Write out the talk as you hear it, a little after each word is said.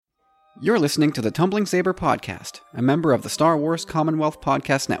You're listening to the Tumbling Saber Podcast, a member of the Star Wars Commonwealth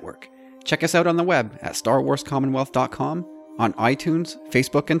Podcast Network. Check us out on the web at starwarscommonwealth.com, on iTunes,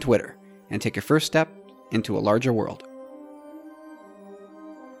 Facebook, and Twitter, and take your first step into a larger world.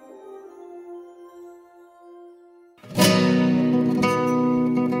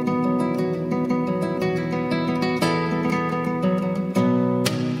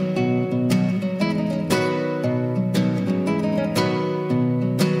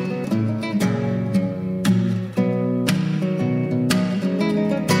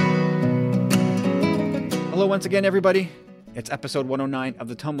 Once again, everybody, it's episode 109 of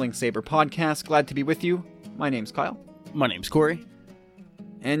the Tumbling Saber Podcast. Glad to be with you. My name's Kyle. My name's Corey.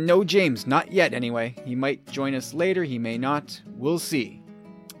 And no James, not yet anyway. He might join us later, he may not. We'll see.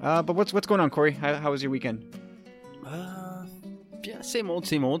 But what's going on, Corey? How was your weekend? Yeah, same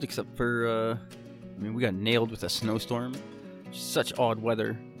old, except for, we got nailed with a snowstorm. Such odd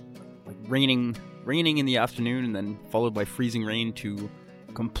weather. Like raining in the afternoon and then followed by freezing rain to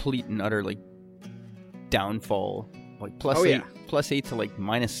complete and utter, downfall, plus 8 to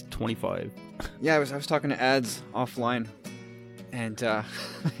minus 25. Yeah, I was talking to Ads offline, and yeah,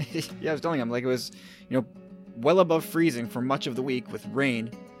 I was telling him it was well above freezing for much of the week with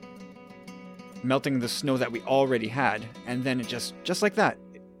rain melting the snow that we already had, and then it just like that,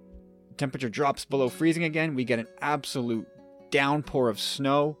 temperature drops below freezing again. We get an absolute downpour of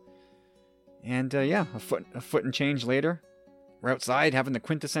snow, and a foot and change later. We're outside having the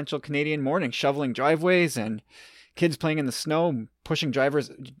quintessential Canadian morning, shoveling driveways and kids playing in the snow, pushing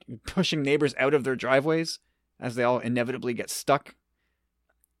neighbors out of their driveways as they all inevitably get stuck.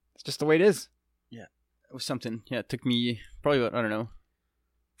 It's just the way it is. Yeah, it was something. Yeah, it took me probably about,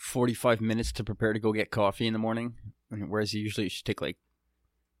 45 minutes to prepare to go get coffee in the morning, whereas usually it should take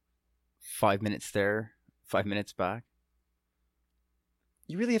 5 minutes there, 5 minutes back.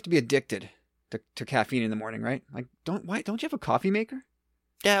 You really have to be addicted to caffeine in the morning, right? Don't you have a coffee maker?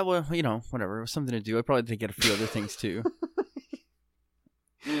 Yeah, well, whatever. It was something to do. I probably did get a few other things too.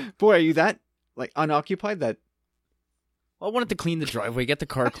 Boy, are you that unoccupied that? Well, I wanted to clean the driveway, get the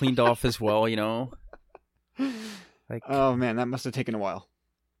car cleaned off as well. Oh man, that must have taken a while.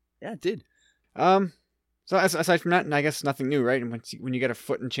 Yeah, it did. So aside from that, and I guess nothing new, right? And when you get a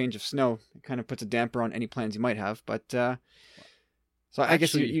foot and change of snow, it kind of puts a damper on any plans you might have. But so I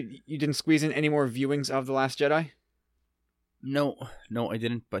guess you didn't squeeze in any more viewings of The Last Jedi? No, I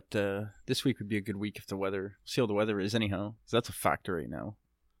didn't. But this week would be a good week if see how the weather is anyhow. So that's a factor right now,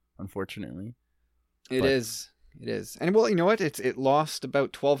 unfortunately. It is. And well, you know what? It lost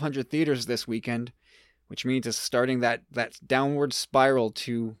about 1,200 theaters this weekend, which means it's starting that downward spiral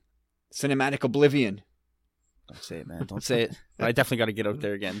to cinematic oblivion. Don't say it, man. Don't say it. But I definitely got to get out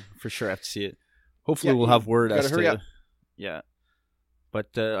there again. For sure, I have to see it. Hopefully we'll have word as to... hurry up. Yeah.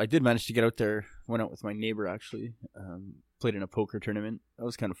 But I did manage to get out there. Went out with my neighbor, actually. Played in a poker tournament. That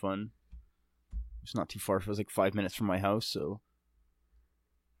was kind of fun. It's not too far. It was 5 minutes from my house, so...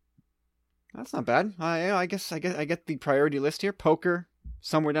 That's not bad. I guess I get the priority list here. Poker,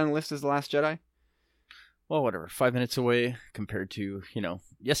 somewhere down the list is The Last Jedi. Well, whatever. 5 minutes away compared to,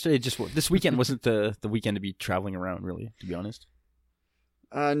 yesterday. This weekend wasn't the weekend to be traveling around, really, to be honest.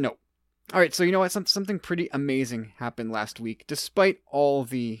 No. All right, so you know what? Something pretty amazing happened last week. Despite all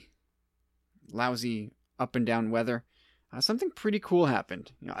the lousy up and down weather, something pretty cool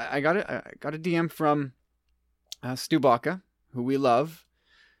happened. I got a DM from Stu Baca, who we love,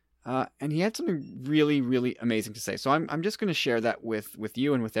 and he had something really, really amazing to say. So I'm just going to share that with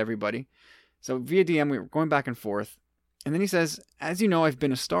you and with everybody. So via DM, we were going back and forth, and then he says, "As you know, I've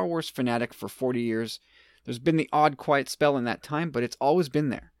been a Star Wars fanatic for 40 years. There's been the odd quiet spell in that time, but it's always been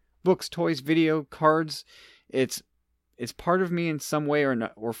there. Books, toys, video, cards, it's part of me in some way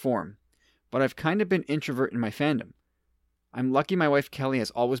or form. But I've kind of been introvert in my fandom. I'm lucky my wife Kelly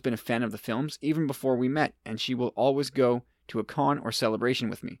has always been a fan of the films, even before we met, and she will always go to a con or celebration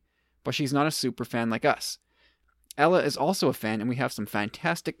with me. But she's not a super fan like us. Ella is also a fan, and we have some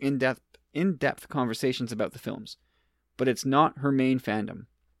fantastic in-depth conversations about the films. But it's not her main fandom.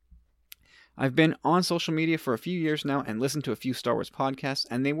 I've been on social media for a few years now and listened to a few Star Wars podcasts,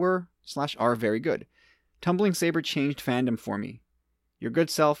 and they were/are very good. Tumbling Saber changed fandom for me. Your good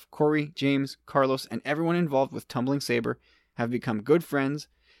self, Corey, James, Carlos, and everyone involved with Tumbling Saber have become good friends,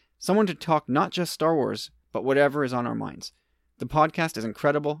 someone to talk not just Star Wars, but whatever is on our minds. The podcast is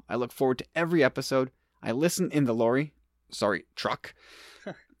incredible. I look forward to every episode. I listen in the truck,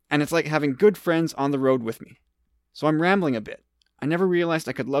 and it's like having good friends on the road with me. So I'm rambling a bit. I never realized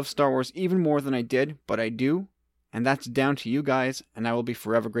I could love Star Wars even more than I did, but I do, and that's down to you guys, and I will be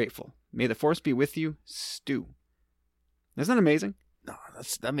forever grateful. May the Force be with you, Stu." Isn't that amazing? No,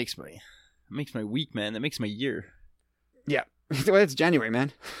 that makes my week, man. That makes my year. Yeah. Well, it's January,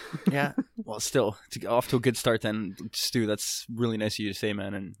 man. Yeah. Well, still, to get off to a good start then, Stu, that's really nice of you to say,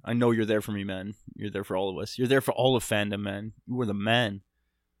 man. And I know you're there for me, man. You're there for all of us. You're there for all of fandom, man. You were the man.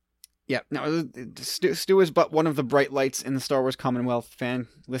 Yeah. No, Stu is but one of the bright lights in the Star Wars Commonwealth fan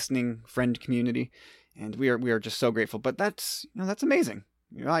listening friend community. And we are just so grateful. But that's amazing.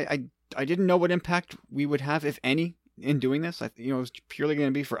 I didn't know what impact we would have, if any, in doing this. It was purely going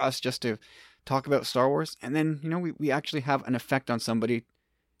to be for us just to talk about Star Wars. And then, we actually have an effect on somebody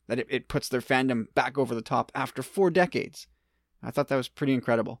that it puts their fandom back over the top after 4 decades. I thought that was pretty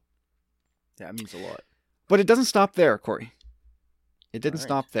incredible. Yeah, it means a lot. But it doesn't stop there, Corey. It didn't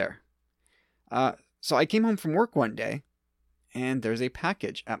stop there. So I came home from work one day, and there's a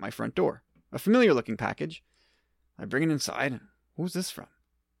package at my front door. A familiar-looking package. I bring it inside. Who's this from?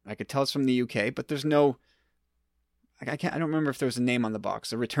 I could tell it's from the UK, but there's no... I don't remember if there was a name on the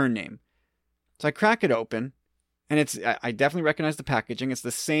box, a return name. So I crack it open, and I definitely recognize the packaging. It's the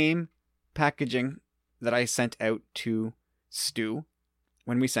same packaging that I sent out to Stu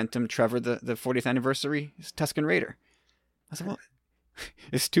when we sent him Trevor the 40th anniversary Tusken Raider. I said, well,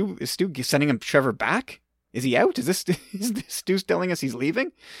 is Stu sending him Trevor back? Is he out? Is this Stu telling us he's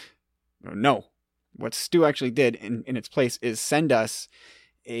leaving? No. What Stu actually did in its place is send us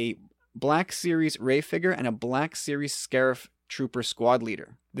a Black Series Ray figure and a Black Series Scarif Trooper Squad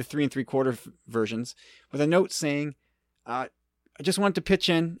Leader, the 3 3/4 versions, with a note saying, I just wanted to pitch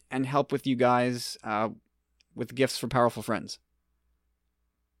in and help with you guys with gifts for powerful friends.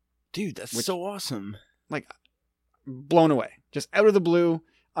 Dude, that's so awesome. Like, blown away. Just out of the blue,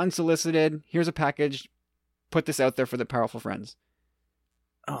 unsolicited. Here's a package. Put this out there for the powerful friends.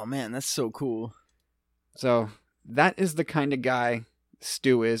 Oh man, that's so cool. So that is the kind of guy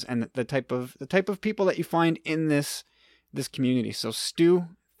Stu is, and the type of people that you find in this community. So Stu,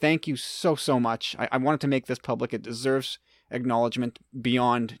 thank you so much. I wanted to make this public. It deserves acknowledgement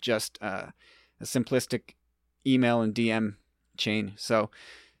beyond just a simplistic email and DM chain. So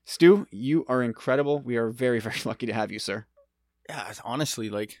Stu, you are incredible. We are very, very lucky to have you, sir. Yeah, honestly,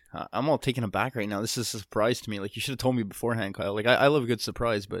 like, I'm all taken aback right now. This is a surprise to me. Like, you should have told me beforehand, Kyle. Like, I love a good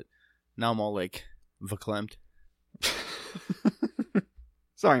surprise, but now I'm all, like, verklempt.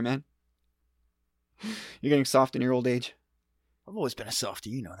 Sorry, man. You're getting soft in your old age. I've always been a softie,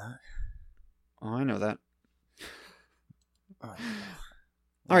 you know that. Oh, I know that. All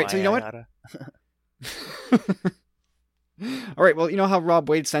right, so you know what? All right, well, you know how Rob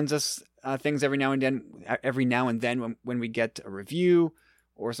Wade sends us things every now and then when we get a review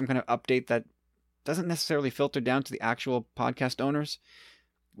or some kind of update that doesn't necessarily filter down to the actual podcast owners?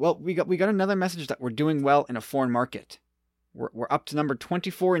 Well, we got another message that we're doing well in a foreign market. We're up to number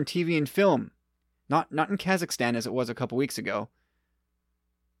 24 in TV and film. Not in Kazakhstan as it was a couple weeks ago.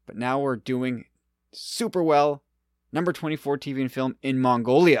 But now we're doing super well. Number 24 TV and film in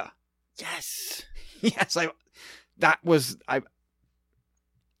Mongolia. Yes. Yes, I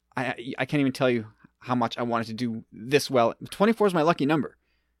can't even tell you how much I wanted to do this well. 24 is my lucky number.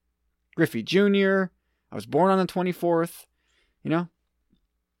 Griffey Jr. I was born on the 24th.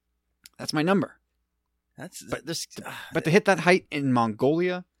 That's my number. But to hit that height in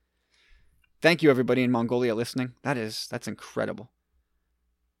Mongolia, thank you everybody in Mongolia listening. That's incredible.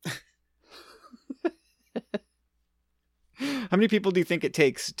 How many people do you think it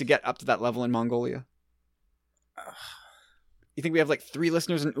takes to get up to that level in Mongolia? You think we have like 3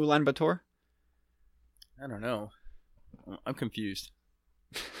 listeners in Ulaanbaatar? I don't know. I'm confused.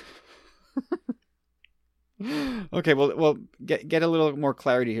 Okay, well, get a little more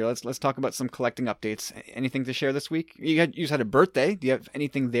clarity here. Let's talk about some collecting updates. Anything to share this week? You just had a birthday. Do you have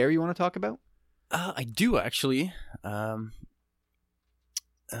anything there you want to talk about? I do actually.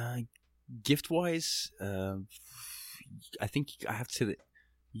 Gift wise, I think I have to say that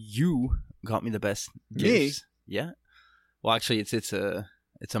you got me the best gifts. Me? Yeah. Well, actually, it's a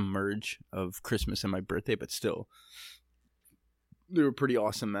merge of Christmas and my birthday, but still, they were pretty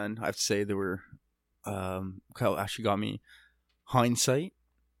awesome, man. I have to say they were. Kyle actually got me Hindsight,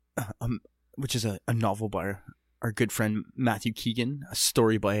 which is a novel by our good friend Matthew Keegan, a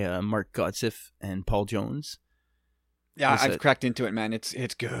story by Mark Godsiff and Paul Jones. Yeah, I've cracked into it, man.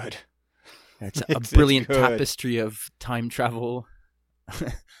 It's good. It's a brilliant tapestry of time travel.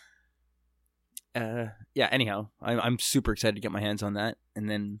 Yeah, anyhow, I'm super excited to get my hands on that. And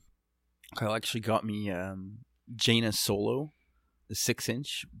then Kyle actually got me Jaina Solo, the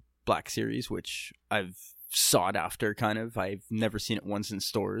 6-inch Black Series, which I've sought after, kind of. I've never seen it once in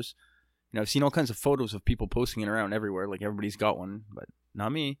stores. I've seen all kinds of photos of people posting it around everywhere, like everybody's got one, but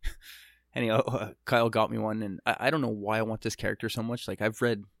not me. Anyhow, Kyle got me one, and I don't know why I want this character so much. Like, I've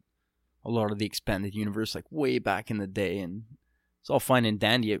read a lot of the expanded universe, like, way back in the day, and it's all fine and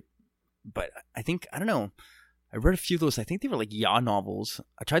dandy, but I don't know, I read a few of those. I think they were, like, YA novels.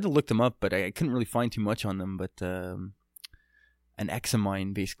 I tried to look them up, but I couldn't really find too much on them, but an ex of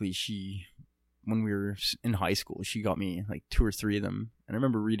mine, basically, when we were in high school, she got me, like, 2 or 3 of them, and I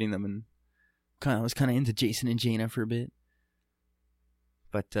remember reading them, and I was kind of into Jason and Jaina for a bit.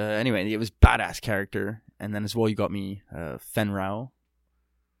 But anyway, it was badass character. And then as well, you got me Fen Rao,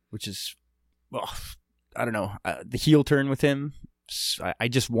 which is, well, I don't know, the heel turn with him. I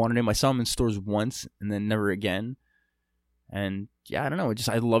just wanted him. I saw him in stores once and then never again. And yeah, I don't know.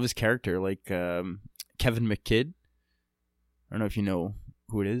 I love his character. Like Kevin McKidd. I don't know if you know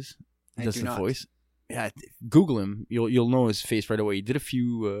who it is. He does the voice. Yeah, Google him. You'll know his face right away. He did a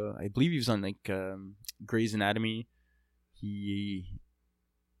few. I believe he was on like Grey's Anatomy. He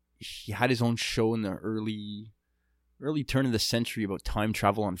had his own show in the early turn of the century about time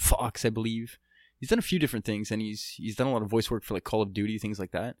travel on Fox, I believe. He's done a few different things, and he's done a lot of voice work for like Call of Duty, things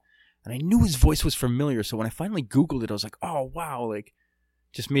like that. And I knew his voice was familiar, so when I finally Googled it, I was like, oh wow, like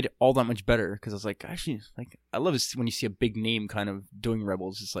just made it all that much better. Because I was like, actually, like I love it when you see a big name kind of doing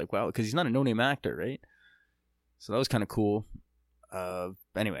Rebels. It's like, wow, because he's not a no-name actor, right? So that was kind of cool.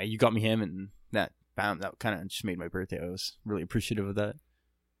 Anyway, you got me him, and that kind of just made my birthday. I was really appreciative of that.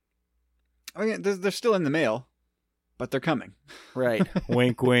 Oh yeah, they're still in the mail, but they're coming. Right.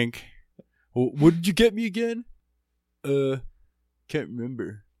 Wink, wink. Well, what did you get me again? Can't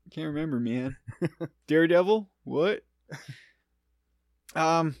remember. Can't remember, man. Daredevil? What?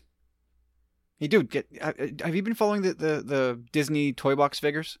 Hey, dude, have you been following the Disney Toy Box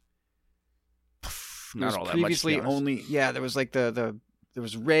figures? Not all that previously much. Only, there was like there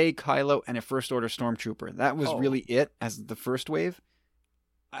was Rey, Kylo, and a First Order Stormtrooper. That was really it as the first wave.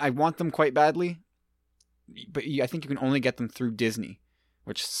 I want them quite badly, but I think you can only get them through Disney,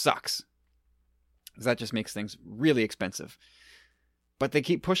 which sucks. Because that just makes things really expensive. But they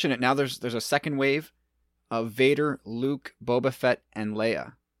keep pushing it. Now there's a second wave of Vader, Luke, Boba Fett, and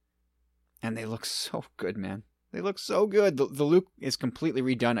Leia. And they look so good, man. They look so good. The Luke is completely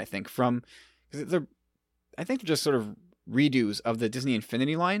redone, I think, I think they're just sort of redos of the Disney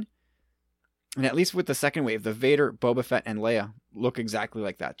Infinity line. And at least with the second wave, the Vader, Boba Fett, and Leia look exactly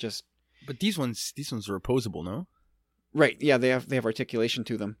like that. But these ones are opposable, no? Right. Yeah, they have articulation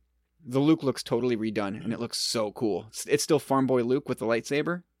to them. The Luke looks totally redone, and it looks so cool. It's still Farm Boy Luke with the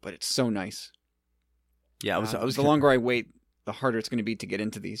lightsaber, but it's so nice. Yeah, the longer I wait, the harder it's going to be to get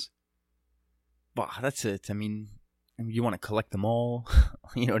into these. Well, that's it. I mean, you want to collect them all.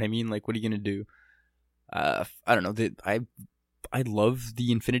 You know what I mean? Like, what are you going to do? I don't know. I love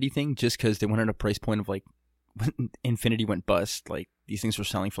the Infinity thing just because they went at a price point of like when Infinity went bust, like these things were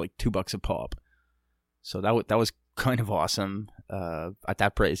selling for like $2 a pop. So that was kind of awesome. At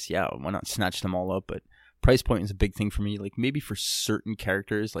that price, yeah, why not snatch them all up? But price point is a big thing for me. Like maybe for certain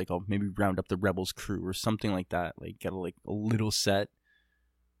characters, like I'll maybe round up the Rebels crew or something like that. Like get a little set.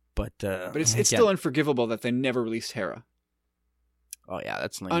 But it's still unforgivable that they never released Hera. Oh yeah,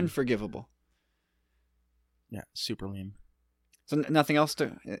 that's lame. Unforgivable. Yeah, super lame. So nothing else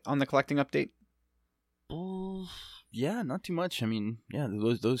on the collecting update? Yeah, not too much. I mean, yeah,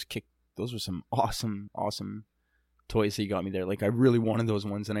 those were some awesome toys that you got me there. Like I really wanted those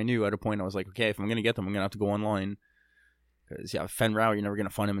ones, and I knew at a point I was like, okay, if I'm gonna get them, I'm gonna have to go online. Because yeah, Fen Rao, you're never gonna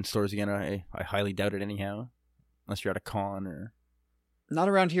find them in stores again. I highly doubt it anyhow, unless you're at a con or. Not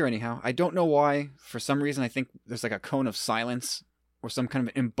around here anyhow. I don't know why. For some reason, I think there's like a cone of silence or some kind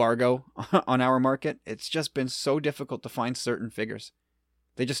of embargo on our market. It's just been so difficult to find certain figures.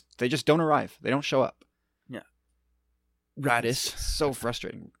 They just don't arrive. They don't show up. Yeah. Radis. It's so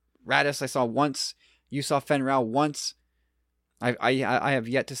frustrating. Radis I saw once. You saw Fen Rao once. I have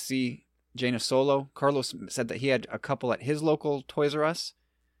yet to see Jaina Solo. Carlos said that he had a couple at his local Toys R Us.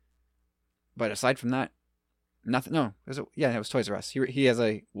 But aside from that, nothing. No. It was Toys R Us. He has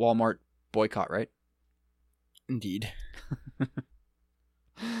a Walmart boycott, right? Indeed.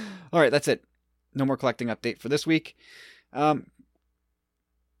 All right, that's it. No more collecting update for this week.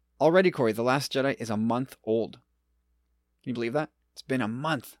 Already, Corey, The Last Jedi is a month old. Can you believe that? It's been a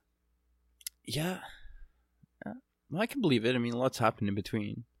month. Yeah. Well, I can believe it. I mean, lots happened in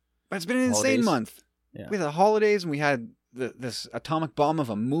between. But it's been an insane month. Yeah. We had the holidays, and we had this atomic bomb of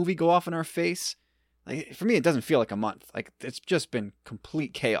a movie go off in our face. Like, for me, it doesn't feel like a month. Like, it's just been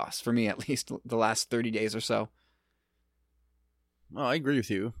complete chaos, for me at least, the last 30 days or so. Well, I agree with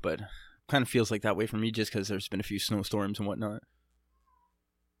you, but it kind of feels like that way for me just because there's been a few snowstorms and whatnot.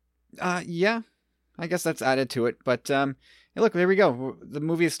 Yeah, I guess that's added to it. But Hey, look, there we go. The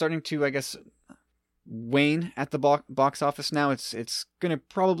movie is starting to, I guess, wane at the box office now. It's going to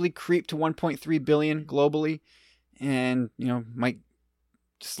probably creep to 1.3 billion globally, and might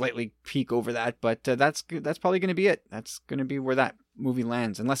slightly peak over that. But that's probably going to be it. That's going to be where that movie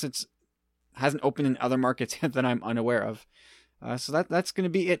lands, unless it's hasn't opened in other markets yet that I'm unaware of. So that's going to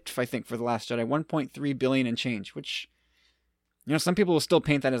be it, I think, for The Last Jedi. 1.3 billion and change, which some people will still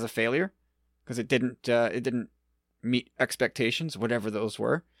paint that as a failure because it didn't meet expectations, whatever those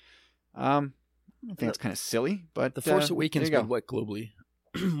were. I think it's kind of silly, but The Force Awakens went what globally?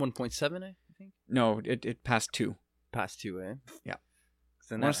 1.7, I think. No, it passed 2. Past 2, eh? Yeah.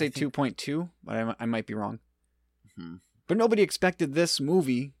 I want to say 2.2, but I might be wrong. Mm-hmm. But nobody expected this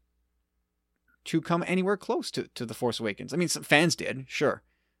movie to come anywhere close to The Force Awakens. I mean, some fans did, sure,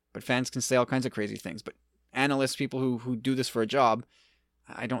 but fans can say all kinds of crazy things. But analysts, people who do this for a job,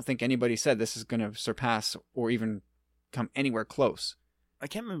 I don't think anybody said this is going to surpass or even come anywhere close. I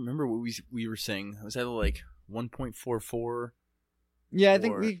can't remember what we were saying. Was that like 1.44? Yeah, I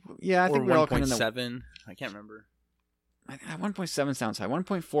think we we're all kind of 1.7. I can't remember. 1.7 sounds high.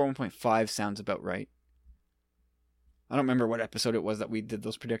 1.4, 1.5 sounds about right. I don't remember what episode it was that we did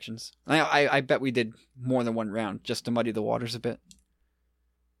those predictions. I bet we did more than one round just to muddy the waters a bit.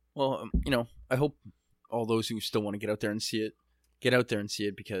 Well, I hope all those who still want to get out there and see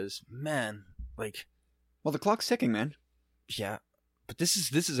it because, man, like... Well, the clock's ticking, man. Yeah, but this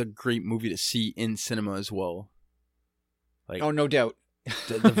is a great movie to see in cinema as well. Like, oh, no doubt.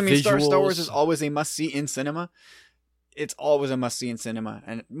 The I mean, visuals... Star Wars is always a must-see in cinema. It's always a must-see in cinema,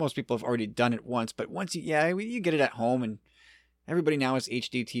 and most people have already done it once. But once you get it at home, and everybody now has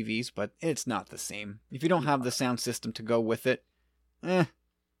HD TVs, but it's not the same. If you don't have the sound system to go with it, Yeah,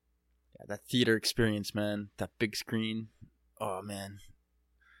 that theater experience, man. That big screen. Oh, man.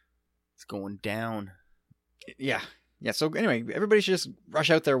 It's going down. Yeah. So anyway, everybody should just rush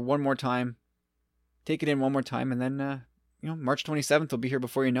out there one more time, take it in one more time, and then, March 27th will be here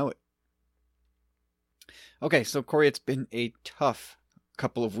before you know it. Okay, so Corey, it's been a tough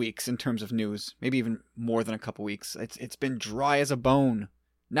couple of weeks in terms of news. Maybe even more than a couple weeks. It's been dry as a bone.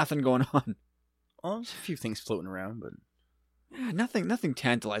 Nothing going on. Oh, there's a few things floating around, but nothing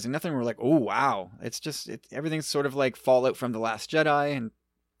tantalizing. Nothing we're like, oh wow. It's just everything's sort of like Fallout from The Last Jedi and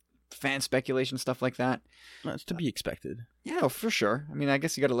fan speculation, stuff like that. Well, it's to be expected. Yeah, for sure. I mean, I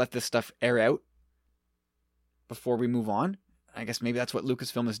guess you got to let this stuff air out before we move on. I guess maybe that's what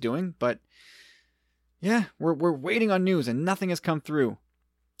Lucasfilm is doing, but yeah, we're waiting on news and nothing has come through.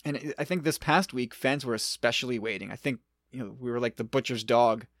 And I think this past week, fans were especially waiting. I think we were like the butcher's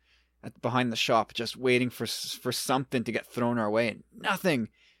dog behind the shop, just waiting for something to get thrown our way, and nothing.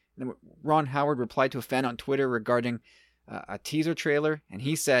 And then Ron Howard replied to a fan on Twitter regarding a teaser trailer, and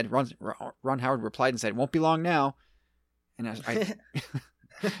he said, Ron Howard replied and said, "Won't be long now." And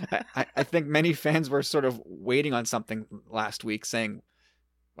I think many fans were sort of waiting on something last week, saying,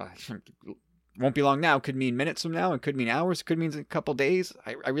 well, won't be long now could mean minutes from now, it could mean hours, it could mean a couple days.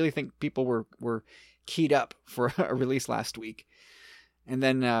 I really think people were keyed up for a release last week. And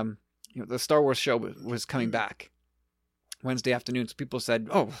then the Star Wars show was coming back Wednesday afternoon, so people said,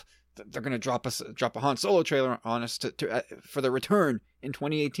 oh, they're going to drop a Han Solo trailer on us for the return in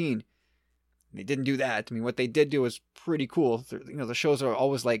 2018. They didn't do that. I mean, what they did do was pretty cool. The shows are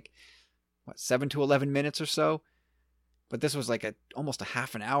always like 7 to 11 minutes or so, but this was like almost a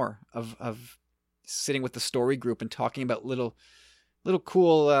half an hour of sitting with the story group and talking about little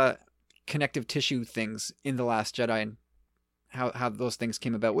cool connective tissue things in The Last Jedi and how those things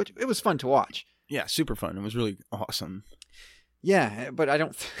came about, which it was fun to watch. Yeah, super fun. It was really awesome. Yeah, but I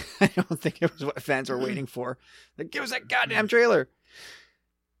don't think it was what fans were waiting for. Like, give us that goddamn trailer.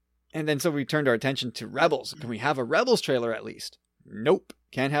 And then so we turned our attention to Rebels. Can we have a Rebels trailer at least? Nope,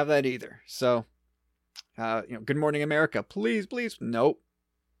 can't have that either. So, Good Morning America, please, nope.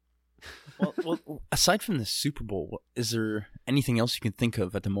 Well, aside from the Super Bowl, is there anything else you can think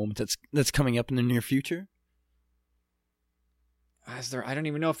of at the moment that's coming up in the near future? I don't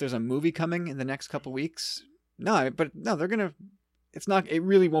even know if there's a movie coming in the next couple weeks. No, they're gonna. It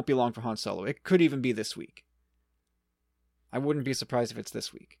really won't be long for Han Solo. It could even be this week. I wouldn't be surprised if it's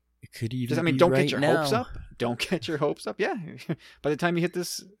this week. It could even. Don't get your hopes up. Don't get your hopes up. Yeah, by the time you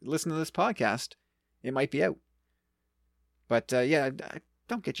listen to this podcast, it might be out. But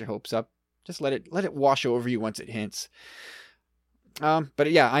don't get your hopes up. Just let it wash over you once it hints.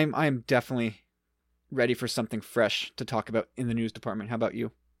 But yeah, I'm definitely ready for something fresh to talk about in the news department. How about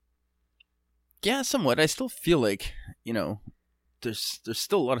you? Yeah, somewhat. I still feel like, there's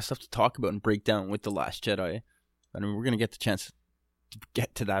still a lot of stuff to talk about and break down with The Last Jedi. I mean, we're going to get the chance to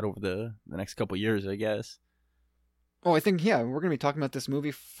get to that over the next couple of years, I guess. Oh, I think, yeah, we're going to be talking about this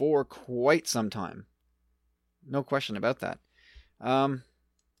movie for quite some time. No question about that.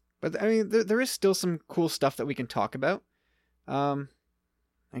 But, I mean, there is still some cool stuff that we can talk about. I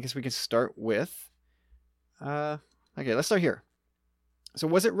guess we can start with... okay, let's start here. So,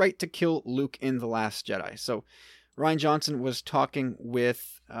 was it right to kill Luke in The Last Jedi? So, Rian Johnson was talking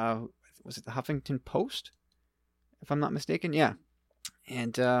with... was it the Huffington Post? If I'm not mistaken? Yeah.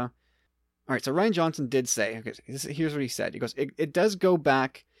 And... all right, so Rian Johnson did say, okay, here's what he said. He goes, it does go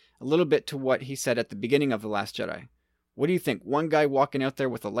back a little bit to what he said at the beginning of The Last Jedi. What do you think one guy walking out there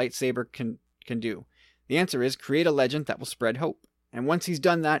with a lightsaber can do? The answer is create a legend that will spread hope. And once he's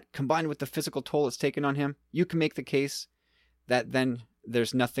done that, combined with the physical toll it's taken on him, you can make the case that then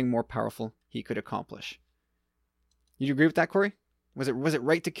there's nothing more powerful he could accomplish. You agree with that, Corey? Was it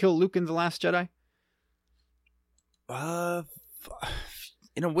right to kill Luke in The Last Jedi?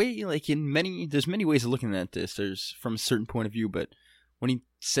 In a way, like there's many ways of looking at this. There's from a certain point of view, but when he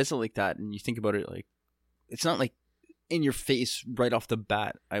says it like that and you think about it, like, it's not like in your face right off the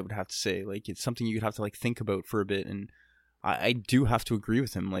bat, I would have to say. Like, it's something you'd have to like think about for a bit. And I do have to agree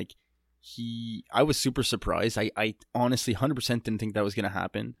with him. Like, I was super surprised. I honestly 100% didn't think that was going to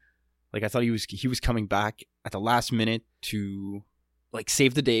happen. Like, I thought he was coming back at the last minute to like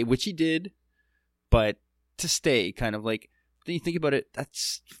save the day, which he did, but to stay kind of like, then you think about it,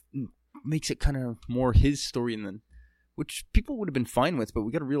 that's makes it kind of more his story, and then which people would have been fine with, but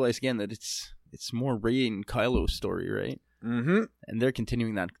we got to realize again that it's more Rey and Kylo's story, right? Mm-hmm. And they're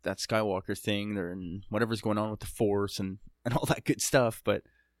continuing that Skywalker thing. They're in whatever's going on with the Force and all that good stuff. But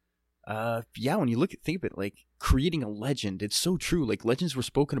yeah, when you think of it, like creating a legend, it's so true. Like legends were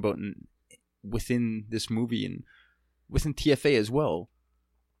spoken about within this movie and within TFA as well.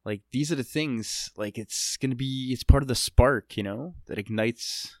 Like, these are the things, like, it's part of the spark, you know, that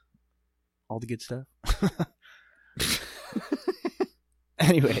ignites all the good stuff.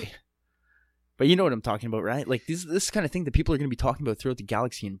 Anyway. But you know what I'm talking about, right? Like, this kind of thing that people are going to be talking about throughout the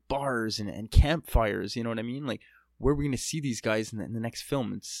galaxy in bars and campfires, you know what I mean? Like, where are we going to see these guys in the next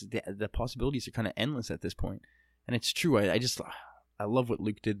film? It's the possibilities are kind of endless at this point. And it's true. I love what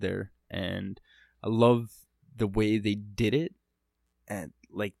Luke did there. And I love the way they did it. And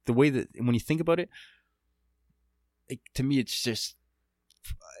like the way that when you think about it, like, to me, it's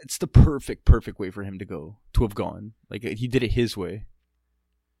the perfect way for him to have gone. Like, he did it his way.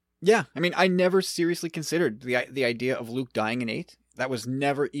 Yeah, I mean, I never seriously considered the idea of Luke dying in 8. That was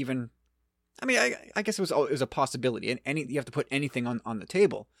never even. I mean, I guess it was a possibility, and you have to put anything on the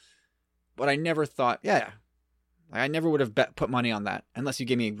table. But I never thought, yeah, I never would have put money on that unless you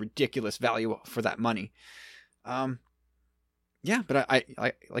gave me a ridiculous value for that money. Yeah, but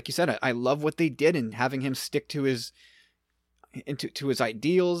I like you said, I love what they did in having him stick to his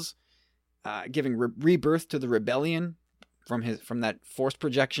ideals, giving rebirth to the rebellion from that force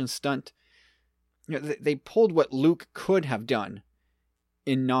projection stunt. You know, they pulled what Luke could have done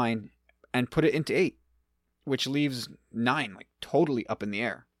in 9 and put it into 8, which leaves 9 like totally up in the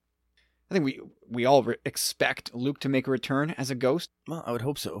air. I think we all expect Luke to make a return as a ghost. Well, I would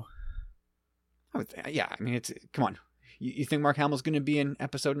hope so. Yeah, I mean, come on. You think Mark Hamill's going to be in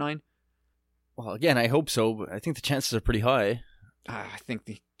episode 9? Well, again, I hope so, but I think the chances are pretty high. I think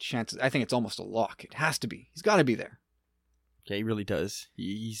it's almost a lock. It has to be. He's got to be there. Yeah, he really does.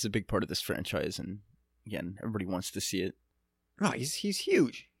 He's a big part of this franchise, and again, everybody wants to see it. Oh, he's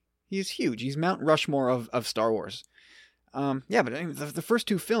huge. He's huge. He's Mount Rushmore of Star Wars. Yeah, but I mean, the first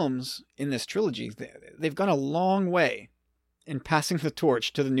 2 films in this trilogy, they've gone a long way in passing the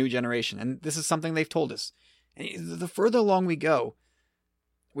torch to the new generation, and this is something they've told us. And the further along we go,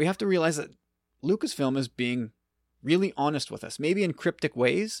 we have to realize that Lucasfilm is being really honest with us, maybe in cryptic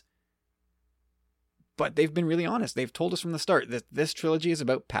ways, but they've been really honest. They've told us from the start that this trilogy is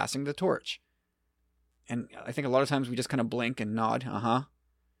about passing the torch. And I think a lot of times we just kind of blink and nod,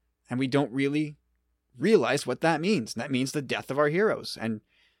 and we don't really realize what that means. And that means the death of our heroes, and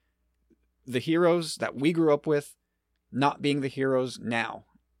the heroes that we grew up with not being the heroes now.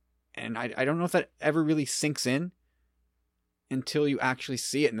 And I don't know if that ever really sinks in until you actually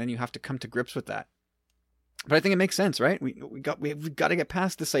see it, and then you have to come to grips with that. But I think it makes sense, right? We've got to get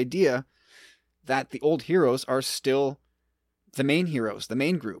past this idea that the old heroes are still the main heroes, the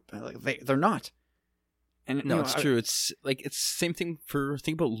main group. Like they're not. And no, it's true. It's like it's the same thing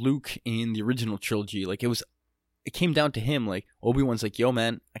think about Luke in the original trilogy. Like it came down to him. Like Obi-Wan's like, "Yo,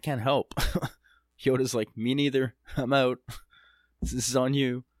 man, I can't help." Yoda's like, "Me neither. I'm out. This is on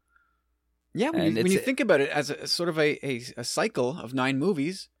you." Yeah, when you think about it as a sort of a cycle of 9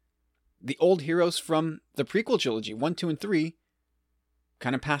 movies, the old heroes from the prequel trilogy, 1, 2, and 3,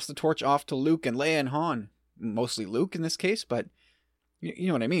 kind of passed the torch off to Luke and Leia and Han. mostly Luke in this case, but you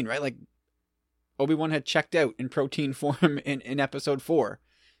know what I mean, right? Like, Obi-Wan had checked out in protein form in episode 4,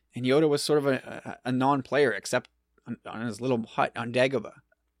 and Yoda was sort of a non-player except on his little hut on Dagobah.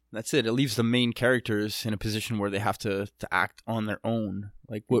 That's it. It leaves the main characters in a position where they have to act on their own,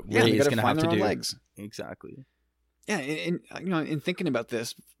 like what Yeah, Rey they is gotta going to find have to their do. own legs. Exactly. Yeah, in thinking about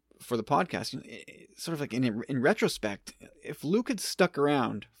this for the podcast, sort of like in retrospect, if Luke had stuck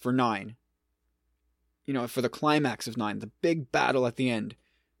around for 9, for the climax of 9, the big battle at the end,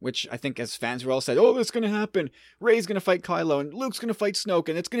 which I think as fans were all said, oh, this is going to happen. Rey's going to fight Kylo, and Luke's going to fight Snoke,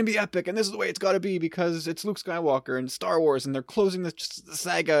 and it's going to be epic, and this is the way it's got to be because it's Luke Skywalker and Star Wars, and they're closing the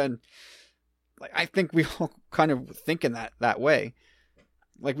saga, and like I think we all kind of thinking that way.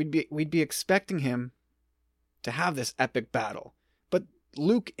 Like we'd be expecting him to have this epic battle, but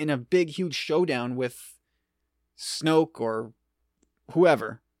Luke in a big, huge showdown with Snoke or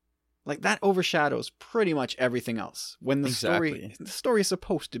whoever. Like, that overshadows pretty much everything else. When the story is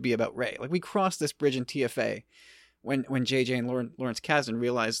supposed to be about Rey. Like, we crossed this bridge in TFA when JJ and Lawrence Kasdan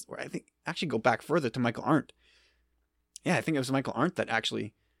realized, or I think actually go back further to Michael Arndt. Yeah, I think it was Michael Arndt that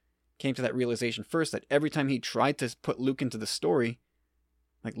actually came to that realization first, that every time he tried to put Luke into the story,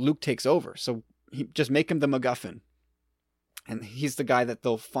 like, Luke takes over. So he just make him the MacGuffin. And he's the guy that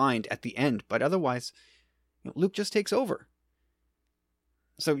they'll find at the end. But otherwise, Luke just takes over.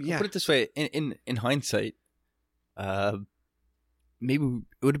 So yeah, I'll put it this way: in hindsight, maybe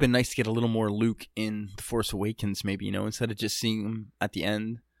it would have been nice to get a little more Luke in The Force Awakens. Maybe instead of just seeing him at the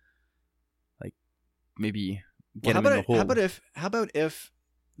end, like maybe get him in the hole. How about if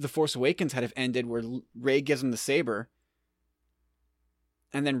The Force Awakens had have ended where Rey gives him the saber,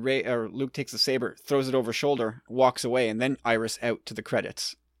 and then Luke takes the saber, throws it over his shoulder, walks away, and then Iris out to the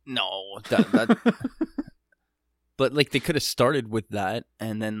credits. No, that But like they could have started with that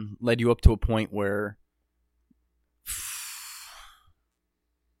and then led you up to a point where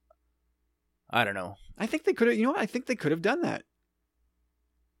I don't know. I think they could have. I think they could have done that.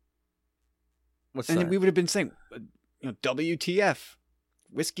 What's and that? then we would have been saying, WTF,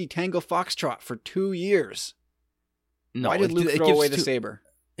 Whiskey Tango Foxtrot for 2 years. No, why did Luke throw away the saber?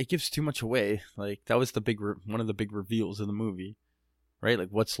 It gives too much away. Like that was the one of the big reveals of the movie. Right? Like,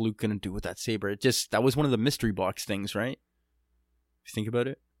 what's Luke going to do with that saber? That was one of the mystery box things, right? If you think about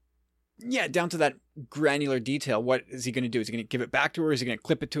it. Yeah, down to that granular detail. What is he going to do? Is he going to give it back to her? Is he going to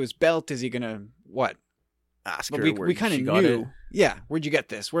clip it to his belt? Is he going to, what? Ask but her we kind of knew. Yeah, where'd you get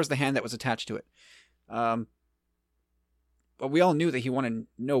this? Where's the hand that was attached to it? But we all knew that he wanted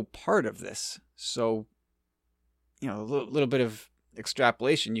no part of this. So, a little bit of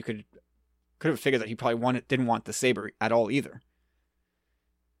extrapolation, you could have figured that he probably didn't want the saber at all either.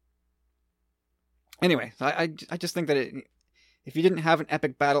 Anyway, I just think that if you didn't have an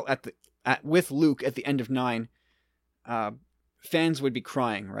epic battle with Luke at the end of 9, fans would be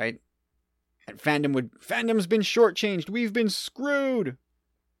crying, right? And fandom's been shortchanged. We've been screwed.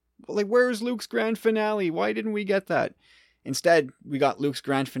 Like, where's Luke's grand finale? Why didn't we get that? Instead, we got Luke's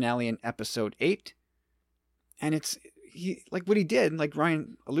grand finale in episode 8, and it's what he did, like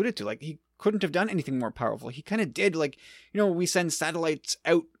Ryan alluded to, like he couldn't have done anything more powerful. He kind of did, like, we send satellites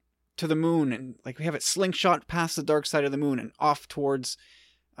out to the moon, and like we have it slingshot past the dark side of the moon and off towards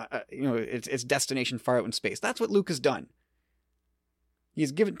its destination far out in space. That's what Luke has done.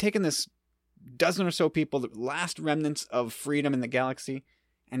 He's taken this dozen or so people, the last remnants of freedom in the galaxy,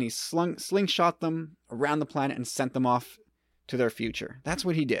 and he slingshot them around the planet and sent them off to their future. That's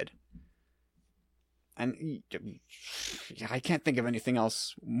what he did. And I can't think of anything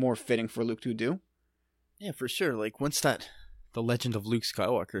else more fitting for Luke to do. Yeah, for sure. Like once the legend of Luke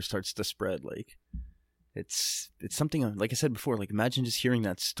Skywalker starts to spread, like it's something, like I said before, like imagine just hearing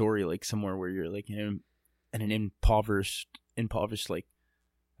that story like somewhere where you're like in an impoverished like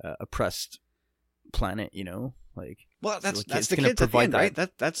oppressed planet, like, well, that's like, the kids at the end, right?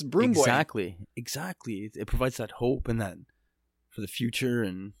 That's Broom Boy. Exactly. It provides that hope and that for the future,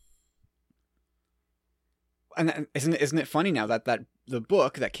 and isn't it funny now that the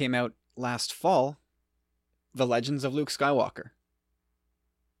book that came out last fall, The Legends of Luke Skywalker,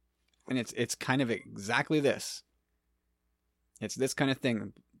 and it's kind of exactly this. It's this kind of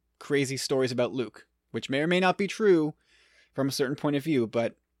thing, crazy stories about Luke, which may or may not be true from a certain point of view,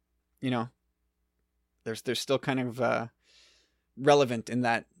 but they're still kind of relevant in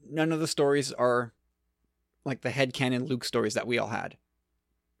that none of the stories are like the headcanon Luke stories that we all had.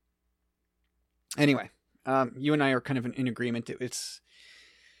 Anyway, you and I are kind of in agreement. It's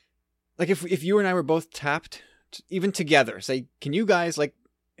like if you and I were both tapped, even together, say, can you guys, like,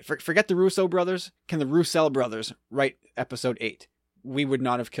 forget the Russo brothers, can the Roussel brothers write episode 8? We would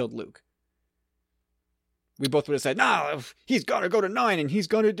not have killed Luke. we both would have said, "No, he's got to go to 9, and he's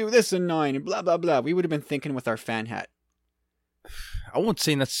going to do this in 9, and blah blah blah." We would have been thinking with our fan hat. I won't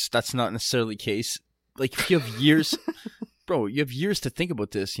say that's not necessarily the case. Like, if you have years, bro, you have years to think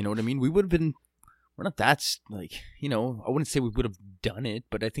about this. You know what I mean? We would have been. We're not that, like, you know, I wouldn't say we would have done it,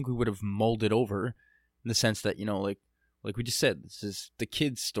 but I think we would have mulled it over in the sense that, you know, like we just said, this is the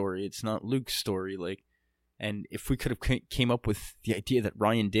kid's story. It's not Luke's story. Like, and if we could have came up with the idea that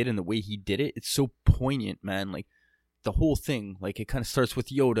Ryan did and the way he did it, it's so poignant, man. Like, the whole thing, like, it kind of starts with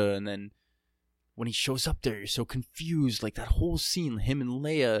Yoda, and then when he shows up there, you're so confused. Like, that whole scene, him and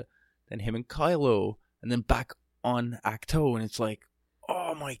Leia, then him and Kylo, and then back on Acto, and it's like,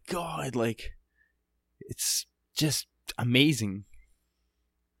 oh my god, like, it's just amazing.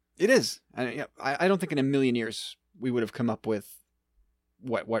 It is. I don't think in a million years we would have come up with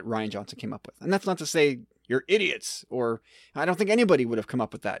what Rian Johnson came up with. And that's not to say you're idiots, or I don't think anybody would have come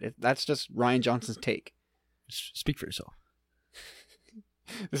up with that. That's just Rian Johnson's take. Speak for yourself.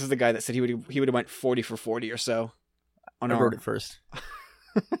 This is the guy that said he would have went 40 for 40 or so. I wrote it first.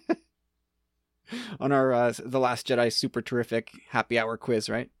 On our The Last Jedi super terrific happy hour quiz,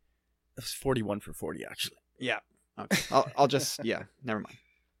 right? It was 41 for 40, actually. Yeah. Okay. I'll just, yeah, never mind.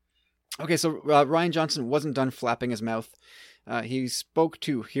 Okay, so Rian Johnson wasn't done flapping his mouth. He spoke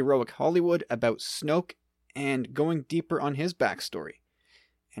to Heroic Hollywood about Snoke and going deeper on his backstory.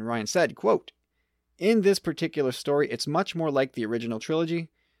 And Rian said, quote, "In this particular story, it's much more like the original trilogy,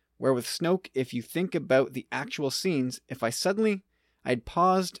 where with Snoke, if you think about the actual scenes, if I'd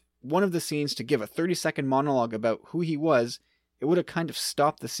paused one of the scenes to give a 30-second monologue about who he was, it would have kind of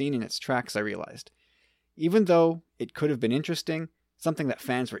stopped the scene in its tracks, I realized. Even though it could have been interesting, something that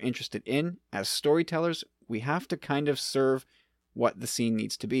fans were interested in, as storytellers, we have to kind of serve what the scene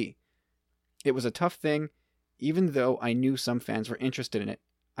needs to be. It was a tough thing, even though I knew some fans were interested in it.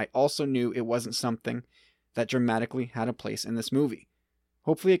 I also knew it wasn't something that dramatically had a place in this movie.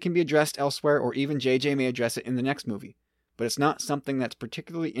 Hopefully it can be addressed elsewhere, or even JJ may address it in the next movie. But it's not something that's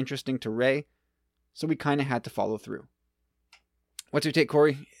particularly interesting to Rey, so we kind of had to follow through." What's your take,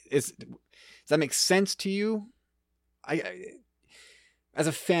 Corey? Does that make sense to you? As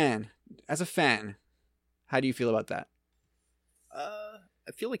a fan, how do you feel about that?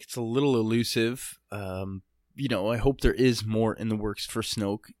 I feel like it's a little elusive. You know, I hope there is more in the works for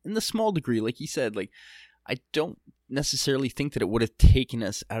Snoke, in the small degree, like you said. Like, I don't necessarily think that it would have taken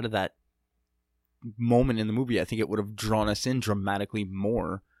us out of that moment in the movie. I think it would have drawn us in dramatically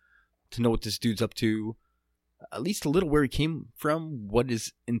more to know what this dude's up to, at least a little where he came from, what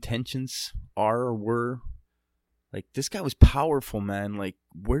his intentions are or were. Like, this guy was powerful, man. Like,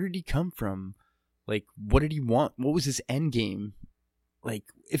 where did he come from? Like, what did he want? What was his end game? Like,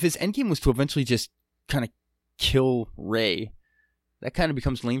 if his end game was to eventually just kind of kill Rey, that kind of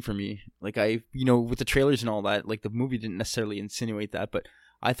becomes lame for me. Like, with the trailers and all that, like, the movie didn't necessarily insinuate that, but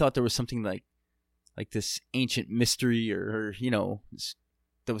I thought there was something like this ancient mystery or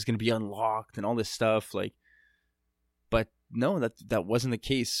that was going to be unlocked and all this stuff. Like, but no, that wasn't the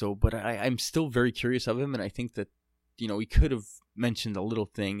case. So, but I'm still very curious of him, and I think that, he could have mentioned a little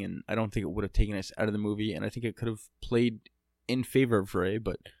thing, and I don't think it would have taken us out of the movie, and I think it could have played in favor of Rey,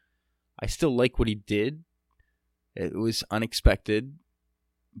 but I still like what he did. It was unexpected,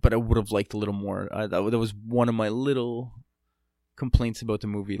 but I would have liked a little more. That was one of my little complaints about the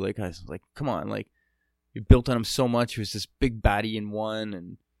movie. Like, I was like, come on, like, you built on him so much. He was this big baddie in one,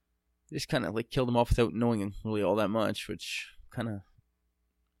 and they just kind of like killed him off without knowing him really all that much, which kind of,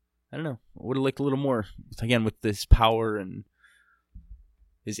 I don't know. I would have liked a little more. Again, with this power and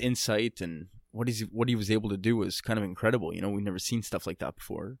his insight and what he was able to do was kind of incredible. We've never seen stuff like that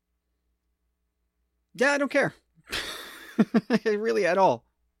before. Yeah, I don't care. Really, at all.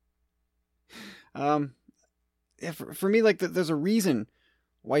 For me, like, there's a reason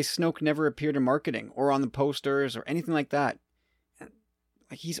why Snoke never appeared in marketing or on the posters or anything like that.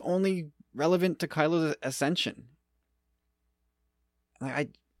 Like, he's only relevant to Kylo's ascension.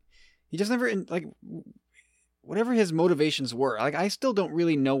 Like, he just never, like, whatever his motivations were, like, I still don't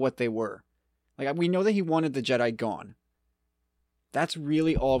really know what they were. Like, we know that he wanted the Jedi gone. That's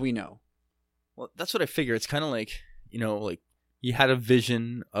really all we know. Well, that's what I figure. It's kind of like, like, he had a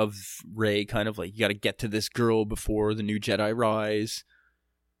vision of Rey, kind of like, you got to get to this girl before the new Jedi rise.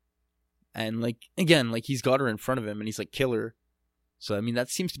 And, like, again, like, he's got her in front of him, and he's like, kill her. So, I mean, that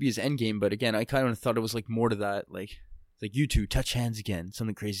seems to be his end game. But again, I kind of thought it was like more to that. Like, you two touch hands again.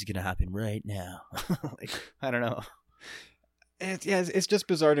 Something crazy is gonna happen right now. Like, I don't know. It's just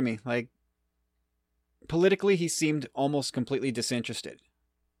bizarre to me. Like, politically, he seemed almost completely disinterested.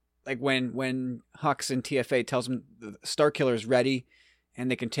 Like, when Hux and TFA tells him the Starkiller is ready, and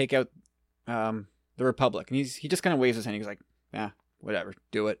they can take out the the Republic. And he just kind of waves his hand. He's like, "Yeah, whatever,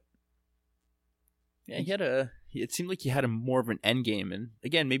 do it." Yeah, it seemed like he had a more of an end game, and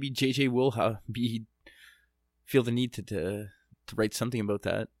again, maybe JJ will feel the need to write something about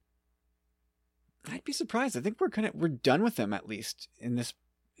that. I'd be surprised. I think we're done with him, at least in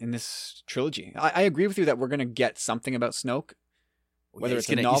this trilogy. I agree with you that we're gonna get something about Snoke, whether it's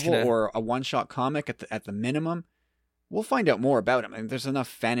a novel or a one-shot comic at the minimum. We'll find out more about him. I mean, there's enough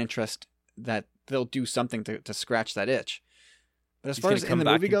fan interest that they'll do something to scratch that itch. But as far as in the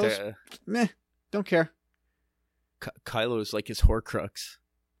movie goes, meh, don't care. Kylo's like his Horcrux.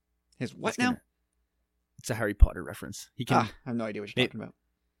 His what now? It's a Harry Potter reference. He can. I have no idea what you're talking about.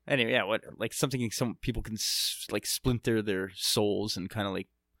 Anyway, yeah, what like something some people can like splinter their souls and kind of like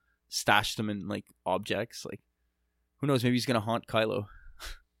stash them in like objects. Like, who knows? Maybe he's gonna haunt Kylo.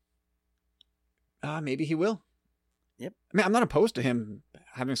 Maybe he will. Yep. I mean, I'm not opposed to him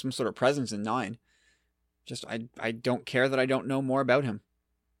having some sort of presence in 9. Just I don't care that I don't know more about him.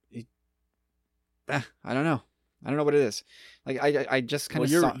 I don't know. I don't know what it is. Like I just kind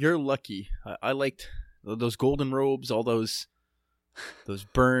of. You're lucky. I liked those golden robes, all those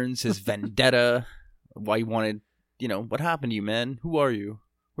burns, his vendetta. Why he wanted, what happened to you, man? Who are you?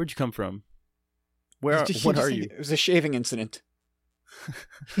 Where'd you come from? What are you? It was a shaving incident.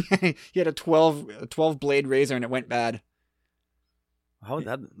 He had a 12 blade razor and it went bad.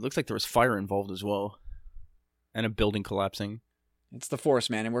 That looks like there was fire involved as well, and a building collapsing. It's the Force,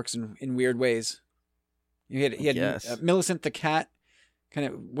 man. It works in weird ways. He had Millicent the cat kind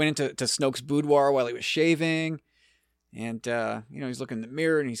of went into Snoke's boudoir while he was shaving, and he's looking in the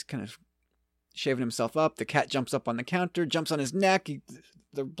mirror and he's kind of shaving himself up. The cat jumps up on the counter, jumps on his neck.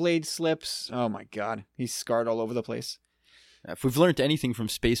 The blade slips. Oh my god, he's scarred all over the place. If we've learned anything from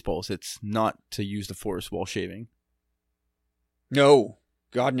Spaceballs, it's not to use the Force while shaving. No,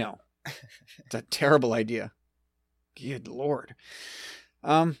 God no. It's a terrible idea. Good Lord.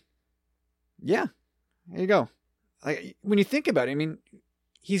 Yeah. There you go. Like, when you think about it, I mean,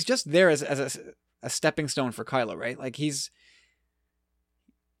 he's just there as a stepping stone for Kylo, right? Like he's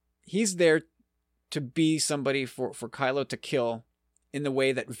there to be somebody for Kylo to kill in the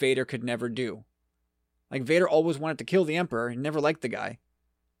way that Vader could never do. Like Vader always wanted to kill the Emperor and never liked the guy.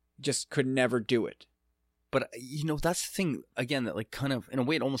 Just could never do it. But that's the thing again that like kind of in a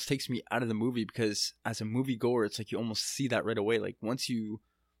way it almost takes me out of the movie, because as a movie goer, it's like you almost see that right away. Like once you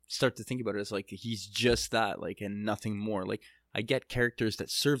start to think about it, it's like he's just that, like, and nothing more. Like I get characters that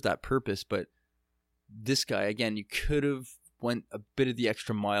serve that purpose, but this guy again, you could have went a bit of the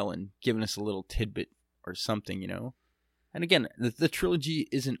extra mile and given us a little tidbit or something, And again, the trilogy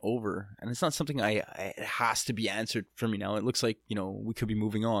isn't over, and it's not something it has to be answered for me now. It looks like we could be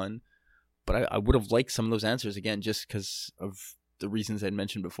moving on, but I would have liked some of those answers again, just because of the reasons I'd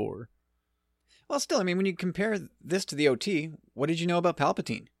mentioned before. Well, still, I mean, when you compare this to the OT, what did you know about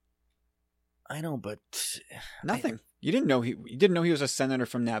Palpatine? I know, but nothing. You didn't know he was a senator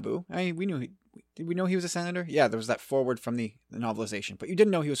from Naboo. We knew. Did we know he was a senator? Yeah, there was that forward from the novelization, but you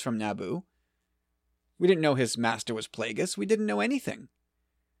didn't know he was from Naboo. We didn't know his master was Plagueis. We didn't know anything.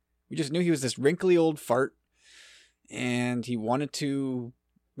 We just knew he was this wrinkly old fart, and he wanted to.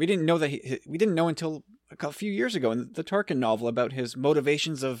 We didn't know that we didn't know until a few years ago in the Tarkin novel about his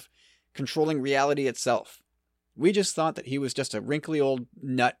motivations of controlling reality itself. We just thought that he was just a wrinkly old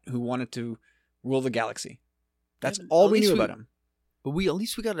nut who wanted to rule the galaxy. That's all we knew about him. But at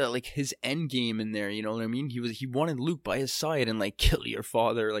least we got like his end game in there. You know what I mean? He wanted Luke by his side and like kill your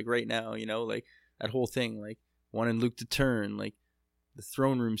father like right now. Like that whole thing, like wanting Luke to turn, like the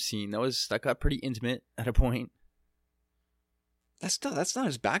throne room scene. That got pretty intimate at a point. That's not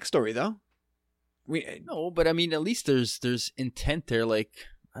his backstory though. No, but I mean, at least there's intent there. Like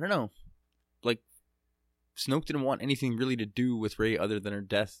I don't know, like Snoke didn't want anything really to do with Rey other than her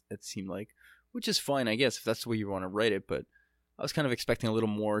death. It seemed like, which is fine, I guess, if that's the way you want to write it. But I was kind of expecting a little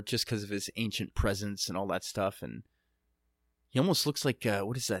more just because of his ancient presence and all that stuff. And he almost looks like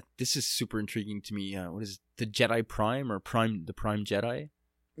what is that? This is super intriguing to me. What is it? The Jedi Prime or the Prime Jedi?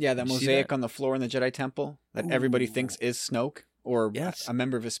 Yeah, that mosaic on the floor in the Jedi Temple that everybody thinks is Snoke or a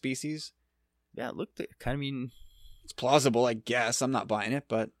member of his species. Yeah, it looked kind of mean. It's plausible, I guess. I'm not buying it,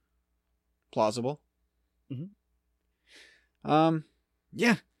 but plausible. Mm-hmm.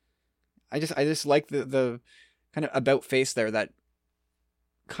 Yeah. I just like the kind of about face there that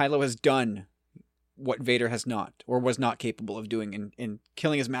Kylo has done what Vader has not, or was not capable of doing in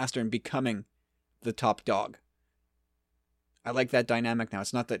killing his master and becoming the top dog. I like that dynamic now.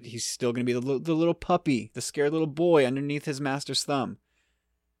 It's not that he's still going to be the little puppy, the scared little boy underneath his master's thumb.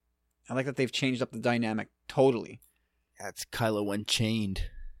 I like that they've changed up the dynamic totally. That's Kylo Unchained.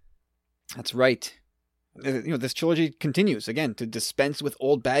 That's right. This trilogy continues again to dispense with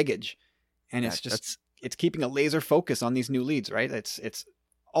old baggage, and it's keeping a laser focus on these new leads, right? It's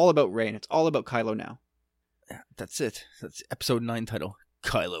all about Rey, and it's all about Kylo now. Yeah, that's it. That's episode 9 title,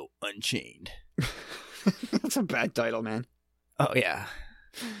 Kylo Unchained. That's a bad title, man. Oh yeah.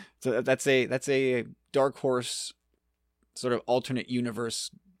 So that's a Dark Horse sort of alternate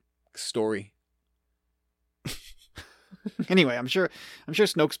universe story. Anyway, I'm sure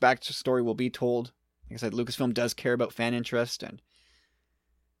Snoke's backstory will be told. Like I said, Lucasfilm does care about fan interest, and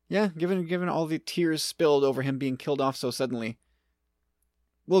yeah, given all the tears spilled over him being killed off so suddenly,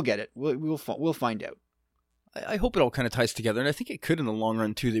 we'll get it. We'll find out. I hope it all kind of ties together, and I think it could in the long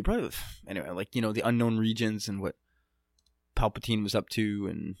run too. They probably, anyway, like the unknown regions and what Palpatine was up to,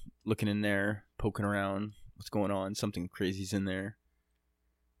 and looking in there, poking around, what's going on? Something crazy's in there.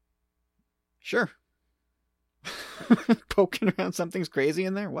 Sure. Poking around, something's crazy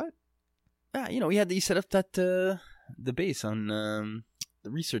in there. What? Yeah, he set up that the base on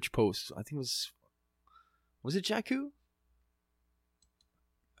the research post. I think it was it Jakku?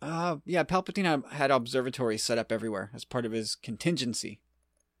 Yeah, Palpatine had observatories set up everywhere as part of his contingency.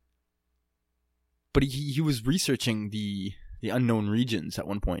 But he was researching the unknown regions at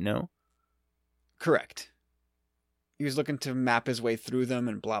one point, no? Correct. He was looking to map his way through them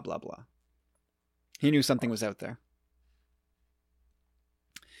and blah, blah, blah. He knew something was out there.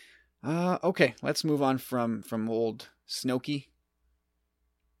 Okay, let's move on from old Snoke.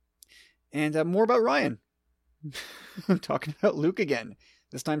 And more about Ryan. Talking about Luke again.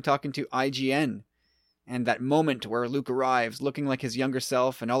 This time talking to IGN. And that moment where Luke arrives, looking like his younger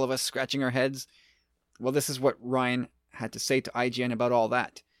self, and all of us scratching our heads. Well, this is what Ryan had to say to IGN about all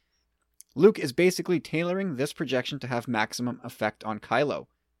that. Luke is basically tailoring this projection to have maximum effect on Kylo.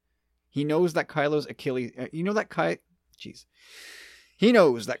 He knows that Kylo's Achilles... He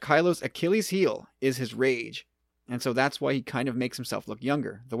knows that Kylo's Achilles heel is his rage. And so that's why he kind of makes himself look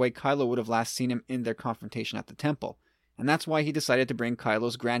younger, the way Kylo would have last seen him in their confrontation at the temple. And that's why he decided to bring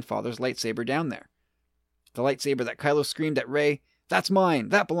Kylo's grandfather's lightsaber down there. The lightsaber that Kylo screamed at Rey, "That's mine!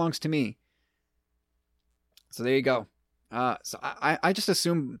 That belongs to me!" So there you go. So I just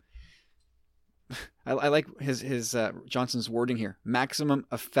assume... I like his Johnson's wording here. Maximum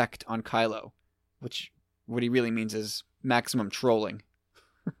effect on Kylo. Which, what he really means is maximum trolling.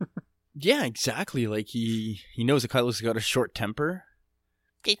 Yeah, exactly. Like, he knows that Kylo's got a short temper.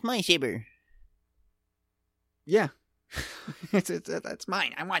 Take my saber. Yeah. That's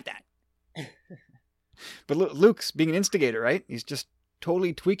mine. I want that. But Luke's being an instigator, right? He's just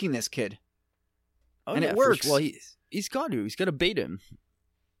totally tweaking this kid. Oh, and it works. Well, he's got to. He's got to bait him.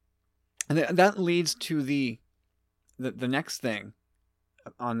 And that leads to the next thing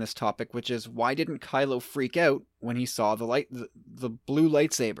on this topic, which is, why didn't Kylo freak out when he saw the blue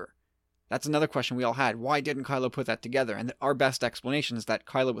lightsaber? That's another question we all had. Why didn't Kylo put that together? And our best explanation is that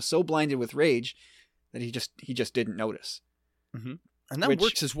Kylo was so blinded with rage that he just didn't notice. Mm-hmm. And that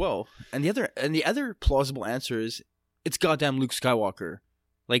works as well. And the other plausible answer is, it's goddamn Luke Skywalker.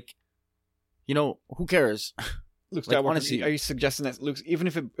 Like, who cares? Luke Skywalker. Honestly, are you suggesting that Luke, even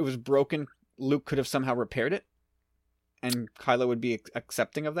if it was broken, Luke could have somehow repaired it, and Kylo would be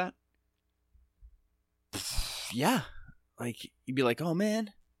accepting of that? Yeah, like, you'd be like, "Oh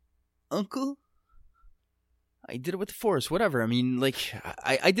man, Uncle, I did it with the Force." Whatever. I mean, like,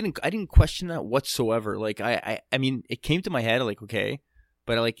 I didn't question that whatsoever. Like, I mean, it came to my head, like, okay,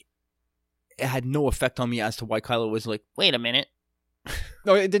 but like, it had no effect on me as to why Kylo was like, "Wait a minute."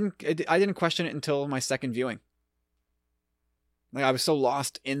 No, it didn't. I didn't question it until my second viewing. Like, I was so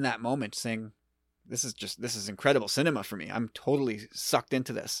lost in that moment, saying, "This is incredible cinema for me. I'm totally sucked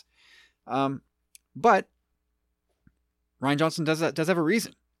into this." But Rian Johnson does have a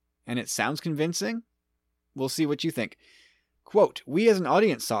reason, and it sounds convincing. We'll see what you think. Quote, "We as an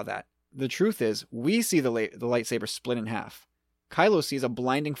audience saw that. The truth is, we see the lightsaber split in half. Kylo sees a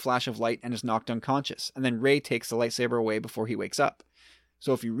blinding flash of light and is knocked unconscious, and then Rey takes the lightsaber away before he wakes up.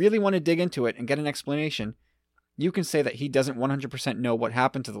 So if you really want to dig into it and get an explanation, you can say that he doesn't 100% know what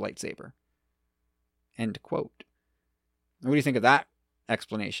happened to the lightsaber." End quote. What do you think of that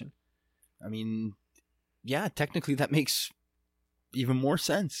explanation? I mean, yeah, technically that makes even more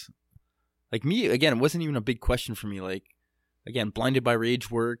sense. Like, me, again, it wasn't even a big question for me. Like, again, blinded by rage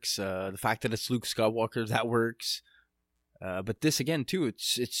works. The fact that it's Luke Skywalker, that works. But this, again, too,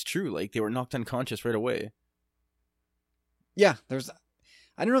 it's true. Like, they were knocked unconscious right away. Yeah,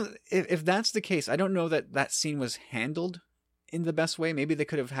 I don't know if that's the case. I don't know that scene was handled in the best way. Maybe they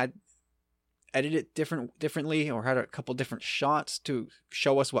could have edited it differently, or had a couple different shots to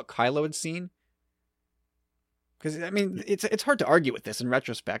show us what Kylo had seen. Because, I mean, it's hard to argue with this in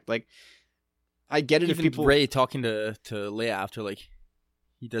retrospect. Like, I get it even if people... Rey talking to Leia after, like,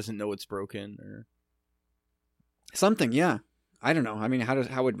 he doesn't know it's broken or something, yeah. I don't know. I mean,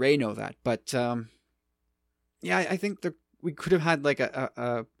 how would Rey know that? But yeah, I think we could have had like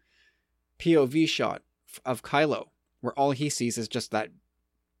a POV shot of Kylo where all he sees is just that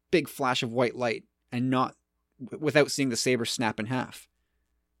big flash of white light and not without seeing the saber snap in half.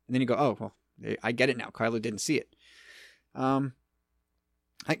 And then you go, oh, well, I get it now. Kylo didn't see it.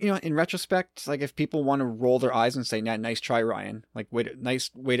 In retrospect, like if people want to roll their eyes and say, "Nah, nice try, Ryan," like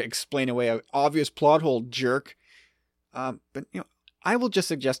nice way to explain away an obvious plot hole, jerk. But I will just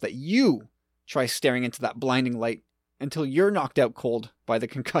suggest that you try staring into that blinding light until you're knocked out cold by the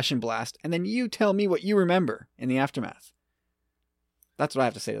concussion blast, and then you tell me what you remember in the aftermath. That's what I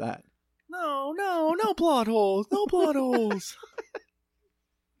have to say to that. No plot holes, no plot holes.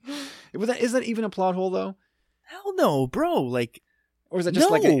 Is that even a plot hole though? Hell no, bro. Like, or is it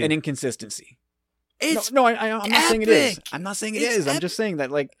just like an inconsistency? It's I'm not saying it is. I'm not saying it is. I'm just saying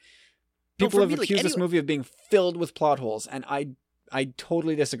that like people have accused this movie of being filled with plot holes, and I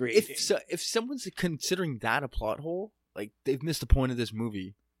totally disagree. If someone's considering that a plot hole, like they've missed the point of this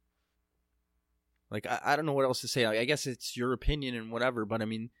movie. Like I don't know what else to say. Like, I guess it's your opinion and whatever, but I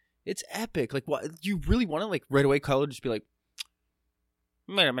mean, it's epic. Like, what you really want to like right away, Kylo just be like,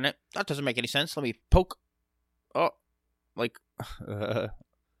 wait a minute, that doesn't make any sense. Let me poke. Oh, like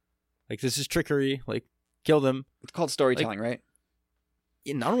this is trickery. Like, kill them. It's called storytelling, like, right?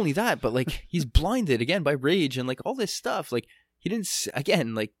 Yeah, not only that, but like he's blinded again by rage and like all this stuff. Like he didn't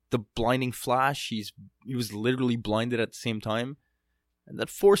again like the blinding flash. He was literally blinded at the same time, and that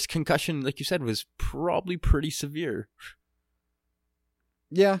forced concussion, like you said, was probably pretty severe.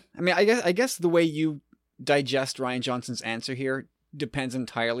 Yeah, I mean, I guess the way you digest Rian Johnson's answer here depends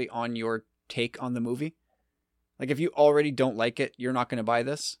entirely on your take on the movie. Like, if you already don't like it, you're not going to buy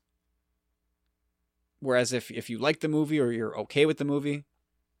this. Whereas if you like the movie or you're okay with the movie,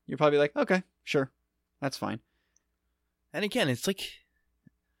 you're probably like, okay, sure, that's fine. And again, it's like,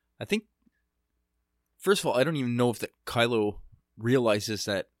 I think, first of all, I don't even know if that Kylo realizes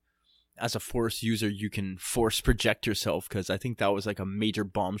that as a Force user, you can Force project yourself, because I think that was like a major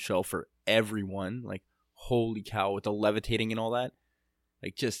bombshell for everyone. Like, holy cow, with the levitating and all that.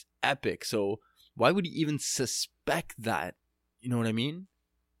 Like, just epic. So, why would he even suspect that? You know what I mean?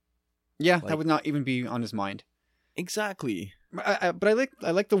 Yeah, like, that would not even be on his mind. Exactly. But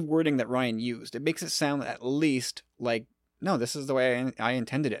I like the wording that Ryan used. It makes it sound at least like, no, this is the way I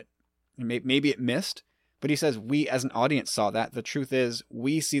intended it. And maybe it missed, but he says we as an audience saw that. The truth is,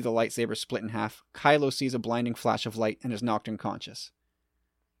 we see the lightsaber split in half. Kylo sees a blinding flash of light and is knocked unconscious.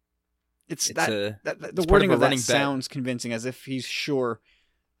 The wording of that sounds convincing, as if he's sure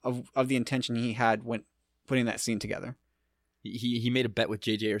of the intention he had when putting that scene together. He made a bet with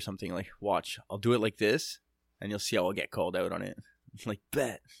JJ or something, like, watch, I'll do it like this, and you'll see how I'll get called out on it. Like,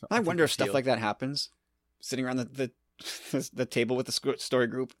 bet. I wonder if stuff like that happens. Sitting around the table with the story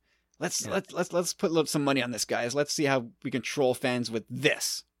group. Let's put some money on this, guys. Let's see how we can troll fans with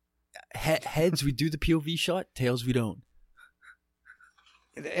this. Heads, we do the POV shot. Tails, we don't.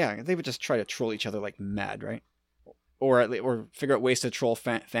 Yeah, they would just try to troll each other like mad, right? Or figure out ways to troll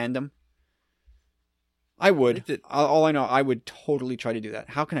fandom. I would. All I know, I would totally try to do that.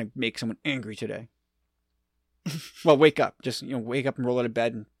 How can I make someone angry today? Well, wake up. Just wake up and roll out of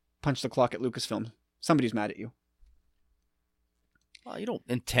bed and punch the clock at Lucasfilm. Somebody's mad at you. Well, you don't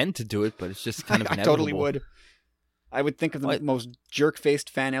intend to do it, but it's just kind of inevitable. I totally would. I would think of the most jerk-faced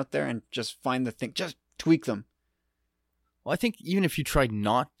fan out there and just find the thing. Just tweak them. Well, I think even if you tried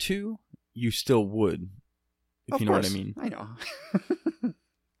not to, you still would. If you know what I mean. I know.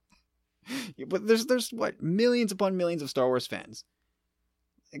 But there's what, millions upon millions of Star Wars fans.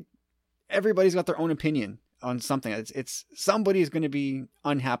 Everybody's got their own opinion on something. It's somebody's going to be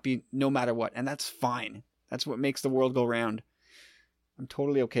unhappy no matter what, and that's fine. That's what makes the world go round. I'm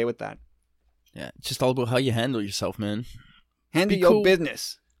totally okay with that. Yeah, it's just all about how you handle yourself, man. Handle your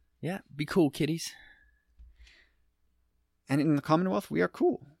business. Yeah, be cool, kiddies. And in the Commonwealth, we are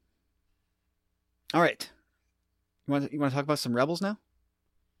cool. All right. You want to talk about some Rebels now?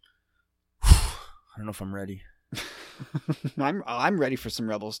 I don't know if I'm ready. I'm ready for some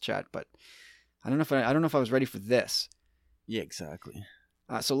Rebels chat, but I don't know if I was ready for this. Yeah, exactly.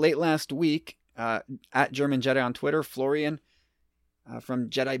 So late last week, at German Jedi on Twitter, Florian from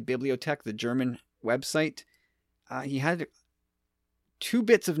Jedi Bibliotech, the German website, he had two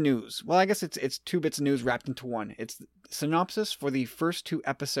bits of news. Well, I guess it's two bits of news wrapped into one. It's the synopsis for the first two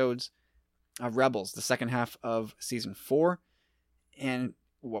episodes of Rebels, the second half of season 4, and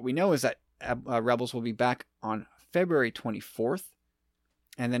what we know is that Rebels will be back on February 24th,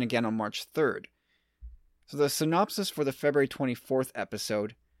 and then again on March 3rd. So the synopsis for the February 24th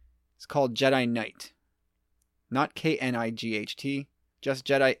episode is called Jedi Knight. Not Knight, just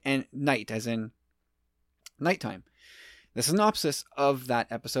Jedi and Night, as in nighttime. The synopsis of that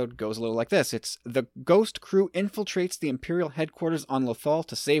episode goes a little like this. It's the Ghost crew infiltrates the Imperial headquarters on Lothal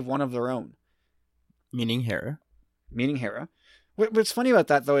to save one of their own. Meaning Hera. Meaning Hera. What's funny about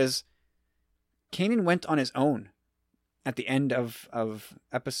that, though, is Kanan went on his own at the end of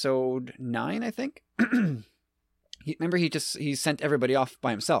episode 9, I think. Remember, he sent everybody off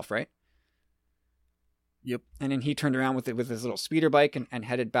by himself, right? Yep. And then he turned around with his little speeder bike and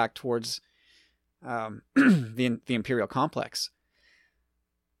headed back towards the Imperial complex.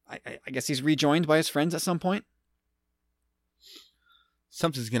 I guess he's rejoined by his friends at some point.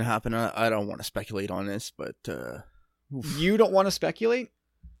 Something's gonna happen. I don't want to speculate on this, but you don't want to speculate?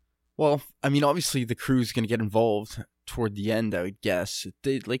 Well, I mean, obviously the crew's gonna get involved toward the end, I would guess.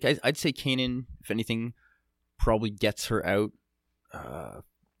 I'd say Kanan, if anything, probably gets her out.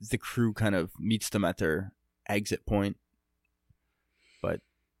 The crew kind of meets them at their exit point, but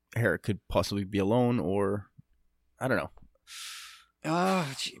Hera could possibly be alone, or I don't know. Well,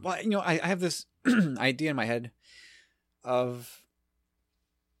 I have this idea in my head of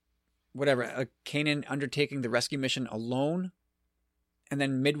whatever, Kanan undertaking the rescue mission alone, and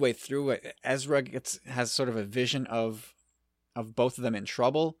then midway through, Ezra has sort of a vision of both of them in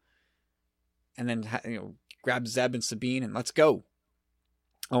trouble, and then grabs Zeb and Sabine and let's go.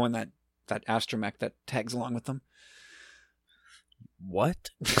 Oh, and that astromech that tags along with them. What?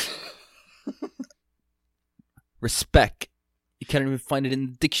 Respect. You can't even find it in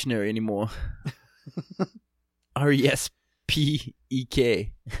the dictionary anymore. RESPEK.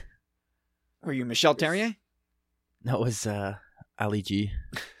 Were you Michelle Terrier? That was Ali G.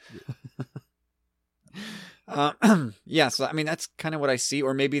 Yeah, so I mean that's kind of what I see.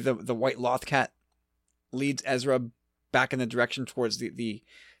 Or maybe the White Lothcat leads Ezra back in the direction towards the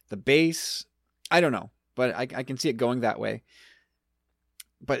base. I don't know, but I can see it going that way.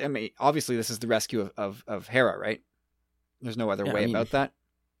 But I mean, obviously this is the rescue of Hera, right? There's no other way about that.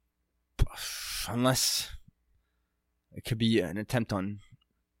 Unless it could be an attempt on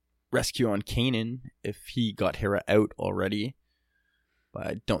rescue on Kanan if he got Hera out already. But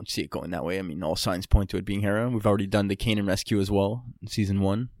I don't see it going that way. I mean, all signs point to it being Hera. We've already done the Kanan rescue as well in season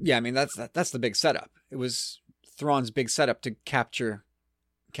 1. Yeah, I mean that's the big setup. It was Thrawn's big setup to capture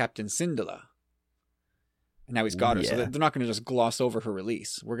Captain Syndulla. And now he's got her, so they're not going to just gloss over her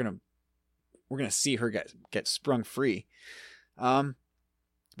release. We're gonna see her get sprung free. But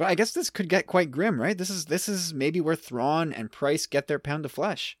I guess this could get quite grim, right? This is maybe where Thrawn and Price get their pound of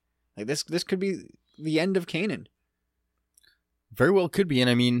flesh. Like this could be the end of Kanan. Very well could be, and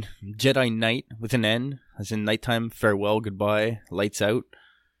I mean Jedi Knight with an N, as in nighttime, farewell, goodbye, lights out.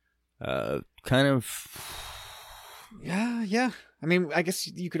 Kind of. Yeah. I mean, I guess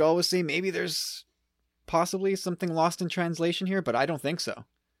you could always say maybe there's possibly something lost in translation here, but I don't think so.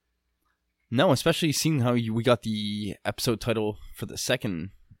 No, especially seeing how we got the episode title for the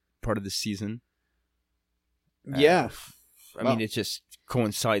second part of this season. Yeah. I mean, it just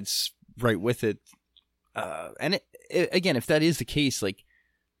coincides right with it. And again, if that is the case, like,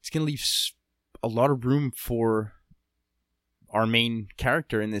 it's going to leave a lot of room for our main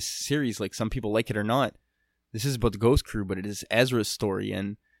character in this series. Like, some people like it or not. This is about the Ghost Crew, but it is Ezra's story.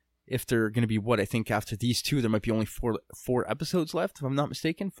 And if they're going to be, I think after these two, there might be only four episodes left, if I'm not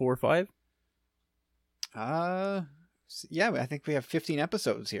mistaken. 4 or 5? Yeah, I think we have 15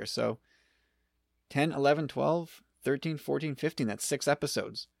 episodes here. So 10, 11, 12, 13, 14, 15. That's 6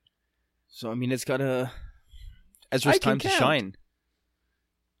 episodes. So, I mean, it's got Ezra's time to shine.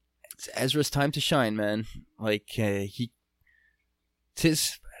 It's Ezra's time to shine, man. Like, it's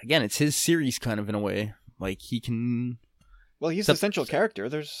his series kind of in a way. Like, he can... Well, he's the central character.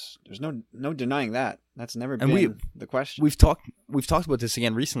 There's no denying that. That's never been the question. We've talked about this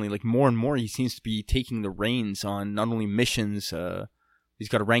again recently. Like, more and more, he seems to be taking the reins on not only missions. He's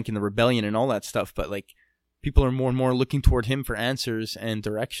got a rank in the rebellion and all that stuff. But like, people are more and more looking toward him for answers and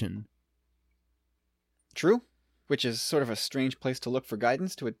direction. True, which is sort of a strange place to look for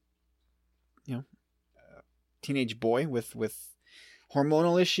guidance to a teenage boy with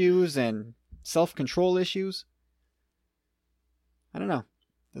hormonal issues and self-control issues. I don't know.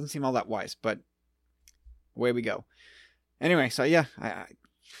 Doesn't seem all that wise, but away we go. Anyway, so yeah,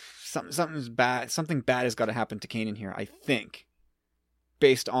 something bad has got to happen to Kanan here, I think,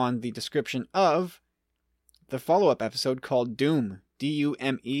 based on the description of the follow-up episode called Dume.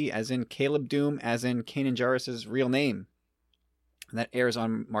 D-U-M-E, as in Caleb Dume, as in Kanan Jarrus' real name. And that airs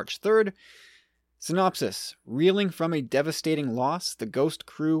on March 3rd. Synopsis: reeling from a devastating loss, the Ghost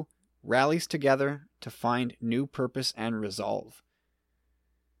crew rallies together to find new purpose and resolve.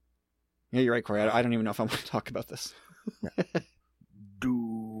 Yeah, you're right, Corey. I don't even know if I want to talk about this.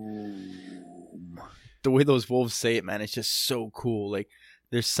 Doom. The way those wolves say it, man, it's just so cool. Like,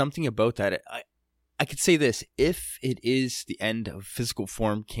 there's something about that. I could say this. If it is the end of physical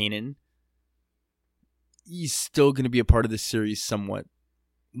form Kanan, he's still going to be a part of this series somewhat.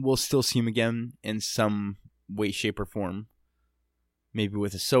 We'll still see him again in some way, shape, or form. Maybe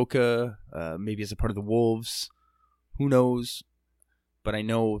with Ahsoka, maybe as a part of the Wolves. Who knows? But I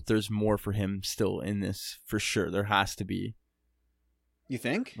know there's more for him still in this, for sure. There has to be. You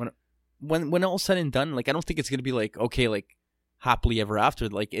think? When all's said and done, like, I don't think it's going to be like, okay, like, happily ever after.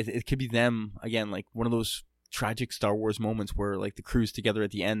 Like, it could be them, again, like, one of those tragic Star Wars moments where, like, the crew's together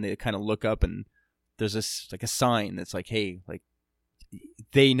at the end, they kind of look up and there's this, like, a sign that's like, hey, like,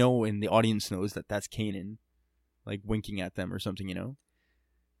 they know and the audience knows that that's Kanan, like, winking at them or something, you know?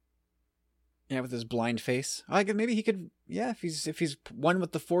 Yeah, with his blind face. Maybe he could. Yeah, if he's one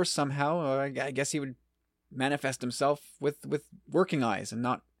with the Force somehow, I guess he would manifest himself with working eyes and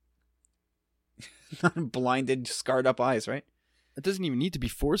not blinded, scarred up eyes, right? It doesn't even need to be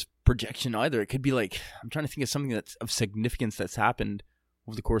Force projection either. It could be like, I'm trying to think of something that's of significance that's happened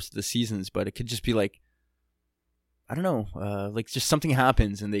over the course of the seasons, but it could just be like, I don't know, like just something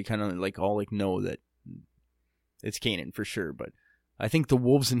happens and they kind of like all like know that it's Kanan for sure. But I think the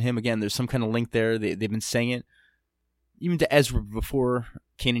Wolves and him, again, there's some kind of link there. They've been saying it even to Ezra before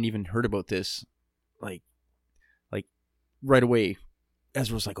Kanan even heard about this. Like right away,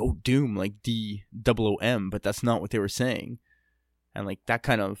 Ezra was like, "Oh, Doom, like D-O-O-M," but that's not what they were saying. And like that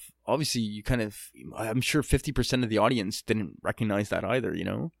kind of, obviously, I'm sure 50% of the audience didn't recognize that either. You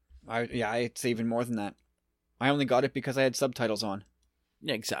know? I'd say even more than that. I only got it because I had subtitles on.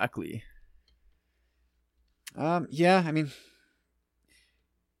 Yeah, exactly. Yeah, I mean,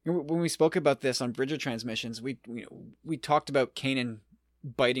 when we spoke about this on Bridger Transmissions, we talked about Kanan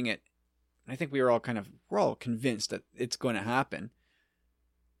biting it. I think we're all convinced that it's going to happen.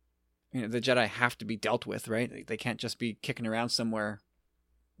 You know, the Jedi have to be dealt with, right? They can't just be kicking around somewhere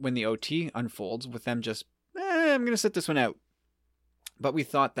when the OT unfolds with them just, I'm going to sit this one out. But we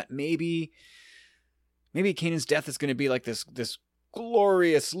thought that maybe Kanan's death is going to be like this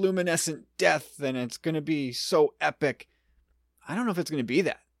glorious, luminescent death, and it's going to be so epic. I don't know if it's going to be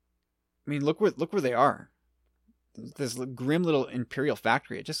that. I mean, look where they are. This grim little Imperial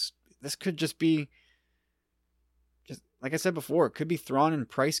factory. This could just be, like I said before, it could be Thrawn and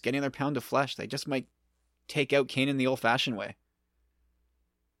Price getting their pound of flesh. They just might take out Kanan the old-fashioned way.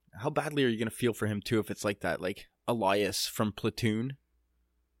 How badly are you going to feel for him, too, if it's like that? Like Elias from Platoon?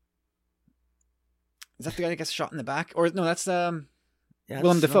 Is that the guy that gets shot in the back? Or, no, that's Willem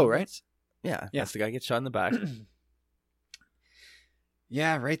Dafoe, right? Yeah, that's the guy who gets shot in the back.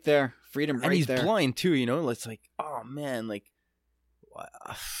 Yeah, right there. Freedom right there. And he's blind, too, you know? It's like, oh, man, like,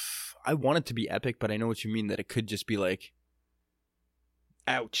 I want it to be epic, but I know what you mean, that it could just be like,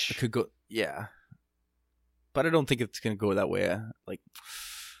 ouch. It could go, yeah. But I don't think it's going to go that way. Like,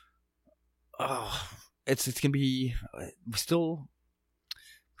 it's going to be, we're still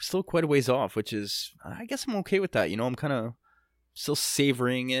quite a ways off, which is, I guess I'm okay with that. You know, I'm kind of still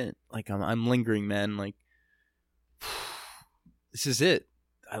savoring it. Like, I'm lingering, man. Like, this is it.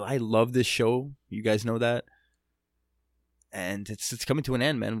 I love this show. You guys know that. And it's coming to an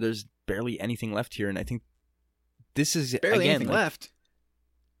end, man. There's barely anything left here, and I think this is barely again, anything left.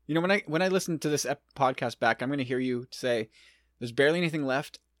 You know, when I listen to this podcast back, I'm going to hear you say, "There's barely anything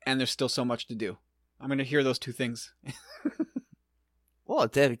left, and there's still so much to do." I'm going to hear those two things. Well,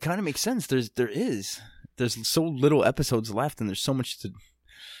 it kind of makes sense. There's so little episodes left, and there's so much to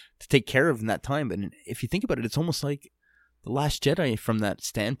take care of in that time. But if you think about it, it's almost like The Last Jedi from that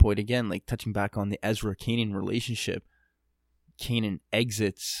standpoint. Again, like touching back on the Ezra-Kanan relationship. Kanan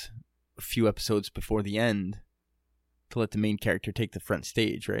exits a few episodes before the end to let the main character take the front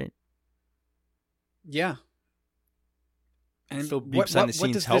stage, right? Yeah. And still what does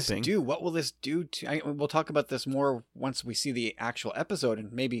this do? What will this do to... we'll talk about this more once we see the actual episode,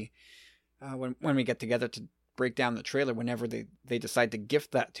 and maybe when we get together to break down the trailer, whenever they decide to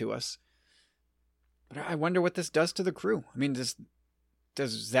gift that to us. But I wonder what this does to the crew. I mean, does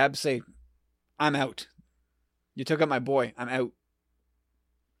Zeb say, "I'm out. You took out my boy. I'm out"?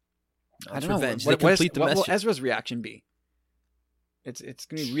 I don't know. Revenge. What will Ezra's reaction be? It's going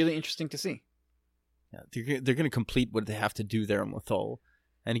to be really interesting to see. Yeah, they're going to complete what they have to do there on Lothal.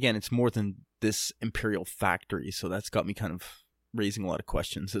 And again, it's more than this Imperial factory, so that's got me kind of raising a lot of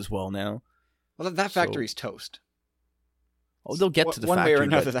questions as well now. Well, that factory's toast. Oh, they'll get to the one factory. One way or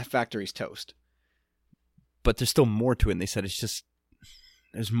another, that factory's toast. But there's still more to it, and they said it's just...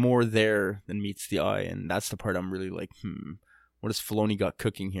 there's more there than meets the eye, and that's the part I'm really like, what has Filoni got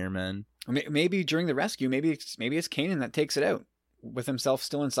cooking here, man? Maybe during the rescue, maybe it's Kanan that takes it out with himself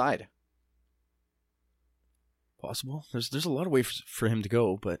still inside. Possible. There's a lot of ways for him to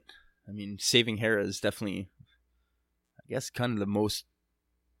go, but I mean, saving Hera is definitely, I guess, kind of the most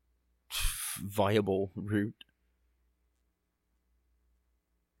viable route.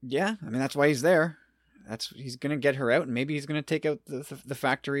 Yeah, I mean that's why he's there. He's gonna get her out, and maybe he's gonna take out the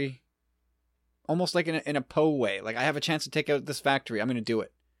factory, almost like in a Poe way. Like, I have a chance to take out this factory, I'm gonna do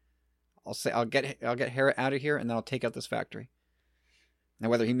it. I'll get Hera out of here, and then I'll take out this factory. Now,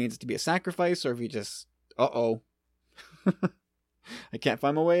 whether he means it to be a sacrifice or if he just I can't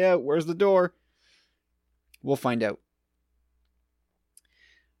find my way out. Where's the door? We'll find out.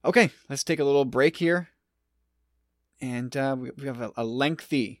 Okay, let's take a little break here. And we have a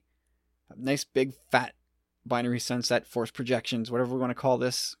lengthy, nice big fat binary sunset force projections, whatever we want to call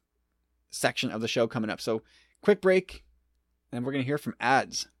this section of the show coming up. So quick break, and we're going to hear from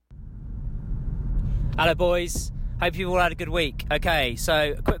ads. Hello boys, hope you've all had a good week. Okay,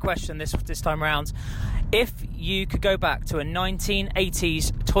 so a quick question this time around. If you could go back to a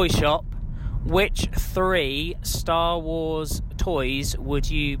 1980s toy shop, which 3 Star Wars toys would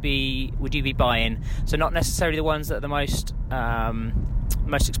you be buying? So not necessarily the ones that are the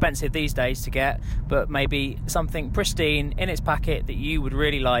most expensive these days to get, but maybe something pristine in its packet that you would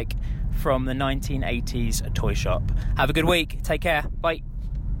really like from the 1980s toy shop. Have a good week. Take care. Bye.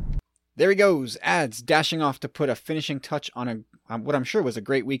 There he goes, ads dashing off to put a finishing touch on what I'm sure was a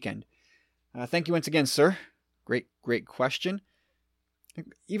great weekend. Thank you once again, sir. Great question.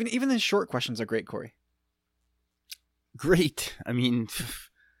 Even the short questions are great, Corey. Great. I mean,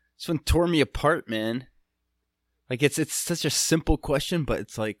 this one tore me apart, man. Like, it's such a simple question, but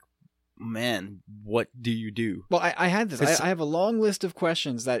it's like, man, what do you do? Well, I had this. I have a long list of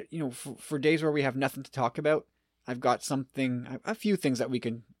questions that, for days where we have nothing to talk about, I've got a few things that we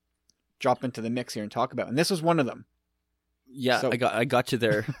can drop into the mix here and talk about. And this was one of them. Yeah, so, I got you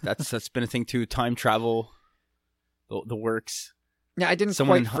there. That's been a thing too. Time travel, the works. Yeah, I didn't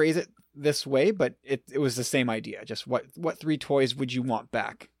quite phrase it this way, but it was the same idea. Just what 3 toys would you want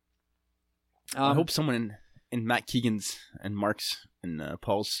back? I hope someone in Matt Keegan's and Mark's and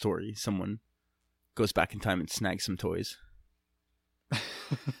Paul's story, someone goes back in time and snags some toys.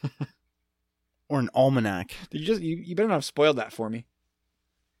 Or an almanac. You better not have spoiled that for me.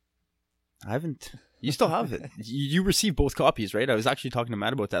 I haven't. You still have it. You received both copies, right? I was actually talking to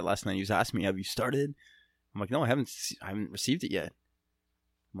Matt about that last night. He was asking me, "Have you started?" I'm like, "No, I haven't received it yet."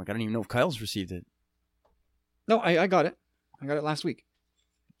 I'm like, "I don't even know if Kyle's received it." No, I got it. I got it last week.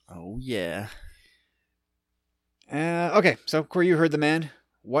 Oh yeah. Okay, so Corey, you heard the man.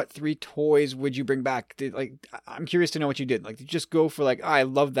 What 3 toys would you bring back? I'm curious to know what you did. Like, did you just go for I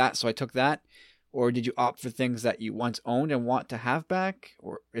love that, so I took that? Or did you opt for things that you once owned and want to have back?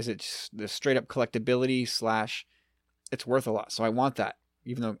 Or is it just the straight up collectability / it's worth a lot, so I want that,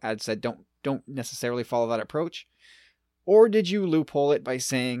 even though Ad said don't necessarily follow that approach? Or did you loophole it by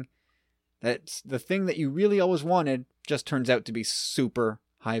saying that the thing that you really always wanted just turns out to be super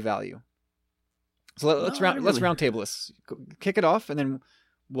high value? So let's round table this. Kick it off, and then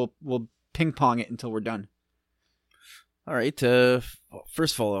we'll ping pong it until we're done. All right.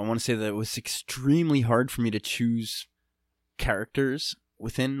 First of all, I want to say that it was extremely hard for me to choose characters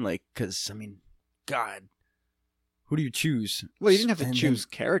within, because, I mean, God, who do you choose? Well, you didn't have to choose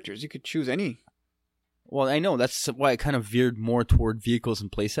characters. You could choose any. Well, I know. That's why I kind of veered more toward vehicles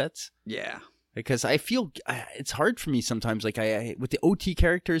and playsets. Yeah. Because I feel it's hard for me sometimes. Like, I with the OT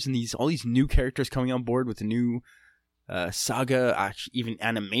characters and all these new characters coming on board with the new saga, even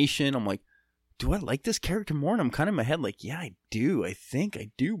animation, I'm like, do I like this character more? And I'm kind of in my head like, yeah, I do. I think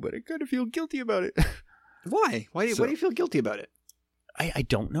I do, but I kind of feel guilty about it. Why? Why do you feel guilty about it? I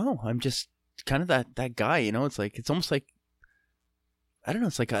don't know. I'm just kind of that guy, It's almost like, I don't know.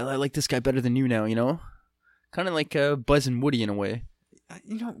 It's like, I like this guy better than you now, Kind of like Buzz and Woody in a way.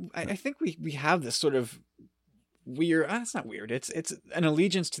 I think we have this sort of weird, it's not weird. It's an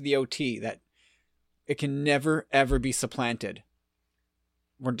allegiance to the OT that it can never, ever be supplanted.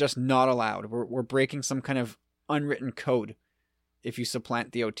 We're just not allowed. We're breaking some kind of unwritten code if you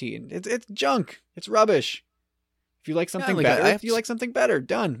supplant the OT. And it's junk. It's rubbish. If you like something better,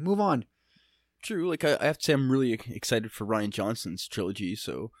 done. Move on. True. Like, I have to say I'm really excited for Rian Johnson's trilogy,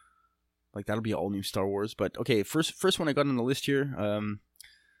 so that'll be all new Star Wars. But okay, first one I got on the list here.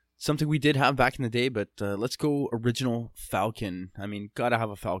 Something we did have back in the day, but let's go original Falcon. I mean, gotta have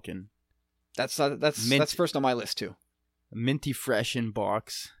a Falcon. That's first on my list too. A minty fresh in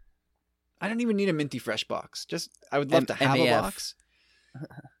box. I don't even need a minty fresh box. I would love to have a box.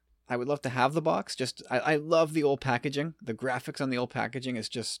 I would love to have the box. I love the old packaging. The graphics on the old packaging is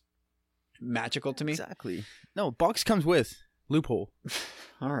just magical to me. Exactly. No, box comes with. Loophole.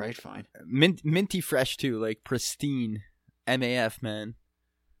 All right, fine. Minty fresh too, like pristine. MAF, man.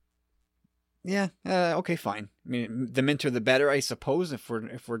 Yeah. Okay, fine. I mean, the minter the better, I suppose. If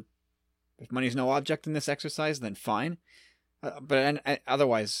money's no object in this exercise, then fine. But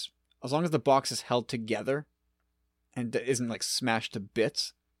otherwise, as long as the box is held together and isn't like smashed to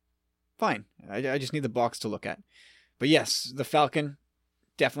bits, fine. I just need the box to look at. But yes, the Falcon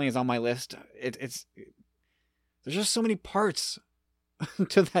definitely is on my list. It's there's just so many parts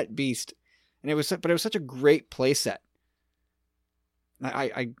to that beast, and it was such a great playset.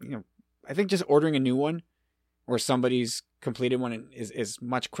 I think just ordering a new one or somebody's completed one is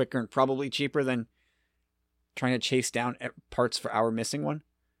much quicker and probably cheaper than trying to chase down parts for our missing one.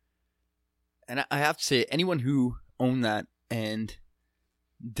 And I have to say, anyone who owned that and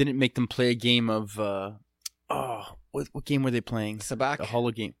didn't make them play a game of what game were they playing? Sabacc. The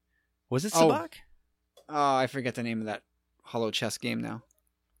Hollow game. Was it Sabacc? Oh, I forget the name of that Hollow chess game now.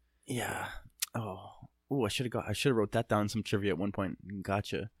 Yeah. I should have wrote that down in some trivia at one point.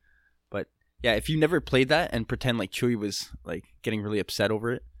 Gotcha. But yeah, if you never played that and pretend like Chewie was like getting really upset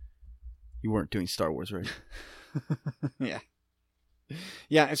over it, you weren't doing Star Wars right. Yeah.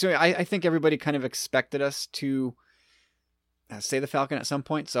 Yeah, so I think everybody kind of expected us to say the Falcon at some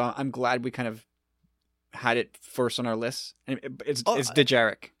point, so I'm glad we kind of had it first on our list. And it's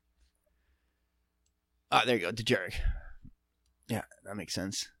Dejarik. There you go, Dejarik. Yeah, that makes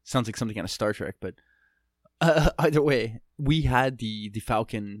sense. Sounds like something out of Star Trek, but either way, we had the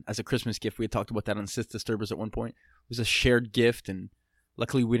Falcon as a Christmas gift. We had talked about that on Sith Disturbers at one point. It was a shared gift, and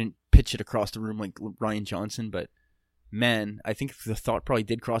luckily we didn't pitch it across the room like Ryan Johnson, but man, I think the thought probably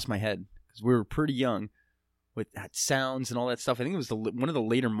did cross my head because we were pretty young with that sounds and all that stuff. I think it was one of the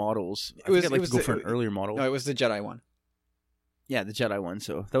later models. I'd like to go for an earlier model. No, it was the Jedi one. Yeah, the Jedi one.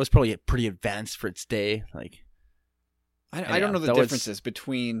 So that was probably pretty advanced for its day. Like, I don't know the differences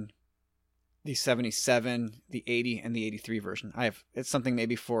between the 77, the 80, and the 83 version. It's something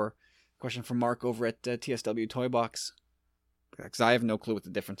maybe for a question from Mark over at TSW Toy Box, because I have no clue what the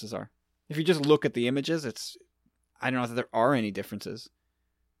differences are. If you just look at the images, I don't know if there are any differences.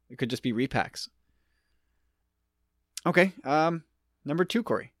 It could just be repacks. Okay, number 2,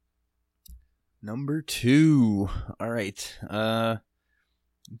 Corey. Number 2. All right.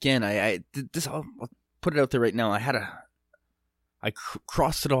 Again, I did this. I'll put it out there right now. I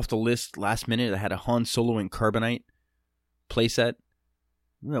crossed it off the list last minute. I had a Han Solo and Carbonite playset.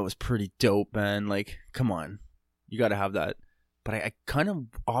 That was pretty dope, man. Like, come on, you got to have that. But I kind of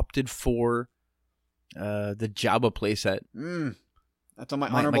opted for the Jabba playset. That's on my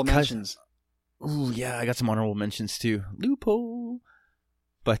honorable mentions. Ooh, yeah, I got some honorable mentions too. Loophole.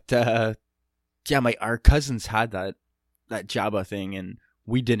 But our cousins had that Jabba thing, and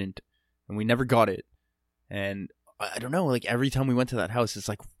we didn't, and we never got it. And I don't know, like every time we went to that house, it's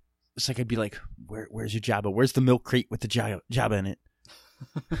like I'd be like, "Where's your Jabba? Where's the milk crate with the Jabba in it?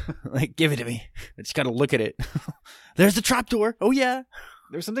 Like, give it to me. I just got to look at it. There's the trapdoor. Oh yeah."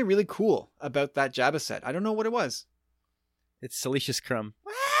 There was something really cool about that Jabba set. I don't know what it was. It's Salacious Crumb.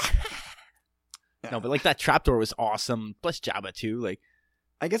 No, but like that trapdoor was awesome. Plus Jabba too. Like,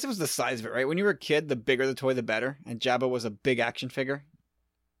 I guess it was the size of it, right? When you were a kid, the bigger the toy, the better. And Jabba was a big action figure.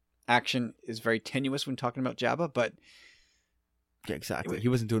 Action is very tenuous when talking about Jabba, but yeah, exactly. He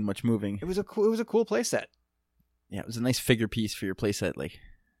wasn't doing much moving. It was a cool play set. Yeah, it was a nice figure piece for your playset. Like,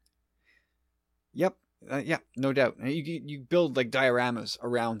 yep, yeah, no doubt. You build like dioramas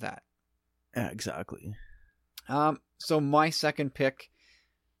around that. Yeah, exactly. So my second pick,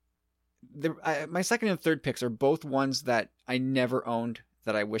 my second and third picks are both ones that I never owned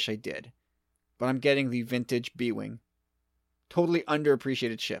that I wish I did, but I'm getting the vintage B-Wing. Totally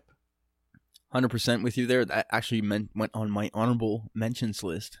underappreciated ship. 100% with you there. That actually went on my honorable mentions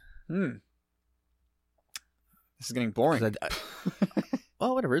list. This is getting boring.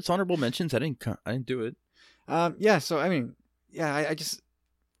 Well, whatever. It's honorable mentions. I didn't do it. Yeah. So I mean, yeah.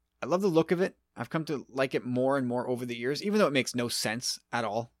 I love the look of it. I've come to like it more and more over the years, even though it makes no sense at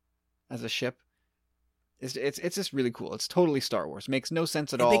all as a ship. It's just really cool. It's totally Star Wars. Makes no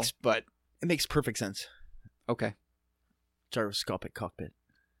sense at all, but it makes perfect sense. Okay. Gyroscopic cockpit.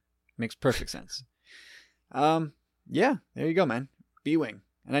 Makes perfect sense. Yeah, there you go, man. B-Wing.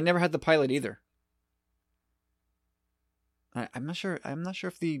 And I never had the pilot either. I'm not sure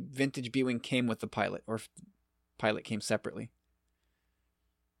if the vintage B-Wing came with the pilot or if the pilot came separately.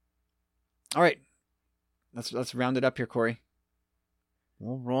 All right. Let's round it up here, Corey.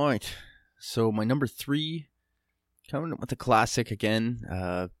 All right. So my number 3 Coming with a classic again.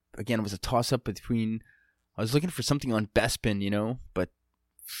 Again, it was a toss-up between... I was looking for something on Bespin, but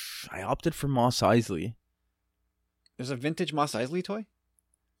I opted for Mos Eisley. There's a vintage Mos Eisley toy?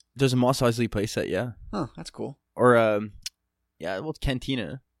 There's a Mos Eisley playset, yeah. Huh, that's cool. Or,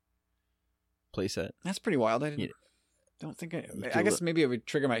 Cantina playset. That's pretty wild. I don't think I guess maybe it would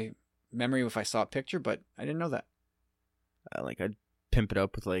trigger my memory if I saw a picture, but I didn't know that. I'd pimp it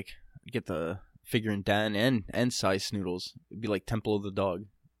up with, get the figure in Dan and size Snoodles. It'd be like Temple of the Dog.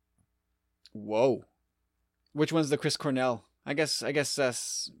 Whoa. Which one's the Chris Cornell? I guess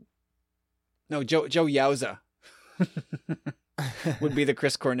that's... No, Joe Yowza would be the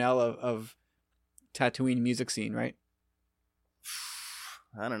Chris Cornell of Tatooine music scene, right?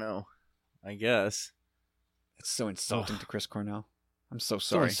 I don't know. I guess. It's so insulting to Chris Cornell. I'm so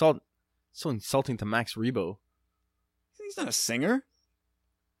sorry. So insulting to Max Rebo. He's not a singer.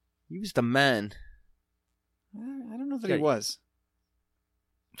 He was the man. I don't know that he was.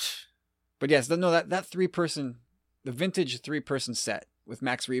 But yes, that 3-person, the vintage 3-person set with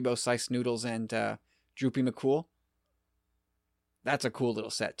Max Rebo, Cy Snoodles, and Droopy McCool. That's a cool little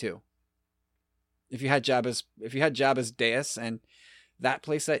set too. If you had Jabba's dais and that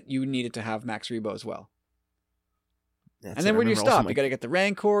playset, you needed to have Max Rebo as well. And then where do you stop? You got to get the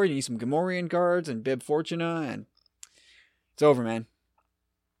Rancor. You need some Gamorrean guards and Bib Fortuna, and it's over, man.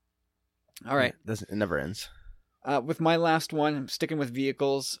 All right, it never ends. With my last one, I'm sticking with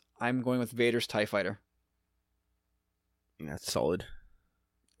vehicles. I'm going with Vader's TIE Fighter. That's solid.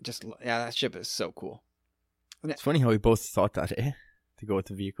 That ship is so cool. It's funny how we both thought that, to go with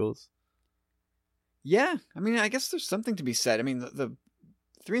the vehicles. Yeah, I mean, I guess there's something to be said. I mean, the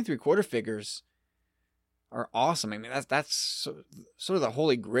 3 3/4 figures are awesome. I mean, that's sort of the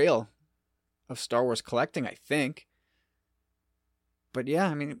holy grail of Star Wars collecting, I think. But yeah,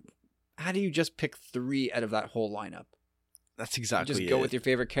 I mean, how do you just pick 3 out of that whole lineup? That's exactly just go with your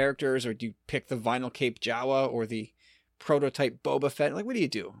favorite characters, or do you pick the vinyl cape Jawa or the prototype Boba Fett? What do you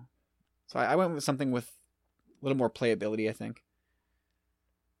do? So I went with something with a little more playability, I think.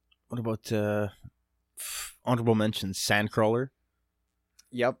 What about honorable mentions? Sandcrawler?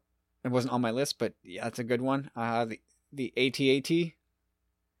 Yep. It wasn't on my list, but yeah, that's a good one. The AT-AT.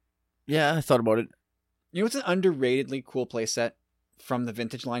 Yeah, I thought about it. You know what's an underratedly cool playset from the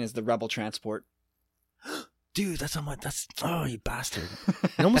vintage line is the Rebel Transport. Dude, oh, you bastard.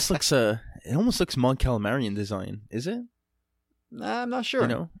 It almost looks Mon Calamarian design, is it? Nah, I'm not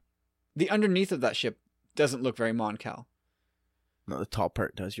sure. The underneath of that ship doesn't look very Mon Cal. No, the top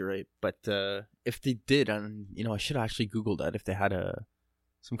part does, you're right. But if they did, I should have actually Googled that. If they had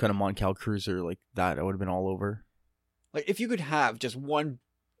some kind of Mon Cal cruiser like that, I would have been all over. Like, if you could have just one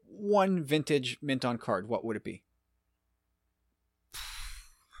vintage mint on card, what would it be?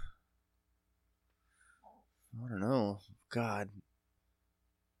 I don't know. God.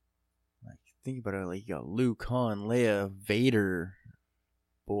 Think about it, you got Luke, Han, Leia, Vader.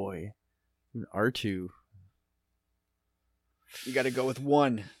 Boy. Even R2. You got to go with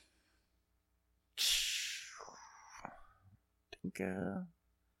one. I think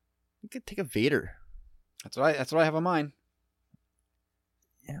you could take a Vader. That's what I have in mind.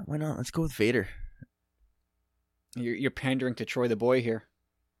 Yeah, why not? Let's go with Vader. You're pandering to Troy the boy here.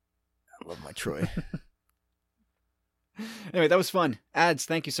 I love my Troy. Anyway, that was fun. Ads,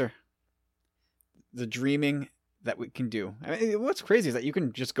 thank you, sir. The dreaming that we can do. I mean, what's crazy is that you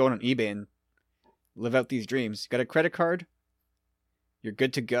can just go on eBay and live out these dreams. You got a credit card? You're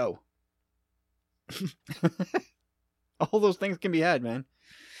good to go. All those things can be had, man.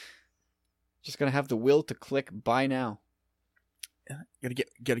 Just gotta have the will to click buy now. Yeah,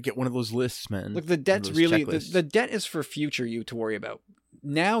 gotta get one of those lists, man. Look, the debt's really the debt is for future you to worry about.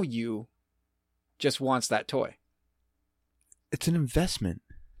 Now you just wants that toy. It's an investment.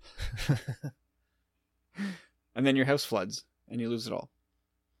 And then your house floods and you lose it all.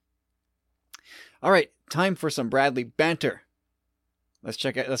 All right, time for some Bradley banter. Let's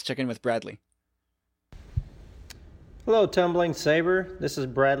check in with Bradley. Hello, Tumbling Saber. This is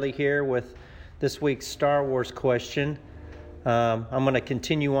Bradley here with this week's Star Wars question. I'm going to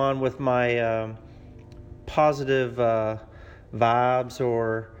continue on with my positive vibes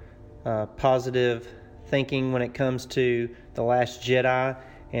or positive thinking when it comes to The Last Jedi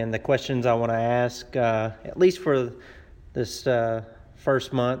and the questions I want to ask, at least for this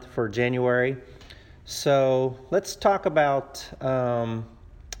first month, for January. So let's talk about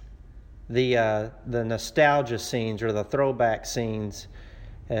the nostalgia scenes, or the throwback scenes,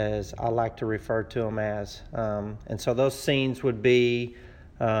 as I like to refer to them as. And so those scenes would be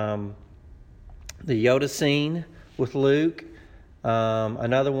the Yoda scene with Luke.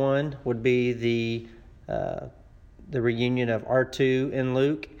 Another one would be the the reunion of R2 and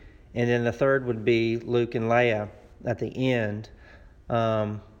Luke, and then the third would be Luke and Leia at the end.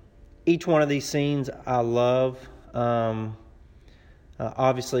 Each one of these scenes I love,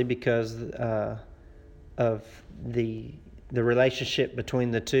 obviously because of the relationship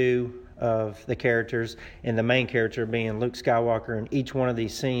between the two of the characters, and the main character being Luke Skywalker in each one of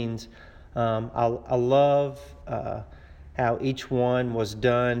these scenes. I love how each one was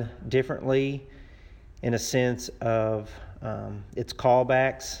done differently in a sense of its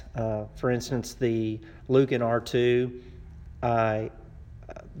callbacks. For instance, the Luke and R2,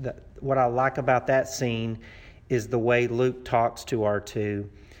 what I like about that scene is the way Luke talks to R2,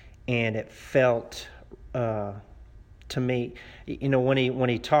 and it felt to me, when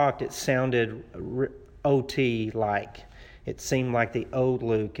he talked, it sounded OT like. It seemed like the old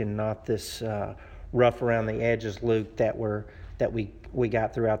Luke and not this rough around the edges Luke that we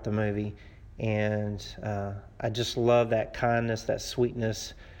got throughout the movie. And I just love that kindness, that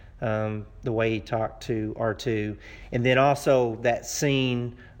sweetness, the way he talked to R2, and then also that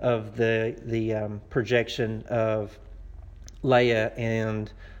scene of the projection of Leia and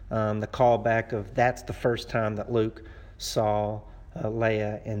the callback of that's the first time that Luke saw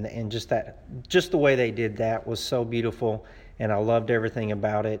Leia, and just the way they did that was so beautiful, and I loved everything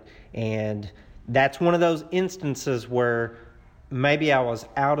about it. And that's one of those instances where maybe I was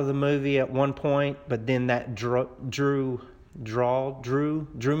out of the movie at one point, but then that drew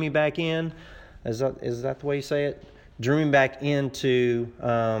me back in. Is that the way you say it? Drew me back into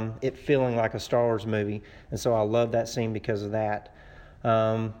it feeling like a Star Wars movie, and so I love that scene because of that.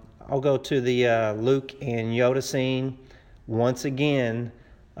 I'll go to the Luke and Yoda scene. Once again,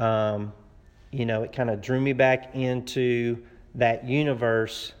 it kind of drew me back into that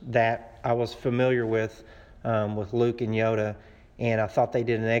universe that I was familiar with Luke and Yoda, and I thought they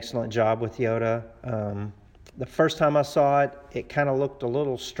did an excellent job with Yoda. The first time I saw it, it kind of looked a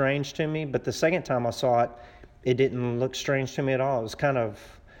little strange to me, but the second time I saw it, it didn't look strange to me at all. I was kind of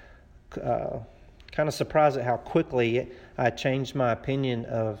surprised at how quickly I changed my opinion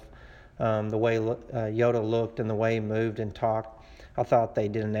of the way Yoda looked and the way he moved and talked. I thought they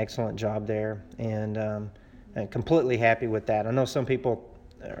did an excellent job there, and completely happy with that. I know some people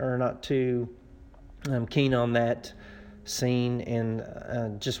are not too keen on that scene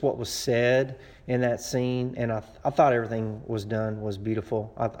and just what was said in that scene, and I thought everything was done was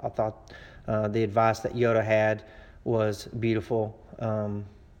beautiful. I thought the advice that Yoda had was beautiful,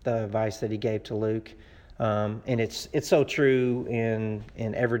 the advice that he gave to Luke. And it's so true in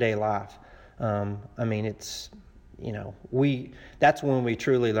everyday life. It's that's when we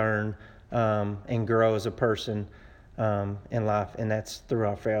truly learn and grow as a person in life, and that's through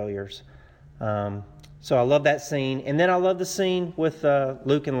our failures. So I love that scene, and then I love the scene with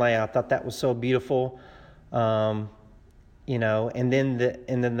Luke and Leia. I thought that was so beautiful. And then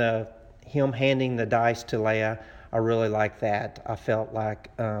him handing the dice to Leia, I really like that. I felt like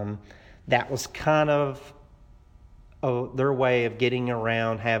that was kind of their way of getting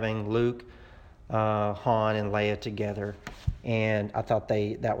around having Luke, Han, and Leia together, and I thought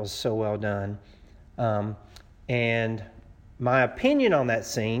that was so well done. And my opinion on that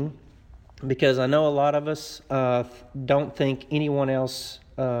scene, because I know a lot of us don't think anyone else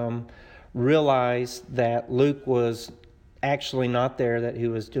realized that Luke was actually not there, that he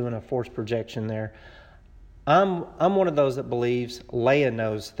was doing a force projection there. I'm one of those that believes Leia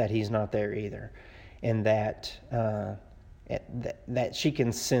knows that he's not there either, and that she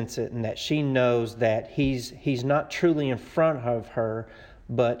can sense it, and that she knows that he's not truly in front of her,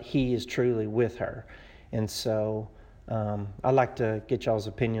 but he is truly with her. And so I'd like to get y'all's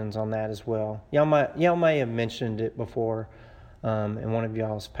opinions on that as well. Y'all may have mentioned it before in one of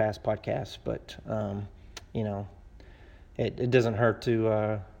y'all's past podcasts, but it doesn't hurt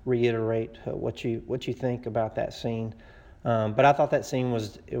to reiterate what you think about that scene. But I thought that scene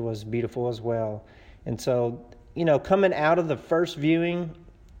was beautiful as well. And so, coming out of the first viewing,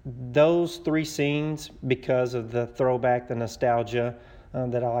 those three scenes, because of the throwback, the nostalgia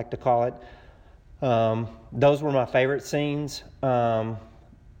that I like to call it, those were my favorite scenes.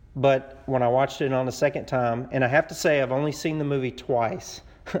 But when I watched it on the second time, and I have to say I've only seen the movie twice,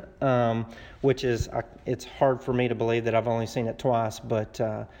 which is it's hard for me to believe that I've only seen it twice, but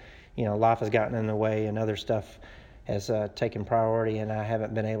life has gotten in the way and other stuff has taken priority, and I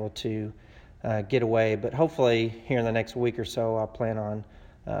haven't been able to get away. But hopefully here in the next week or so, I plan on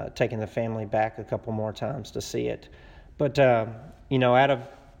taking the family back a couple more times to see it. But out of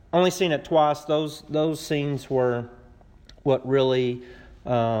only seen it twice, those scenes were what really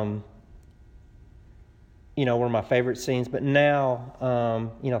were my favorite scenes. But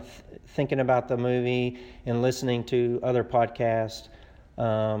now, thinking about the movie and listening to other podcasts,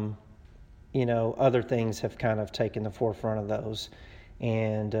 other things have kind of taken the forefront of those.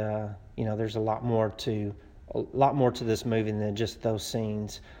 And, there's a lot more to this movie than just those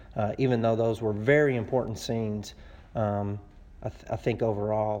scenes. Even though those were very important scenes, I think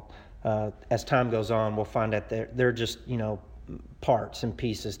overall, as time goes on, we'll find that they're just, parts and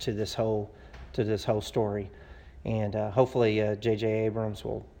pieces to this whole story. And hopefully J.J. Abrams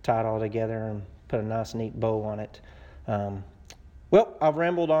will tie it all together and put a nice, neat bow on it. Well, I've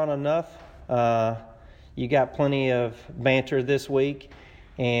rambled on enough. You got plenty of banter this week,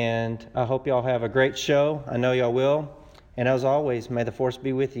 and I hope y'all have a great show. I know y'all will. And as always, may the force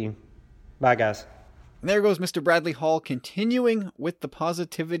be with you. Bye, guys. And there goes Mr. Bradley Hall continuing with the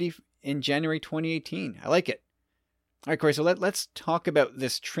positivity in January 2018. I like it. All right, Corey, so let's talk about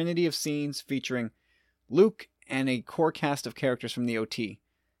this trinity of scenes featuring Luke and a core cast of characters from the OT.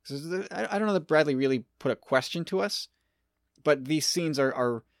 So I don't know that Bradley really put a question to us, but these scenes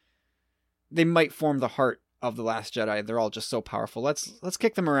are they might form the heart of The Last Jedi. They're all just so powerful. Let's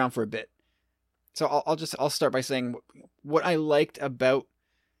kick them around for a bit. So I'll start by saying what I liked about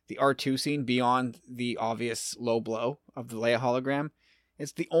the R2 scene beyond the obvious low blow of the Leia hologram.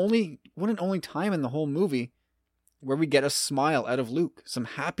 It's the only time in the whole movie where we get a smile out of Luke, some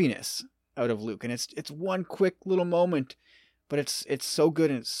happiness out of Luke, and it's one quick little moment, but it's so good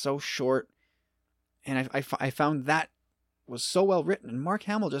and it's so short, and I found that was so well written, and Mark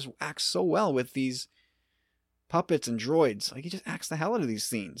Hamill just acts so well with these puppets and droids. Like, he just acts the hell out of these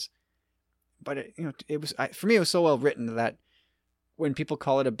scenes. But for me, it was so well written that when people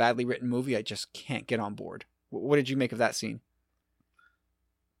call it a badly written movie, I just can't get on board. What did you make of that scene?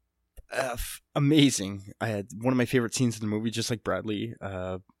 Amazing. I had one of my favorite scenes in the movie, just like Bradley.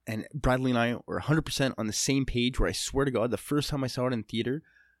 And Bradley and I were 100% on the same page, where I swear to God, the first time I saw it in theater,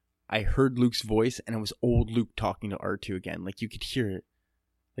 I heard Luke's voice, and it was old Luke talking to R2 again. Like, you could hear it.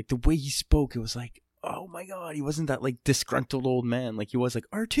 Like, the way he spoke, it was like, oh my God, he wasn't that, like, disgruntled old man. Like, he was like,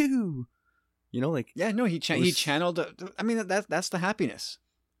 R2! Yeah, no, he channeled. I mean, that's the happiness.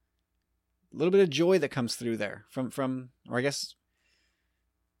 A little bit of joy that comes through there from, or I guess,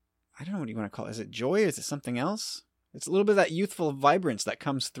 I don't know what you want to call it. Is it joy? Is it something else? It's a little bit of that youthful vibrance that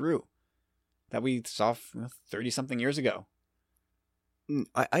comes through that we saw 30-something years ago.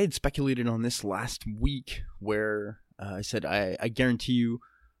 I had speculated on this last week, where I said, I guarantee you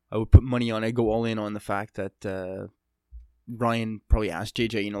I would put money on, I go all in on the fact that Ryan probably asked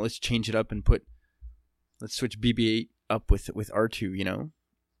JJ, let's change it up and let's switch BB-8 up with R2,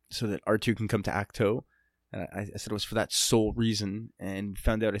 so that R2 can come to Acto. And I said it was for that sole reason, and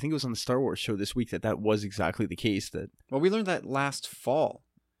found out, I think it was on the Star Wars show this week, that was exactly the case. Well, we learned that last fall.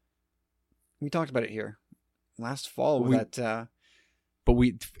 We talked about it here. Last fall, But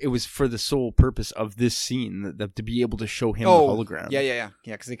it was for the sole purpose of this scene, to be able to show him the hologram. Yeah,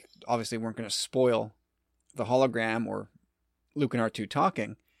 because they obviously weren't going to spoil the hologram or Luke and R2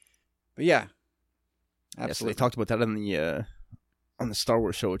 talking. But yeah, absolutely. Yeah, so they talked about that on the Star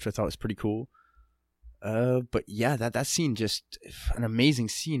Wars show, which I thought was pretty cool. But yeah, that scene, just an amazing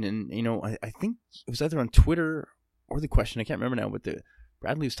scene. And, I think it was either on Twitter or The Question, I can't remember now, but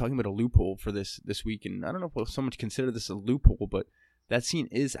Bradley was talking about a loophole for this week. And I don't know if we'll so much consider this a loophole, but that scene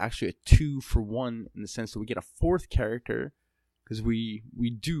is actually a 2-for-1 in the sense that we get a fourth character, because we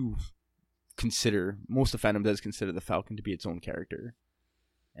do consider, most of fandom does consider the Falcon to be its own character.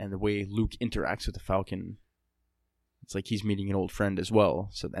 And the way Luke interacts with the Falcon, it's like he's meeting an old friend as well.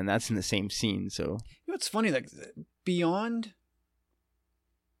 So, and that's in the same scene. So, it's funny, like, beyond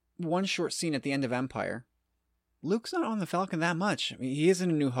one short scene at the end of Empire, Luke's not on the Falcon that much. I mean, he is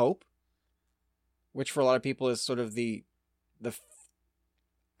in A New Hope, which for a lot of people is sort of the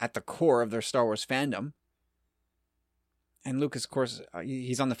at the core of their Star Wars fandom. And Luke, of course,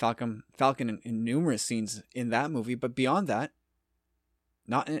 he's on the Falcon in numerous scenes in that movie, but beyond that,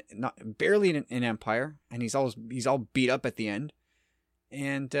 not barely in Empire, and he's all beat up at the end,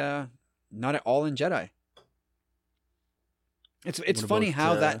 and not at all in Jedi. It's funny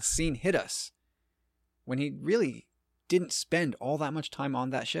how that scene hit us when he really didn't spend all that much time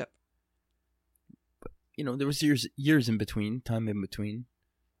on that ship. But, there was years in between, time in between.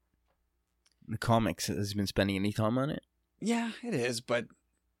 The comics, has he been spending any time on it? Yeah, it is, but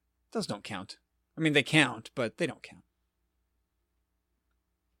those don't count. I mean, they count, but they don't count.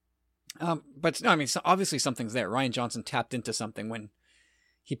 But no, I mean, so obviously something's there. Rian Johnson tapped into something when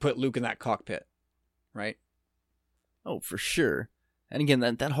he put Luke in that cockpit, right? Oh, for sure. And again,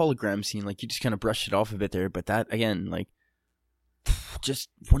 that hologram scene, like, you just kind of brushed it off a bit there, but that, again, like, just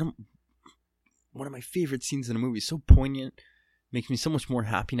one of my favorite scenes in a movie. So poignant, makes me so much more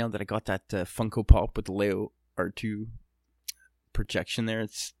happy now that I got that Funko Pop with the Leo R2 projection there.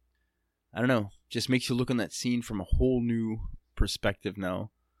 It's, I don't know, just makes you look on that scene from a whole new perspective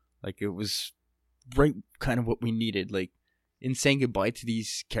now. Like, it was right kind of what we needed. Like, in saying goodbye to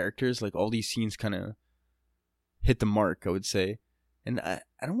these characters, like, all these scenes kind of hit the mark, I would say. And I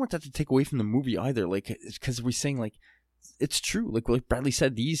don't want that to take away from the movie either, like, because we're saying, like, it's true. Like Bradley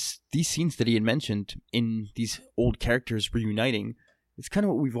said, these scenes that he had mentioned in these old characters reuniting, it's kind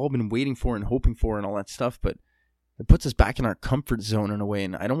of what we've all been waiting for and hoping for and all that stuff, but it puts us back in our comfort zone in a way,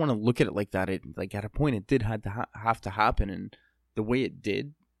 and I don't want to look at it like that. It, like, at a point, it did have to happen, and the way it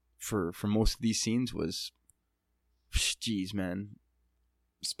did for most of these scenes was, jeez, man.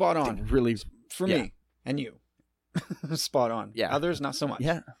 Spot on. Really, for me and you. Spot on. Yeah. Others, not so much.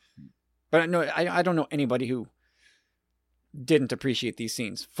 Yeah. But no, I don't know anybody who didn't appreciate these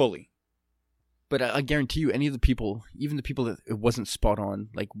scenes fully. But I guarantee you, any of the people, even the people that it wasn't spot on,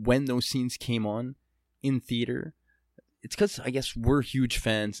 like, when those scenes came on in theater, it's because, I guess, we're huge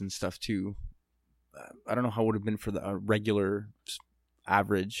fans and stuff too. I don't know how it would have been for the regular,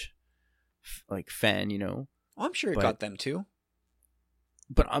 average, like, fan, you know? Well, I'm sure it got them too.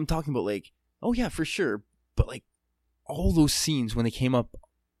 But I'm talking about, like, oh yeah, for sure. But, like, all those scenes when they came up,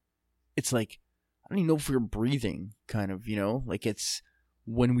 it's like, I don't even know if we were breathing, kind of, you know? Like, it's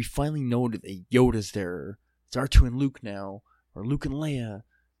when we finally know that Yoda's there, it's R2 and Luke now, or Luke and Leia.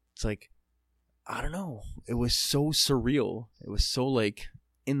 It's like, I don't know. It was so surreal. It was so, like,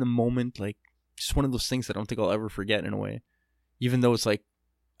 in the moment, like, just one of those things that I don't think I'll ever forget in a way. Even though it's like,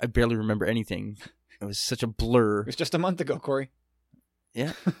 I barely remember anything. It was such a blur. It was just a month ago, Corey.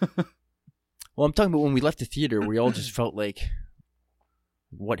 Yeah. Well, I'm talking about when we left the theater, we all just felt like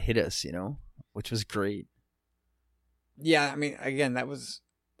what hit us, you know? Which was great. Yeah, I mean, again, that was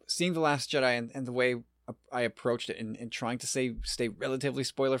seeing The Last Jedi and the way I approached it and trying to stay relatively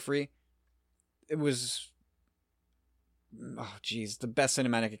spoiler-free. It was, oh geez, the best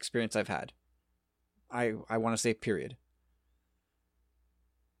cinematic experience I've had. I want to say period.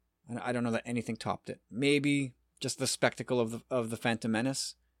 And I don't know that anything topped it. Maybe just the spectacle of the Phantom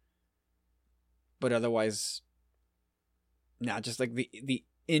Menace. But otherwise, just like the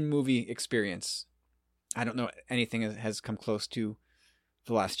in-movie experience. I don't know anything has come close to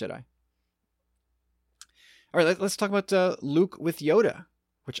The Last Jedi. All right, let's talk about Luke with Yoda,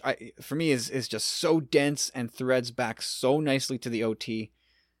 which for me is just so dense and threads back so nicely to the OT.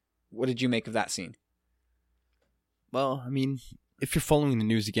 What did you make of that scene? Well, I mean, if you're following the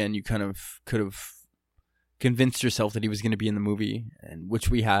news again, you kind of could have convinced yourself that he was going to be in the movie, and which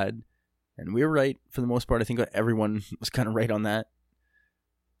we had, and we were right for the most part. I think everyone was kind of right on that.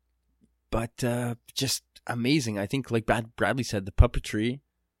 But just amazing. I think, like Bradley said, the puppetry,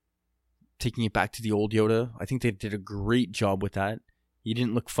 taking it back to the old Yoda, I think they did a great job with that. He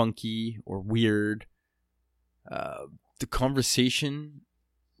didn't look funky or weird. The conversation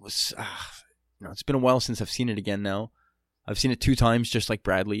was, it's been a while since I've seen it again now. I've seen it 2 times, just like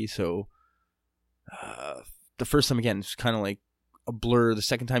Bradley. So the first time, again, it's kind of like a blur. The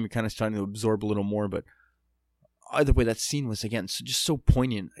second time, you're kind of starting to absorb a little more. But either way, that scene was, again, just so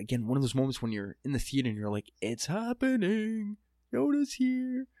poignant. Again, one of those moments when you're in the theater and you're like, it's happening. Yoda's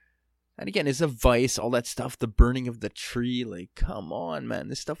here. And again, it's a vice, all that stuff, the burning of the tree. Like, come on, man.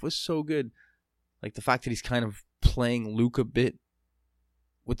 This stuff was so good. Like, the fact that he's kind of playing Luke a bit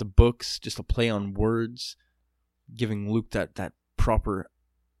with the books, just a play on words, giving Luke that proper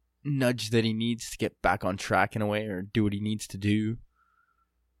nudge that he needs to get back on track in a way, or do what he needs to do.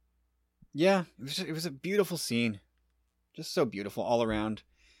 Yeah, it was a beautiful scene. Just so beautiful all around.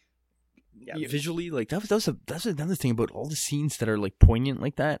 Yeah, visually, like that's another thing about all the scenes that are like poignant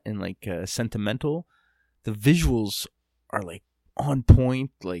like that and like sentimental. The visuals are like on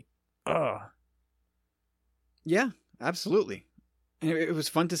point, like Yeah, absolutely. And it was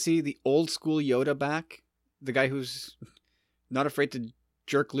fun to see the old school Yoda back, the guy who's not afraid to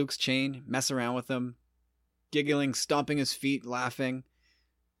jerk Luke's chain, mess around with him, giggling, stomping his feet, laughing.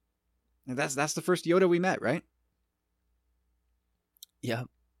 And that's the first Yoda we met, right? Yeah.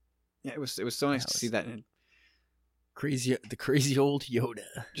 Yeah, it was so nice to see that. And the crazy old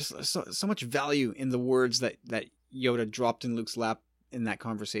Yoda. Just so much value in the words that Yoda dropped in Luke's lap in that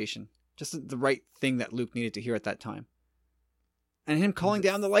conversation. Just the right thing that Luke needed to hear at that time. And him calling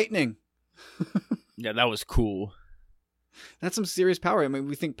down the lightning. Yeah, that was cool. That's some serious power. I mean,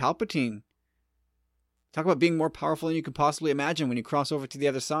 we think Palpatine. Talk about being more powerful than you could possibly imagine when you cross over to the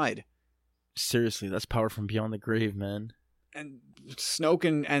other side. Seriously, that's power from beyond the grave, man. And Snoke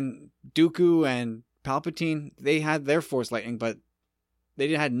and Dooku and Palpatine, they had their Force lightning, but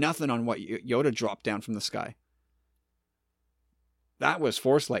They had nothing on what Yoda dropped down from the sky. That was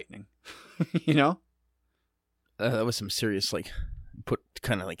Force lightning, you know? That was some serious, like, put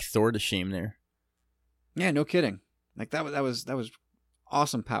kind of like Thor to shame there. Yeah, no kidding. Like that was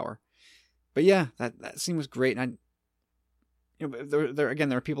awesome power. But yeah, that scene was great. And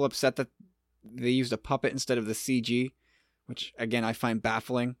there are people upset that they used a puppet instead of the CG, which again I find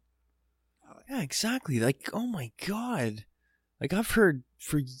baffling. Yeah, exactly. Like, oh my god. Like, I've heard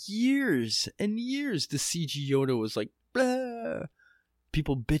for years and years the CG Yoda was like, blah.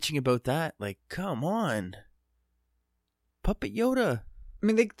 People bitching about that. Like, come on. Puppet Yoda. I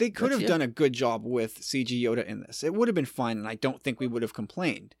mean, they could have done a good job with CG Yoda in this. It would have been fine, and I don't think we would have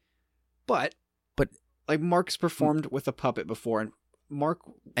complained. But like, Mark's performed with a puppet before,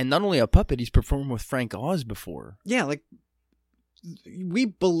 and not only a puppet, he's performed with Frank Oz before. Yeah, like, we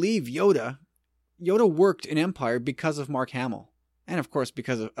believe Yoda worked in Empire because of Mark Hamill, and of course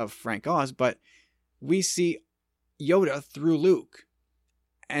because of Frank Oz. But we see Yoda through Luke,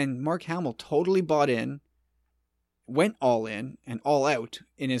 and Mark Hamill totally bought in. Went all in and all out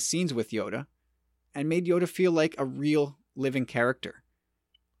in his scenes with Yoda, and made Yoda feel like a real living character.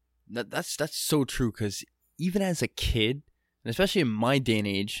 That's so true, because even as a kid, and especially in my day and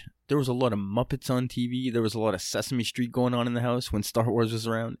age, there was a lot of Muppets on TV. There was a lot of Sesame Street going on in the house when Star Wars was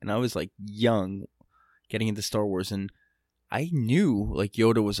around, and I was like young, getting into Star Wars, and I knew like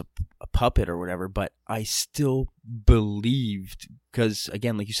Yoda was a puppet or whatever, but I still believed, because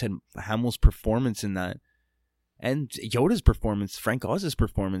again, like you said, Hamill's performance in that. And Yoda's performance, Frank Oz's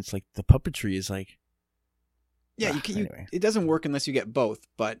performance, like the puppetry is like, yeah, anyway. It doesn't work unless you get both.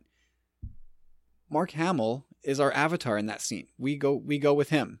 But Mark Hamill is our avatar in that scene. We go with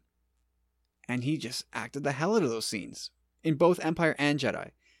him, and he just acted the hell out of those scenes in both Empire and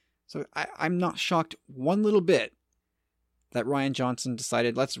Jedi. So I'm not shocked one little bit that Rian Johnson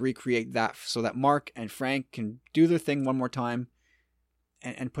decided, let's recreate that so that Mark and Frank can do their thing one more time,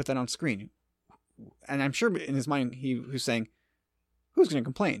 and put that on screen. And I'm sure in his mind who's saying, who's going to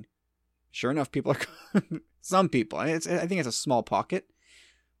complain? Sure enough, people are some people. I think it's a small pocket,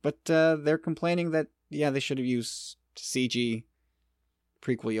 but they're complaining that they should have used CG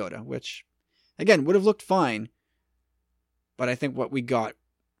prequel Yoda, which again would have looked fine, but I think what we got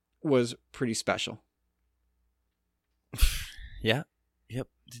was pretty special. Yeah, yep,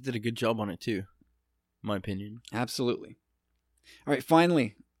 they did a good job on it too, in my opinion. Absolutely. All right,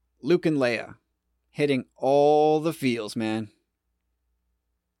 finally, Luke and Leia. Hitting all the feels, man.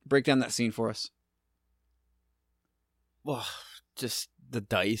 Break down that scene for us. Well, just the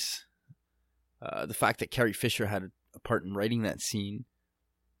dice. The fact that Carrie Fisher had a part in writing that scene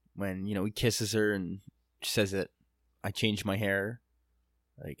when, he kisses her and says that I changed my hair.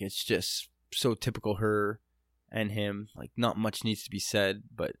 Like, it's just so typical her and him. Like, not much needs to be said,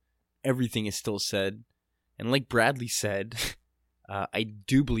 but everything is still said. And like Bradley said... I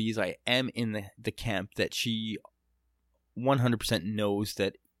do believe I am in the camp that she 100% knows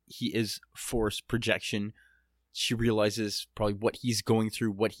that he is Force projection. She realizes probably what he's going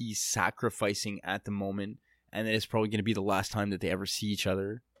through, what he's sacrificing at the moment, and that it's probably going to be the last time that they ever see each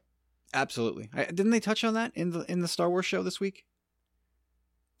other. Absolutely. Didn't they touch on that in the Star Wars show this week?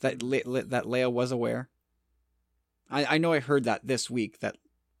 That Leia was aware. I know I heard that this week, that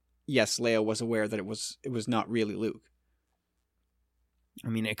yes, Leia was aware that it was not really Luke. I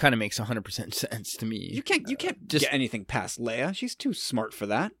mean, it kind of makes 100% sense to me. You can't just get anything past Leia. She's too smart for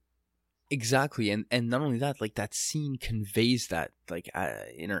that. Exactly, and not only that, like that scene conveys that, like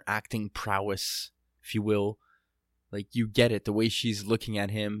in her acting prowess, if you will. Like you get it, the way she's looking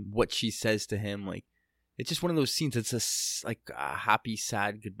at him, what she says to him, like it's just one of those scenes that's like a happy,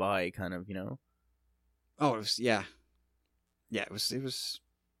 sad goodbye, kind of, Oh, it was, yeah. It was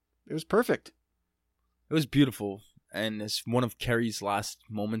perfect. It was beautiful. And it's one of Carrie's last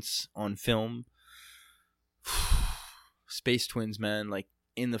moments on film. Space Twins, man, like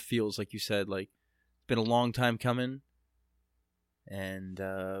in the feels, like you said, like it's been a long time coming. And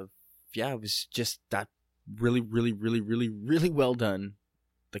it was just that really, really, really, really, really well done.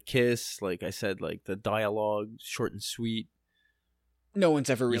 The kiss, like I said, like the dialogue, short and sweet. No one's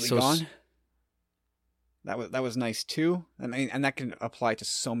ever really gone. That was nice too. I mean, and that can apply to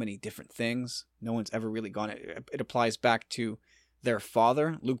so many different things. No one's ever really gone. It applies back to their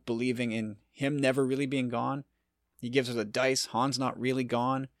father, Luke believing in him never really being gone. He gives her the dice. Han's not really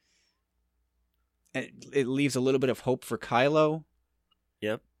gone. And it leaves a little bit of hope for Kylo.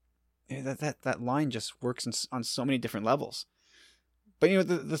 Yep. That line just works on so many different levels. But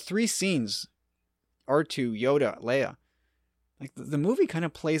the three scenes, R2, Yoda, Leia, like the movie kind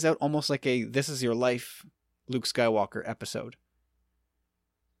of plays out almost like a This Is Your Life Luke Skywalker episode.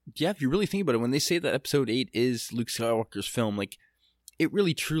 yeah, if you really think about it, when they say that episode 8 is Luke Skywalker's film, like, it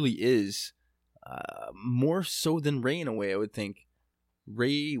really truly is. More so than Rey in a way, I would think.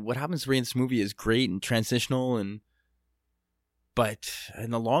 Rey, what happens to Rey in this movie is great and transitional, but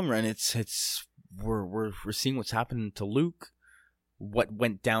in the long run, we're seeing what's happened to Luke, what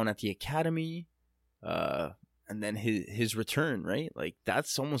went down at the Academy, and then his return, right? Like,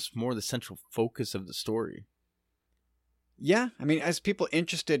 that's almost more the central focus of the story. Yeah, I mean, as people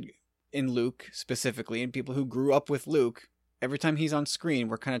interested in Luke specifically, and people who grew up with Luke, every time he's on screen,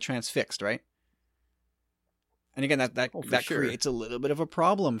 we're kind of transfixed, right? And again, that sure. creates a little bit of a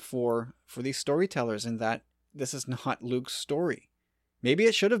problem for these storytellers, in that this is not Luke's story. Maybe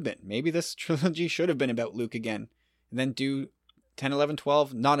it should have been. Maybe this trilogy should have been about Luke again, and then do 10, 11,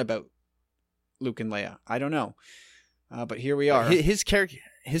 12 not about Luke and Leia. I don't know, but here we are. His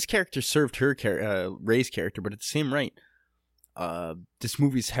character served Rey's character, but at the same right, this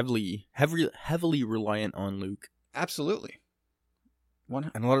movie's heavily reliant on Luke. Absolutely.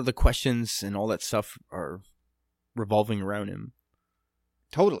 And a lot of the questions and all that stuff are revolving around him.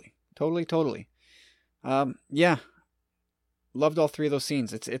 Totally. Yeah. Loved all three of those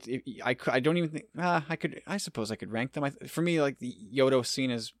scenes. I don't even think I suppose I could rank them. For me, like, the Yoda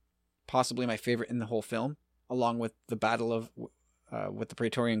scene is possibly my favorite in the whole film, along with the battle with the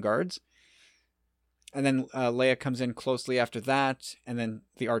Praetorian Guards. And then Leia comes in closely after that, and then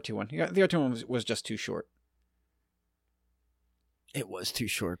the R2 one. Yeah, the R2 one was just too short. It was too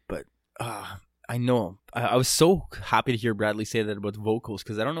short, but I know. I was so happy to hear Bradley say that about the vocals,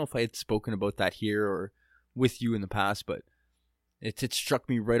 because I don't know if I had spoken about that here or with you in the past, but it struck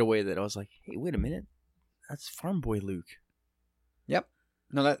me right away that I was like, hey, wait a minute. That's Farm Boy Luke. Yep.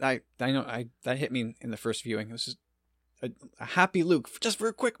 No, that hit me in the first viewing. It was just a happy Luke, just for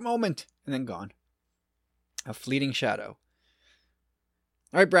a quick moment, and then gone. A fleeting shadow.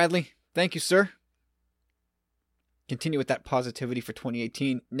 All right, Bradley. Thank you, sir. Continue with that positivity for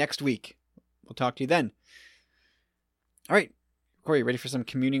 2018 next week. We'll talk to you then. All right. Corey, ready for some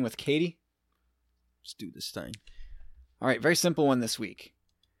communing with Katie? Let's do this thing. All right, very simple one this week.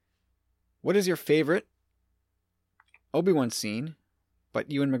 What is your favorite Obi-Wan scene, but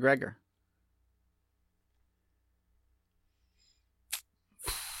Ewan McGregor?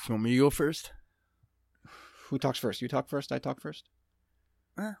 You want me to go first? Who talks first? You talk first? I talk first?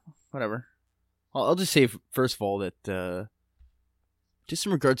 Whatever. I'll just say, first of all, that just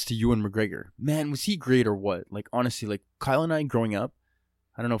in regards to Ewan McGregor, man, was he great or what? Like, honestly, like, Kyle and I growing up,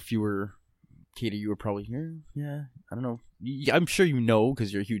 I don't know if you were, Katie, you were probably here. Yeah, I don't know. I'm sure you know,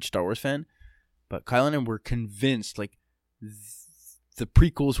 because you're a huge Star Wars fan. But Kyle and I were convinced, like, the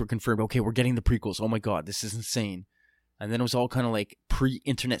prequels were confirmed. Okay, we're getting the prequels. Oh my god, this is insane. And then it was all kind of like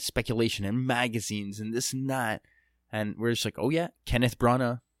pre-internet speculation and magazines and this and that. And we're just like, oh yeah, Kenneth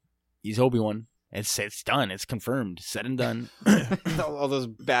Branagh, he's Obi-Wan. It's done. It's confirmed. Said and done. All those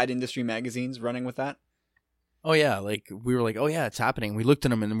bad industry magazines running with that. Oh yeah, like, we were like, oh yeah, it's happening. We looked at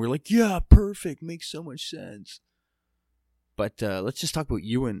them and we were like, yeah, perfect. Makes so much sense. But let's just talk about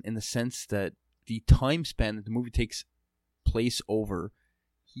Ewan in the sense that the time span that the movie takes place over,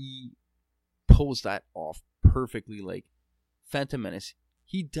 he pulls that off perfectly. Like, Phantom Menace,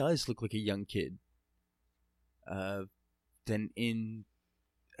 he does look like a young kid. Then in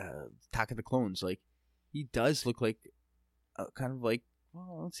Attack of the Clones, like, he does look like kind of like,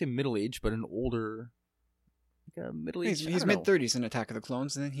 well, I don't say middle age, but an older, like a middle age. He's mid-30s in Attack of the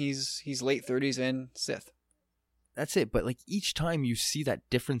Clones, and then he's late 30s in Sith. That's it. But like, each time you see that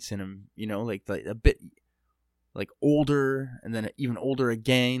difference in him, you know, like a bit like older, and then even older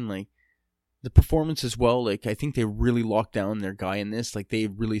again, like. The performance as well, like, I think they really locked down their guy in this. Like, they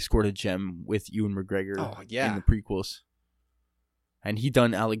really scored a gem with Ewan McGregor in the prequels. And he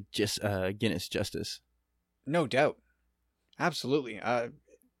done Alec Guinness justice. No doubt. Absolutely.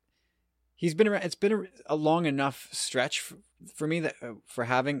 He's been around. It's been a long enough stretch for me that for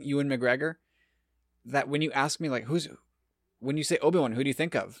having Ewan McGregor, that when you ask me, like, when you say Obi-Wan, who do you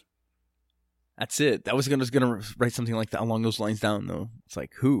think of? That's it. I was gonna write something like that along those lines down, though. It's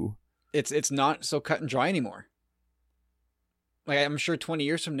like, who? It's not so cut and dry anymore. Like, I'm sure 20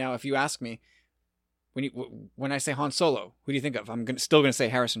 years from now, if you ask me, when I say Han Solo, who do you think of? I'm still going to say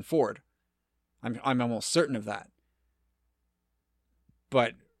Harrison Ford. I'm almost certain of that.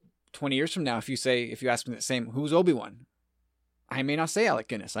 But 20 years from now, if you ask me the same, who's Obi-Wan? I may not say Alec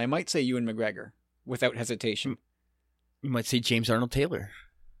Guinness. I might say Ewan McGregor without hesitation. You might say James Arnold Taylor.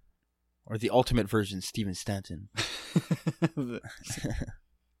 Or the ultimate version, Stephen Stanton.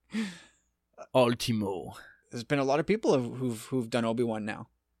 Ultimo. There's been a lot of people who've done Obi-Wan now,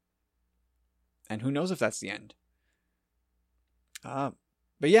 and who knows if that's the end.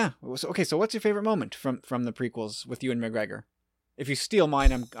 But yeah, okay. So what's your favorite moment from the prequels with Ewan McGregor? If you steal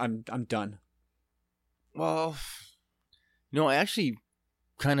mine, I'm done. Well, I actually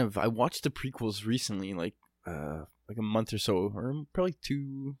I watched the prequels recently, like a month or so, or probably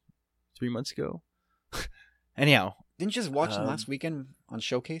 2-3 months ago. Anyhow, didn't you just watch them last weekend on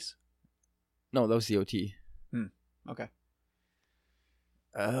Showcase? No, that was the OT. Okay.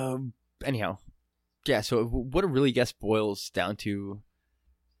 Anyhow, yeah. So what it really gets boils down to,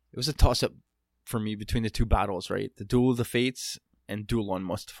 it was a toss up for me between the two battles, right? The Duel of the Fates and Duel on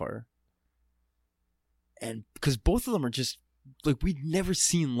Mustafar. And because both of them are just like, we'd never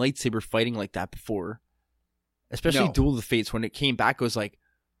seen lightsaber fighting like that before. Especially No. Duel of the Fates, when it came back, it was like,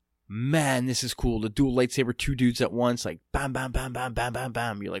 man, this is cool. The dual lightsaber, 2 dudes at once, like bam, bam, bam, bam, bam, bam,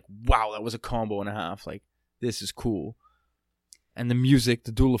 bam. You're like, wow, that was a combo and a half. Like, this is cool. And the music,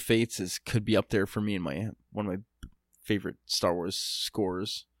 the Duel of Fates could be up there for me in one of my favorite Star Wars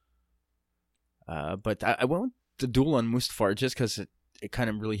scores. But I went with the Duel on Mustafar just because it kind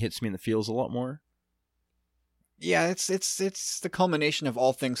of really hits me in the feels a lot more. Yeah, it's the culmination of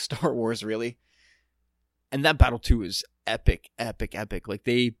all things Star Wars, really. And that battle too is epic, epic, epic. Like,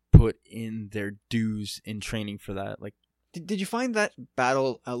 they put in their dues in training for that. Like, did you find that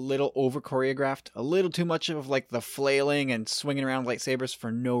battle a little over choreographed? A little too much of like the flailing and swinging around lightsabers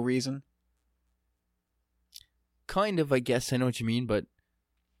for no reason? Kind of, I guess. I know what you mean, but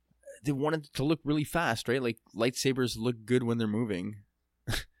they wanted it to look really fast, right? Like, lightsabers look good when they're moving.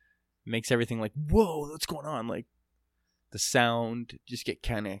 Makes everything like, whoa, what's going on? Like, the sound, just get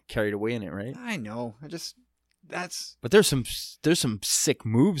kind of carried away in it, right? I know. But there's some sick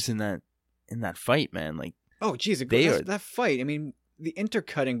moves in that fight, man. Like, oh, geez, that fight. I mean, the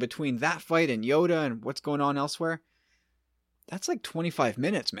intercutting between that fight and Yoda and what's going on elsewhere. That's like 25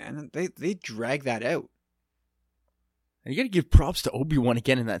 minutes, man. They drag that out. And you got to give props to Obi-Wan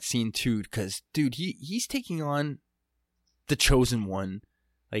again in that scene too, because dude, he's taking on the Chosen One.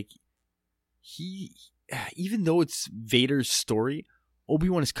 Like, even though it's Vader's story,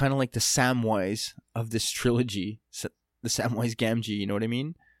 Obi-Wan is kind of like the Samwise of this trilogy, the Samwise Gamgee. You know what I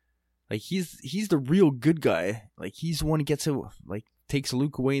mean? Like, he's the real good guy. Like, he's the one who takes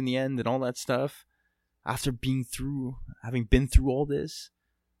Luke away in the end and all that stuff. After having been through all this,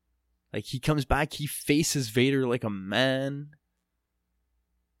 like, he comes back, he faces Vader like a man.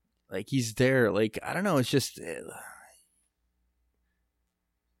 Like, he's there. Like, I don't know. It's just,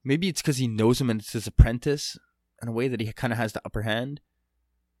 maybe it's because he knows him and it's his apprentice in a way that he kind of has the upper hand.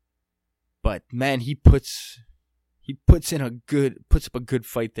 But man, he puts up a good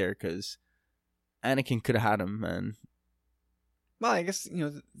fight there, because Anakin could have had him, man. Well, I guess,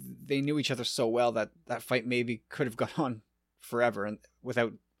 they knew each other so well that fight maybe could have gone on forever and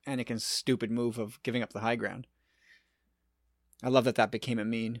without Anakin's stupid move of giving up the high ground. I love that became a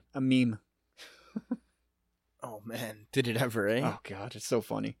meme. Oh man, did it ever, eh? Oh god, it's so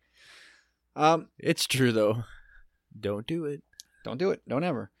funny. It's true though. Don't do it. Don't do it. Don't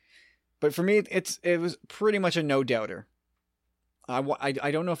ever. But for me, it was pretty much a no doubter. I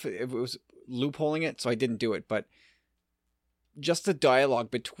don't know if it was loopholing it, so I didn't do it. But just the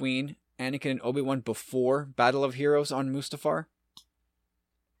dialogue between Anakin and Obi-Wan before Battle of Heroes on Mustafar.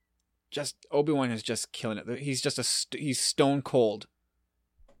 Just Obi-Wan is just killing it. He's just he's stone cold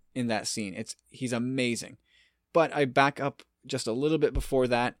in that scene. He's amazing. But I back up just a little bit before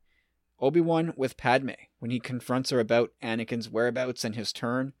that. Obi-Wan with Padme, when he confronts her about Anakin's whereabouts and his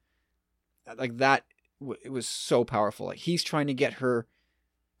turn. Like that, it was so powerful. Like, he's trying to get her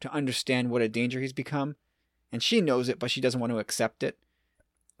to understand what a danger he's become. And she knows it, but she doesn't want to accept it.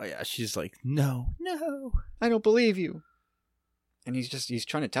 Oh yeah, she's like, no, I don't believe you. And he's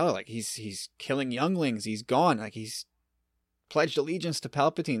trying to tell her, like, he's killing younglings. He's gone. Like, he's pledged allegiance to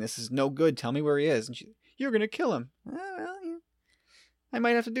Palpatine. This is no good. Tell me where he is. And you're going to kill him. Well, yeah. I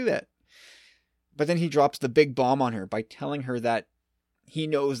might have to do that. But then he drops the big bomb on her by telling her that he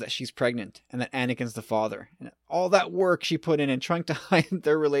knows that she's pregnant and that Anakin's the father. And all that work she put in and trying to hide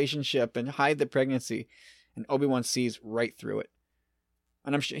their relationship and hide the pregnancy. And Obi-Wan sees right through it.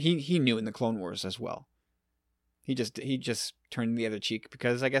 And I'm sure he knew in the Clone Wars as well. He just turned the other cheek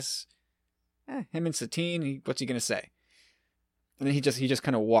because I guess him and Satine, what's he going to say? And then he just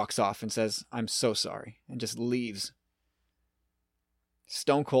kind of walks off and says, I'm so sorry, and just leaves.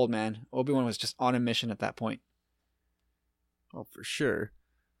 Stone cold, man. Obi-Wan was just on a mission at that point. Oh, for sure.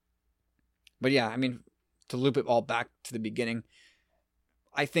 But yeah, I mean, to loop it all back to the beginning,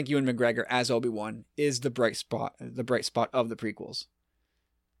 I think Ewan McGregor as Obi-Wan is the bright spot of the prequels.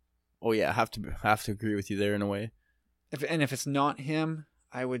 Oh yeah, I have to agree with you there in a way. If it's not him,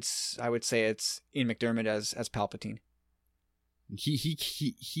 I would say it's Ian McDiarmid as Palpatine.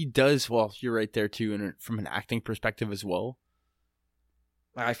 He does well. You're right there too, and from an acting perspective as well.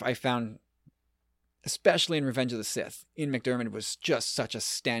 I found, especially in Revenge of the Sith, Ian McDiarmid was just such a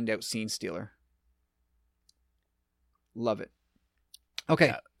standout scene stealer. Love it. Okay,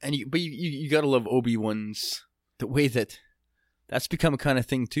 Yeah, and you gotta love Obi-Wan's the way that's become a kind of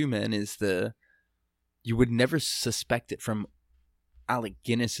thing too, man. Is you would never suspect it from Alec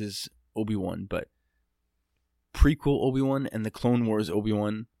Guinness's Obi-Wan, but prequel Obi-Wan and the Clone Wars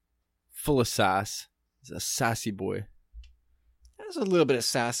Obi-Wan, full of sass. He's a sassy boy. there's a little bit of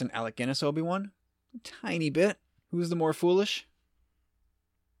sass in Alec Guinness Obi-Wan, a tiny bit. Who's the more foolish?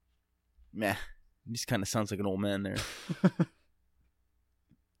 Meh, he just kind of sounds like an old man there.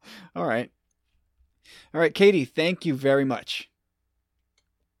 All right, Katie. Thank you very much.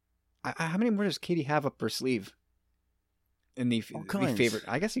 How many more does Katie have up her sleeve? In the favorite,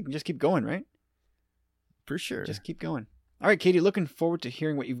 I guess you can just keep going, right? For sure. Just keep going. All right, Katie, looking forward to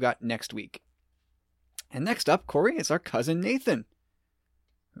hearing what you've got next week. And next up, Corey, it's our cousin Nathan.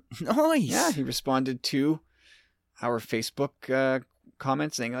 Nice. Yeah, he responded to our Facebook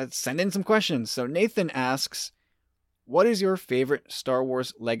comment saying, let's send in some questions. So Nathan asks, what is your favorite Star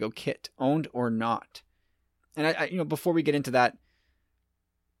Wars Lego kit, owned or not? And I before we get into that,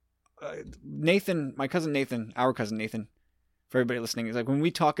 Nathan, my cousin Nathan, our cousin Nathan, for everybody listening, is like when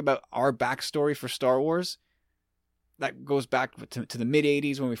we talk about our backstory for Star Wars, that goes back to the mid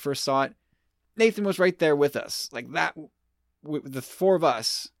 80s when we first saw it. Nathan was right there with us. Like that, the four of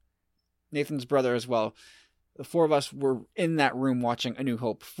us, Nathan's brother as well, the four of us were in that room watching A New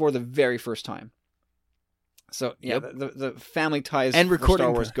Hope for the very first time. So yeah, Yep. the family ties and for recording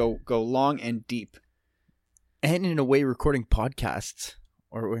Star Wars go long and deep. And in a way, recording podcasts.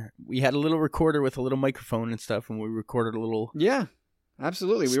 Or we had a little recorder with a little microphone and stuff, and we recorded a little. Yeah,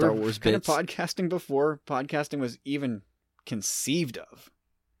 absolutely. We Star were Wars kind bits. of podcasting before podcasting was even conceived of.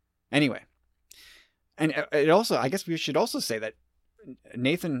 Anyway, and it also, I guess we should also say that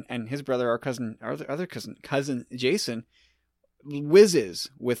Nathan and his brother, our other cousin Jason, whizzes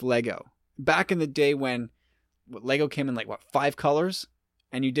with Lego. Back in the day when Lego came in 5 colors,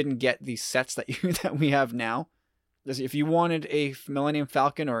 and you didn't get these sets that we have now. If you wanted a Millennium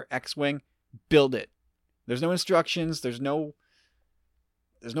Falcon or X-Wing, build it. There's no instructions. There's no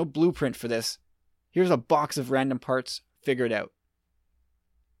blueprint for this. Here's a box of random parts. Figure it out.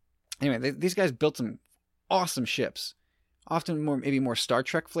 Anyway, these guys built some awesome ships. Often maybe more Star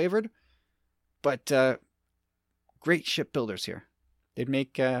Trek flavored, but great ship builders here. They'd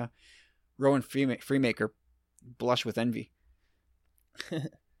make Rowan Freemaker blush with envy.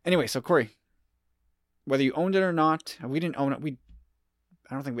 Anyway, so Corey, whether you owned it or not, we didn't own it.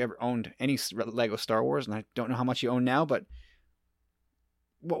 I don't think we ever owned any Lego Star Wars, and I don't know how much you own now, but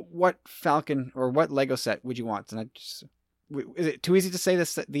what Falcon or what Lego set would you want? And is it too easy to say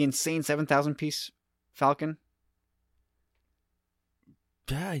this? The insane 7,000 piece Falcon?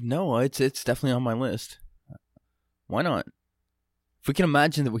 Yeah, no, it's definitely on my list. Why not? If we can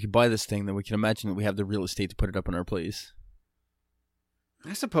imagine that we could buy this thing, then we can imagine that we have the real estate to put it up in our place.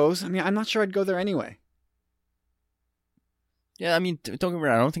 I suppose. I mean, I'm not sure I'd go there anyway. Yeah, I mean, don't get me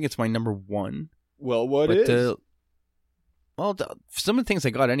wrong, I don't think it's my number one. Well, what But is? Some of the things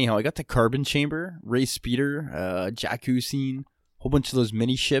I got anyhow, I got the Carbon Chamber, Ray Speeder, Jakku scene, a whole bunch of those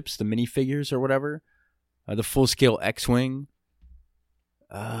mini ships, the mini figures or whatever, the full scale X-wing.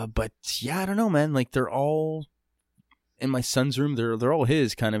 But yeah, I don't know, man. Like they're all in my son's room. They're all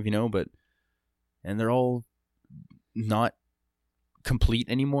his kind of, and they're all not complete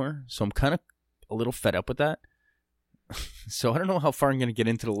anymore. So I'm kind of a little fed up with that. So I don't know how far I'm going to get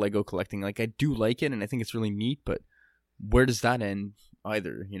into the Lego collecting. Like I do like it and I think it's really neat, but where does that end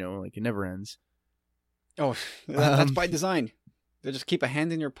either? Like it never ends. Oh, that's by design. They just keep a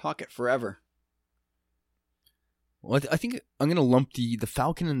hand in your pocket forever. Well, I think I'm going to lump the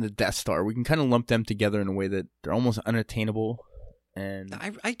Falcon and the Death Star. We can kind of lump them together in a way that they're almost unattainable. And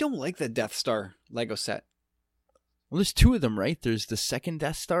I don't like the Death Star Lego set. well, there's two of them, right? There's the second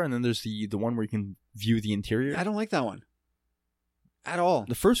Death Star, and then there's the one where you can view the interior. I don't like that one at all.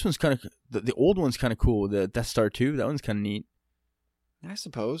 The first one's kind of the old one's kind of cool. The Death Star 2, that one's kind of neat. I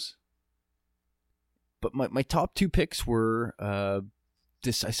suppose. But my top two picks were I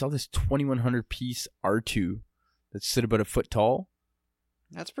saw this 2100 piece R2 that stood about a foot tall.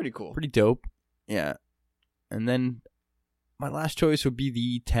 That's pretty cool. Pretty dope. Yeah. And then my last choice would be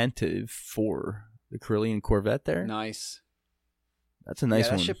the Tantive 4, the Corellian Corvette there. Nice. That's a nice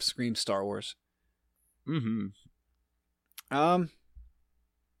that one. ship screams Star Wars. Mm-hmm.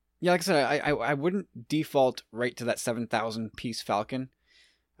 Yeah, like I said, I wouldn't default right to that 7,000 piece Falcon.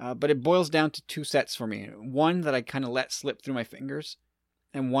 But it boils down to 2 sets for me. One that I kind of let slip through my fingers,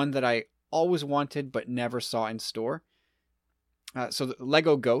 and one that I always wanted but never saw in store. So the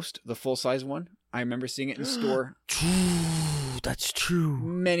Lego Ghost, the full-size one, I remember seeing it in store. That's true.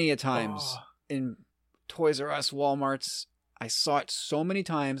 Many a times. In Toys R Us, Walmarts. I saw it so many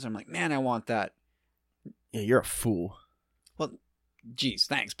times. I'm like, man, I want that. Yeah, you're a fool. Well, geez,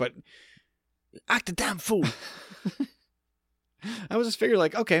 thanks, but Act a damn fool. I was just figuring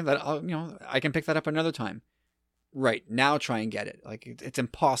like, okay, that I can pick that up another time. Right, now try and get it. Like, it's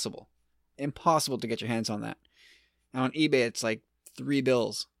impossible. Impossible to get your hands on that. And on eBay, it's like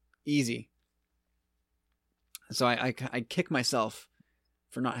 $3. Easy. So I kick myself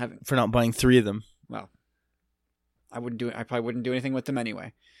for not buying 3 of them. Well, I probably wouldn't do anything with them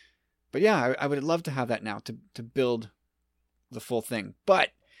anyway. But yeah, I would love to have that now to build the full thing. But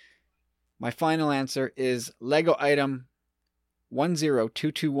my final answer is Lego item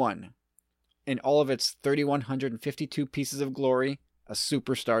 10221. In all of its 3,152 pieces of glory, a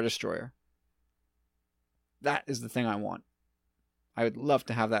Super Star Destroyer. That is the thing I want. I would love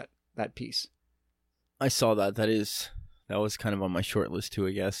to have that piece. I saw that. That was kind of on my short list too,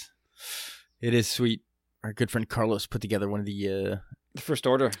 I guess. It is sweet. Our good friend Carlos put together one of the First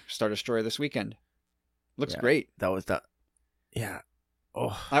Order Star Destroyer this weekend. Looks great. That was that. Yeah.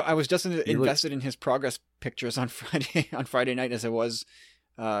 Oh, I was just invested in his progress pictures on Friday night as I was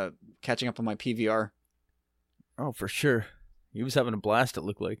catching up on my PVR. Oh, for sure. He was having a blast, it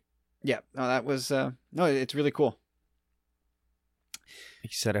looked like. Yeah. No, that was no, it's really cool.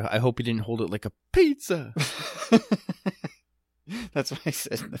 Like you said, I hope he didn't hold it like a pizza. That's what I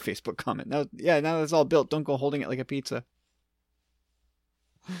said in the Facebook comment. Now it's all built. Don't go holding it like a pizza.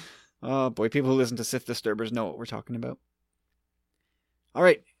 Oh boy, people who listen to Sith Disturbers know what we're talking about. All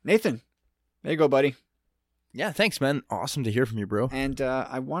right, Nathan, there you go, buddy. Yeah, thanks, man. Awesome to hear from you, bro. And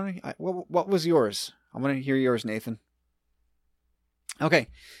what was yours? I want to hear yours, Nathan. Okay,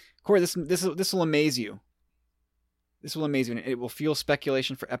 Corey, this will amaze you. This will amaze you, and it will fuel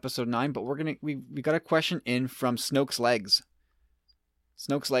speculation for episode 9. But we got a question in from Snoke's Legs.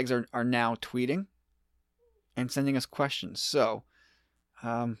 Snoke's Legs are now tweeting and sending us questions. So,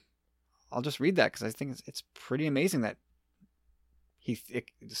 I'll just read that because I think it's pretty amazing that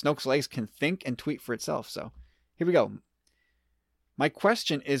Snoke's Legs can think and tweet for itself. So, here we go. My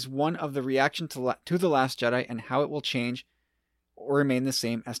question is one of the reaction to The Last Jedi and how it will change or remain the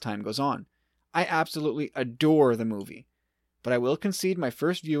same as time goes on. I absolutely adore the movie, but I will concede my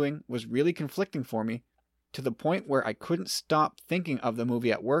first viewing was really conflicting for me to the point where I couldn't stop thinking of the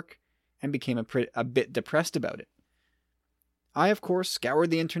movie at work and became a bit depressed about it. I, of course,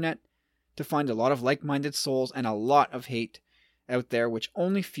 scoured the internet to find a lot of like-minded souls and a lot of hate out there, which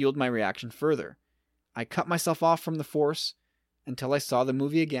only fueled my reaction further. I cut myself off from the Force until I saw the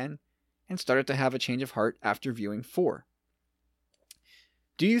movie again and started to have a change of heart after viewing 4.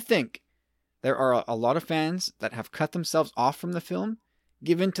 Do you think there are a lot of fans that have cut themselves off from the film,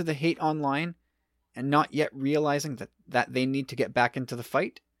 given to the hate online, and not yet realizing that they need to get back into the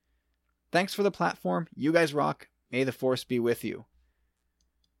fight? Thanks for the platform. You guys rock. May the Force be with you.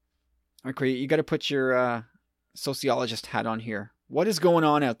 All right, Corey, you got to put your sociologist hat on here. What is going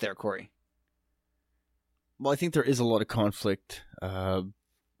on out there, Corey? Well, I think there is a lot of conflict. It's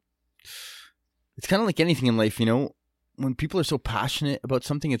kind of like anything in life, you know? When people are so passionate about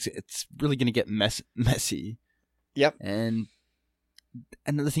something, it's really going to get messy. Yep. And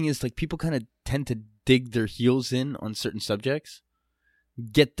another thing is, like, people kind of tend to dig their heels in on certain subjects,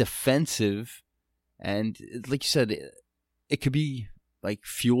 get defensive, and like you said, it could be like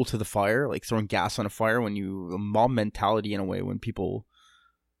fuel to the fire, like throwing gas on a fire a mob mentality in a way when people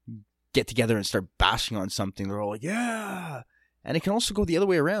get together and start bashing on something. They're all like, yeah. And it can also go the other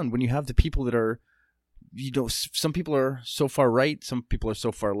way around when you have the people that are, you know, some people are so far right, some people are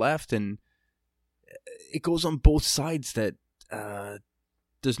so far left, and it goes on both sides that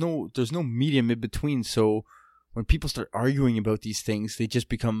there's no medium in between. So when people start arguing about these things, they just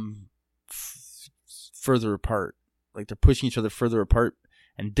become further apart. Like they're pushing each other further apart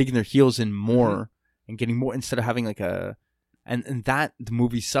and digging their heels in more and getting more, instead of having like and that the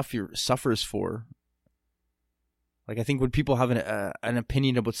movie suffers for. Like, I think when people have an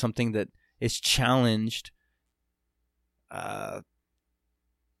opinion about something that is challenged, and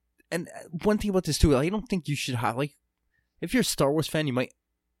one thing about this too, I don't think you should have, like, if you're a Star Wars fan, you might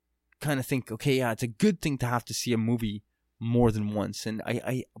kind of think, okay, yeah, it's a good thing to have to see a movie more than once, and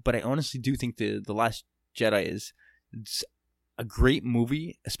but I honestly do think the Last Jedi it's a great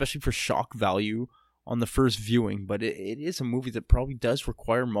movie, especially for shock value on the first viewing, but it is a movie that probably does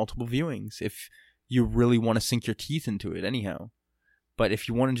require multiple viewings if you really want to sink your teeth into it anyhow. But if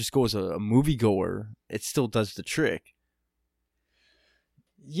you want to just go as a moviegoer, it still does the trick.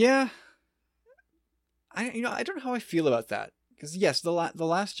 Yeah. I don't know how I feel about that. Because yes, the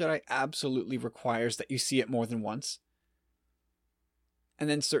Last Jedi absolutely requires that you see it more than once. And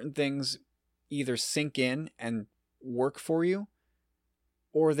then certain things either sink in and work for you,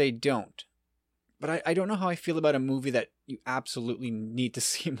 or they don't. But I don't know how I feel about a movie that you absolutely need to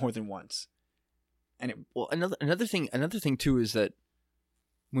see more than once. And well, another thing too is that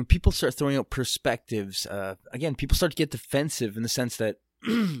when people start throwing out perspectives, again, people start to get defensive in the sense that,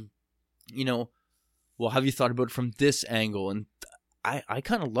 well, have you thought about it from this angle? And I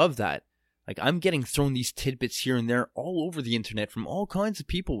kind of love that. Like, I'm getting thrown these tidbits here and there all over the internet from all kinds of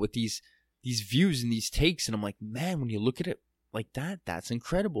people with these views and these takes, and I'm like, man, when you look at it like that, that's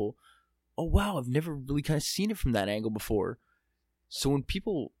incredible. Oh wow, I've never really kind of seen it from that angle before. So when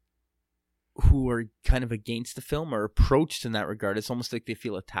people who are kind of against the film are approached in that regard, it's almost like they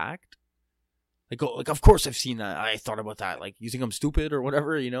feel attacked. Like, oh, like, of course I've seen that. I thought about that. Like, you think I'm stupid or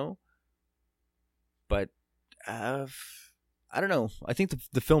whatever, But I don't know. I think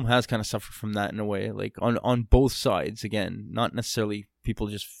the film has kind of suffered from that in a way, like on both sides. Again, not necessarily people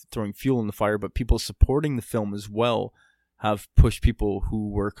just throwing fuel in the fire, but people supporting the film as well have pushed people who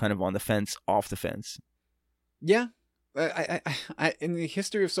were kind of on the fence off the fence. yeah, I in the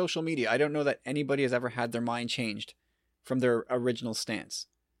history of social media, I don't know that anybody has ever had their mind changed from their original stance.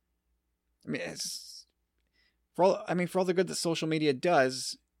 I mean, for all the good that social media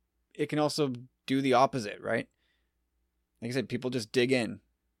does, it can also do the opposite, right? Like I said, people just dig in,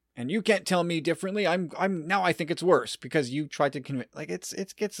 and you can't tell me differently. I'm now I think it's worse because you tried to convince. Like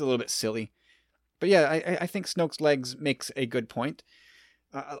it gets a little bit silly, but yeah, I think Snoke's Legs makes a good point.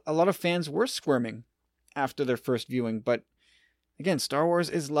 A lot of fans were squirming after their first viewing, but again, Star Wars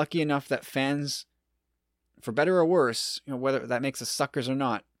is lucky enough that fans, for better or worse, whether that makes us suckers or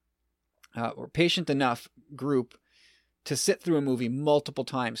not, or patient enough group to sit through a movie multiple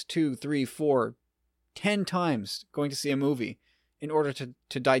times, 2, 3, 4, 10 times going to see a movie in order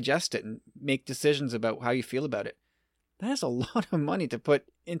to digest it and make decisions about how you feel about it. That is a lot of money to put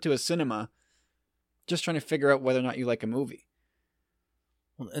into a cinema just trying to figure out whether or not you like a movie.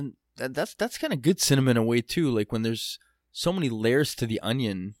 Well, and that's kind of good cinema in a way too. Like when there's so many layers to the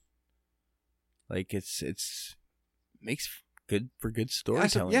onion, like it's makes good for good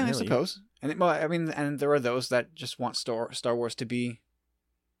storytelling. Yeah, really. I suppose. And there are those that just want Star Wars to be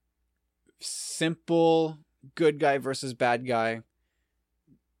simple, good guy versus bad guy.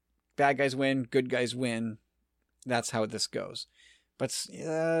 Bad guys win, good guys win. That's how this goes. But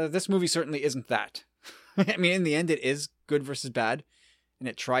this movie certainly isn't that. I mean, in the end, it is good versus bad, and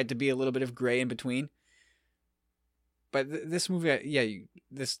it tried to be a little bit of gray in between. But this movie,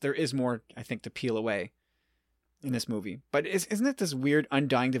 there is more, I think, to peel away in this movie. But isn't it this weird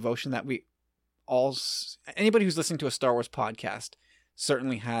undying devotion that we all... Anybody who's listening to a Star Wars podcast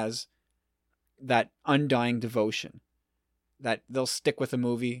certainly has that undying devotion that they'll stick with a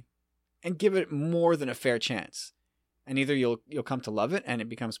movie and give it more than a fair chance. And either you'll come to love it and it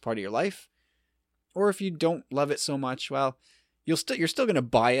becomes part of your life, or if you don't love it so much, well, you're still going to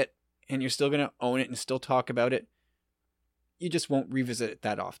buy it and you're still going to own it and still talk about it. You just won't revisit it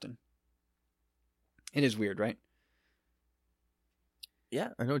that often. It is weird, right? Yeah,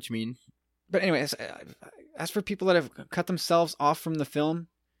 I know what you mean. But anyway, as for people that have cut themselves off from the film,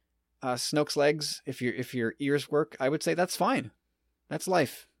 Snoke's Legs, if your ears work, I would say that's fine. That's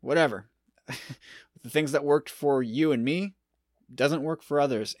life. Whatever. The things that worked for you and me doesn't work for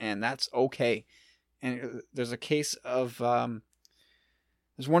others, and that's okay. And there's a case of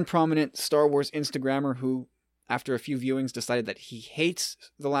there's one prominent Star Wars Instagrammer who, after a few viewings, decided that he hates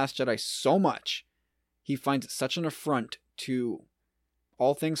The Last Jedi so much, he finds it such an affront to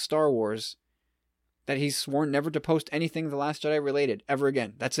all things Star Wars, that he's sworn never to post anything The Last Jedi related ever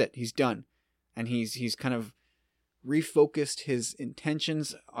again. That's it. He's done. And he's kind of refocused his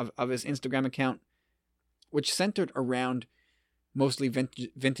intentions of his Instagram account, which centered around mostly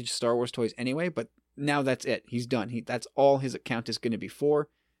vintage Star Wars toys anyway, but now that's it. He's done. That's all his account is going to be for.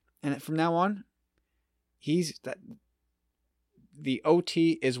 And from now on, the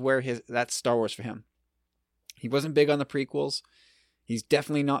OT is where that's Star Wars for him. He wasn't big on the prequels. He's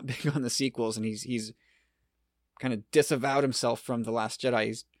definitely not big on the sequels, and he's kind of disavowed himself from The Last Jedi.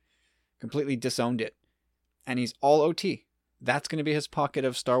 He's completely disowned it. And he's all OT. That's going to be his pocket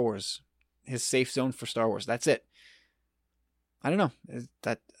of Star Wars. His safe zone for Star Wars. That's it. I don't know.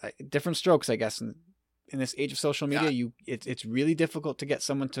 Different strokes, I guess. In this age of social media, it's really difficult to get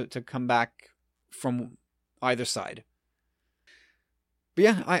someone to come back from either side. But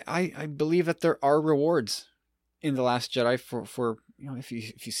yeah, I believe that there are rewards in The Last Jedi for if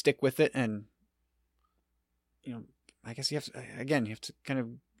you stick with it, and I guess you have to kind of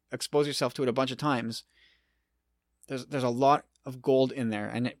expose yourself to it a bunch of times. There's a lot of gold in there,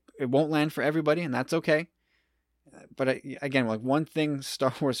 and it won't land for everybody, and that's okay. But again, like, one thing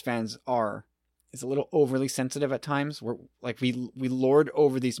Star Wars fans is a little overly sensitive at times. We're like, we lord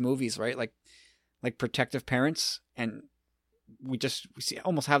over these movies, right? Like protective parents, and we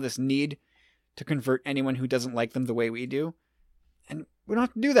almost have this need to convert anyone who doesn't like them the way we do, and we don't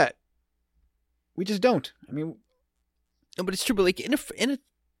have to do that. We just don't. I mean, no, but it's true. But like in a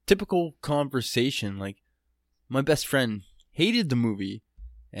typical conversation, like, my best friend hated the movie,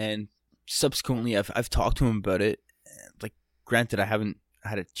 and subsequently I've talked to him about it. Like, granted, I haven't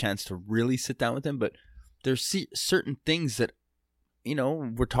had a chance to really sit down with him, but there's certain things that,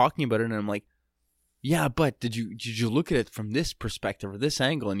 we're talking about it, and I'm like, yeah, but did you look at it from this perspective or this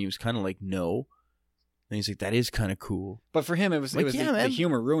angle? And he was kind of like, no. And he's like, that is kind of cool. But for him, the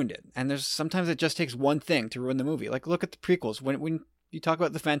humor ruined it. And sometimes it just takes one thing to ruin the movie. Like, look at the prequels. When you talk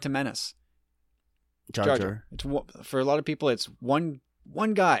about the Phantom Menace, Jar Jar. For a lot of people, it's one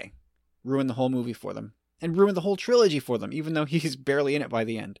guy ruined the whole movie for them, and ruined the whole trilogy for them, even though he's barely in it by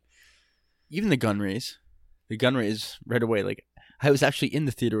the end. Even the gun rays right away. Like, I was actually in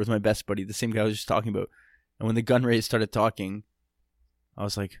the theater with my best buddy, the same guy I was just talking about, and when the gun rays started talking, I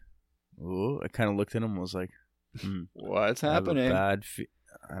was like, oh, I kind of looked at him and was like, what's happening? I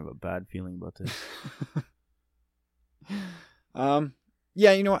have a bad feeling about this.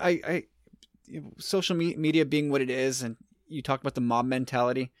 Yeah, I social media being what it is, and you talk about the mob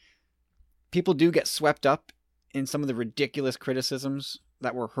mentality, people do get swept up in some of the ridiculous criticisms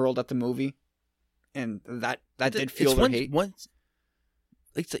that were hurled at the movie, and that did fuel their hate. Once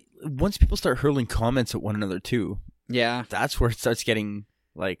people start hurling comments at one another too, yeah, that's where it starts getting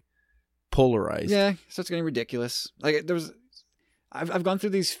like polarized. Yeah, it starts getting ridiculous. Like, I've gone through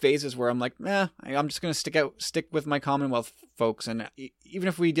these phases where I'm like, I'm just gonna stick with my Commonwealth folks, and even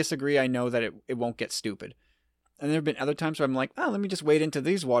if we disagree, I know that it won't get stupid. And there have been other times where I'm like, let me just wade into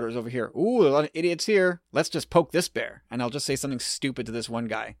these waters over here. Ooh, a lot of idiots here. Let's just poke this bear, and I'll just say something stupid to this one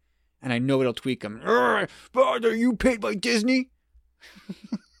guy, and I know it'll tweak him. But are you paid by Disney?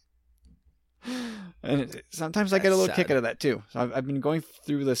 And sometimes I get a little kick out of that too. So I've been going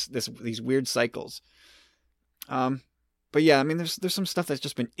through these weird cycles. But yeah, I mean, there's some stuff that's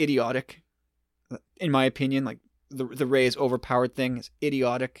just been idiotic, in my opinion. Like the Rey is overpowered thing is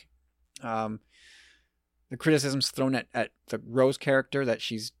idiotic. The criticisms thrown at the Rose character, that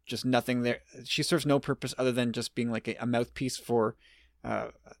she's just nothing there. She serves no purpose other than just being like a mouthpiece for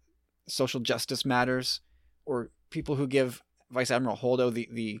social justice matters, or people who give Vice Admiral Holdo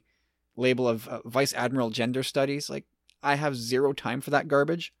the label of Vice Admiral Gender Studies. Like, I have zero time for that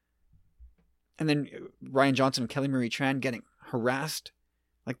garbage. And then Rian Johnson and Kelly Marie Tran getting harassed.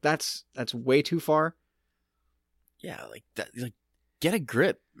 Like, that's way too far. Yeah, like that. Like, get a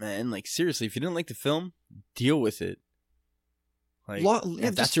grip, man. Like, seriously, if you didn't like the film, deal with it. Like,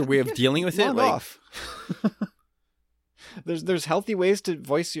 if that's your way of dealing with it, like, off. There's healthy ways to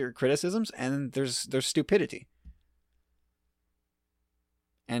voice your criticisms, and there's stupidity.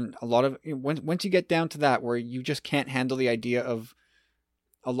 And a lot of, once you get down to that, where you just can't handle the idea of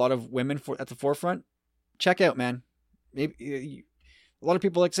a lot of women at the forefront, check out, man. Maybe a lot of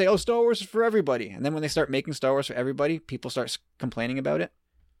people like to say, "Oh, Star Wars is for everybody," and then when they start making Star Wars for everybody, people start complaining about it.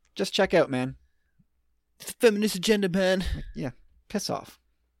 Just check out, man. It's a feminist agenda, man. Yeah, piss off.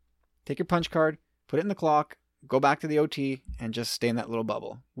 Take your punch card, put it in the clock, go back to the OT, and just stay in that little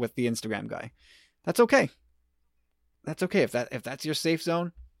bubble with the Instagram guy. That's okay. That's okay. If that's your safe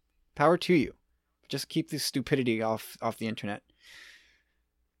zone, power to you. Just keep the stupidity off the internet.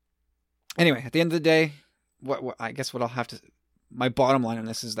 Anyway, at the end of the day, what I guess what I'll have to, my bottom line on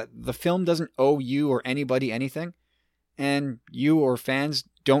this is that the film doesn't owe you or anybody anything, and you or fans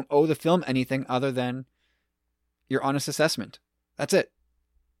don't owe the film anything other than your honest assessment. That's it.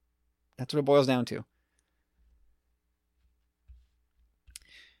 That's what it boils down to.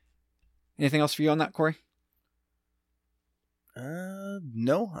 Anything else for you on that, Corey?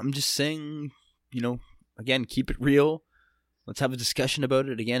 No, I'm just saying, again, keep it real. Let's have a discussion about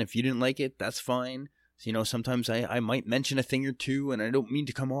it. Again, if you didn't like it, that's fine. So, sometimes I might mention a thing or two, and I don't mean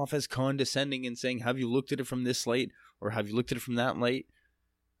to come off as condescending and saying, have you looked at it from this light, or have you looked at it from that light?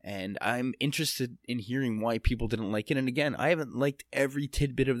 And I'm interested in hearing why people didn't like it. And again, I haven't liked every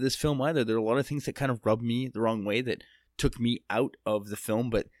tidbit of this film either. There are a lot of things that kind of rubbed me the wrong way, that took me out of the film,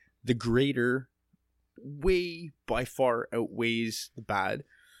 but the greater way by far outweighs the bad.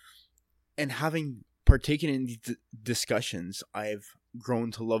 And having partaken in these discussions, I've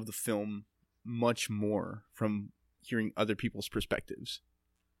grown to love the film much more from hearing other people's perspectives.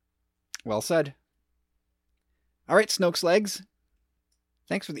 Well said. All right, Snoke's Legs.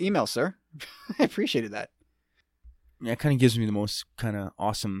 Thanks for the email, sir. I appreciated that. Yeah, it kind of gives me the most kind of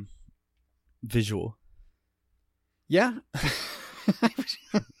awesome visual. Yeah.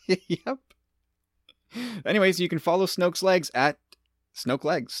 Yep. Anyways, you can follow Snoke's Legs at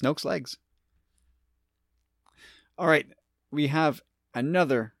Snoke's Legs. All right, we have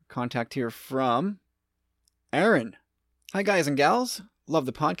another contact here from Aaron. Hi, guys and gals. Love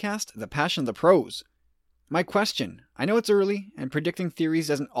the podcast, The Passion of the Pros. My question, I know it's early, and predicting theories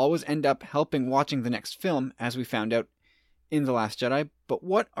doesn't always end up helping watching the next film, as we found out in The Last Jedi, but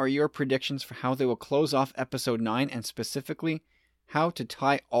what are your predictions for how they will close off Episode 9, and specifically, how to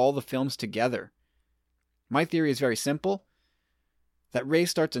tie all the films together? My theory is very simple, that Rey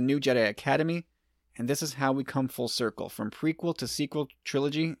starts a new Jedi Academy, and this is how we come full circle, from prequel to sequel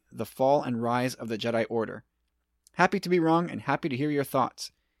trilogy, the fall and rise of the Jedi Order. Happy to be wrong, and happy to hear your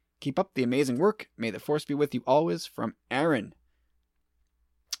thoughts. Keep up the amazing work. May the Force be with you always. From Aaron.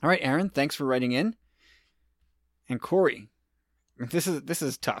 All right, Aaron, thanks for writing in. And Corey, this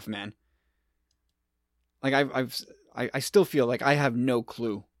is tough, man. Like I still feel like I have no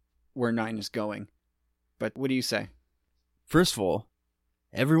clue where 9 is going. But what do you say? First of all,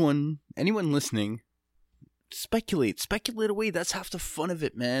 anyone listening, speculate away. That's half the fun of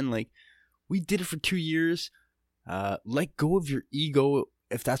it, man. Like, we did it for 2 years. Let go of your ego.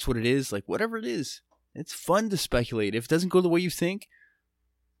 If that's what it is, like whatever it is, it's fun to speculate. If it doesn't go the way you think,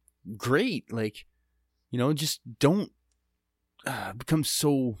 great. Like, just don't become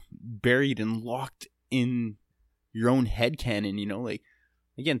so buried and locked in your own headcanon, like,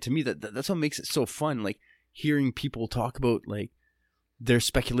 again, to me, that's what makes it so fun. Like, hearing people talk about, like, their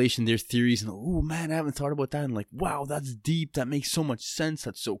speculation, their theories, and, oh man, I haven't thought about that, and like, wow, that's deep, that makes so much sense,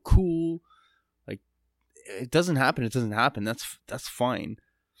 that's so cool. It doesn't happen. That's fine.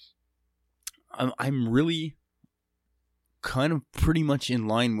 I'm really kind of pretty much in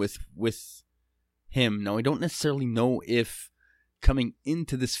line with him. Now, I don't necessarily know if coming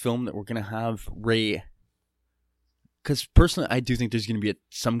into this film that we're going to have Rey, because personally I do think there's going to be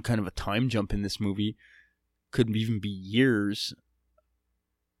some kind of a time jump in this movie. Could even be years.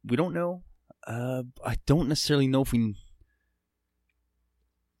 We don't know. I don't necessarily know if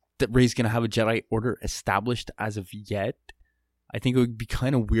that Rey's going to have a Jedi Order established as of yet. I think it would be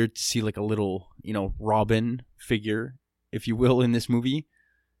kind of weird to see like a little, Robin figure, if you will, in this movie.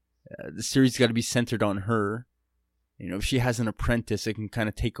 The series got to be centered on her. If she has an apprentice, it can kind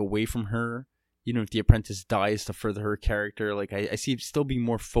of take away from her. If the apprentice dies to further her character. Like, I see it still being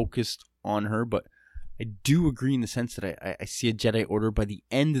more focused on her, but I do agree in the sense that I see a Jedi Order by the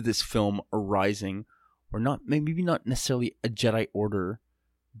end of this film arising, or not, maybe not necessarily a Jedi Order,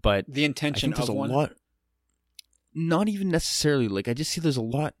 but the intention of one. Lot, not even necessarily. Like, I just see there's a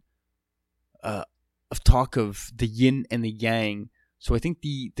lot of talk of the yin and the yang. So I think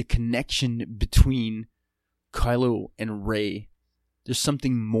the connection between Kylo and Rey, there's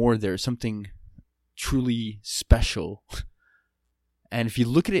something more there, something truly special. And if you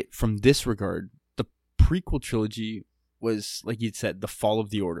look at it from this regard, the prequel trilogy was, like you'd said, the fall of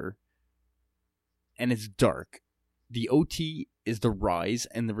the Order. And it's dark. The OT is the rise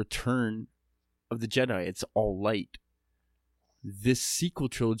and the return of the Jedi. It's all light. This sequel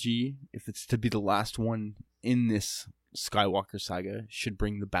trilogy, if it's to be the last one in this Skywalker saga, should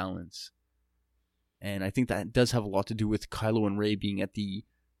bring the balance. And I think that does have a lot to do with Kylo and Rey being at the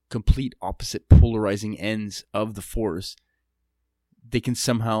complete opposite polarizing ends of the Force. They can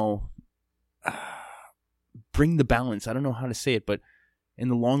somehow bring the balance. I don't know how to say it, but in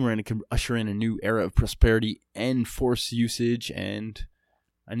the long run, it can usher in a new era of prosperity and Force usage, and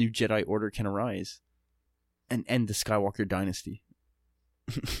a new Jedi Order can arise and end the Skywalker dynasty.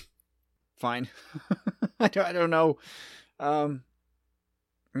 Fine. I don't know.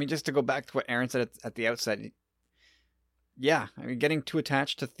 Just to go back to what Aaron said at the outset, yeah, getting too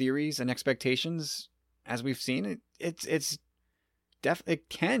attached to theories and expectations, as we've seen, it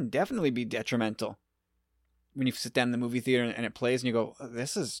can definitely be detrimental. When you sit down in the movie theater and it plays and you go,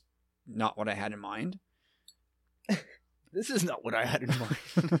 this is not what I had in mind. This is not what I had in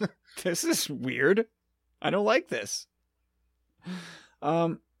mind. This is weird. I don't like this.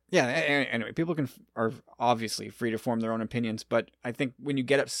 Yeah, anyway, people are obviously free to form their own opinions, but I think when you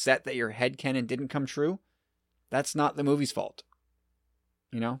get upset that your headcanon didn't come true, that's not the movie's fault.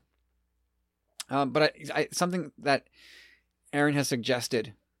 But something that Aaron has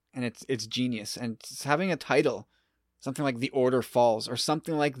suggested, and it's genius, and it's having a title, something like The Order Falls, or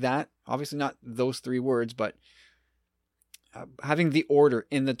something like that. Obviously not those 3 words, but having The Order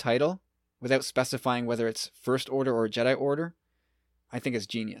in the title without specifying whether it's First Order or Jedi Order, I think is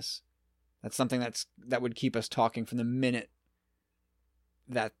genius. That's something that would keep us talking from the minute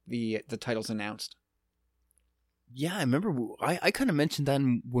that the title's announced. Yeah, I remember I kind of mentioned that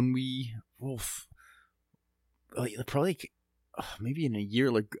when we probably maybe in a year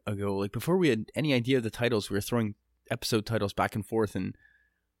ago, like before we had any idea of the titles, we were throwing episode titles back and forth, and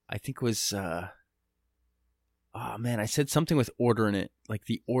I think it was I said something with order in it, like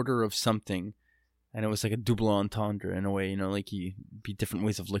the order of something, and it was like a double entendre in a way, like you be different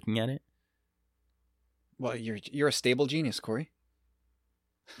ways of looking at it. Well, you're a stable genius, Corey.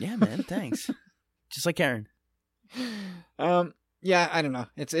 Yeah, man, thanks. Just like Aaron. Yeah, I don't know.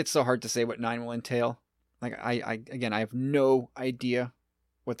 It's so hard to say what 9 will entail. Like I have no idea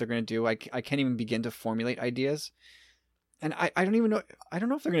what they're going to do. I can't even begin to formulate ideas. And I don't even know. I don't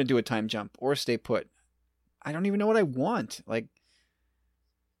know if they're going to do a time jump or stay put. I don't even know what I want. Like,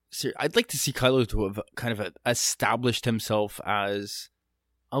 I'd like to see Kylo to have kind of established himself as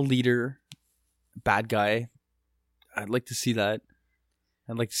a leader, bad guy. I'd like to see that.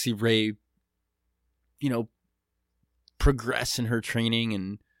 I'd like to see Rey, progress in her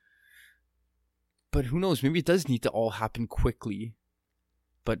training, but who knows? Maybe it does need to all happen quickly.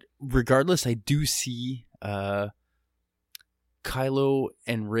 But regardless, I do see Kylo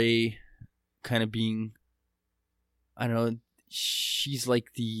and Rey kind of being, I don't know, she's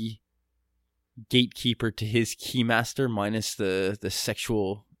like the gatekeeper to his keymaster minus the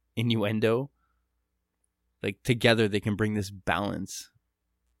sexual innuendo. Like together they can bring this balance.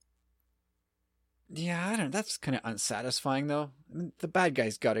 Yeah, I don't know. That's kind of unsatisfying though. I mean, the bad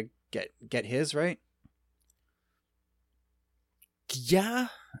guy's got to get his, right? Yeah.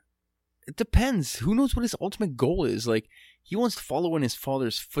 It depends. Who knows what his ultimate goal is? Like, he wants to follow in his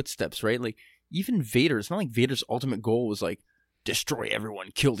father's footsteps, right? Like, even Vader, it's not like Vader's ultimate goal was like, destroy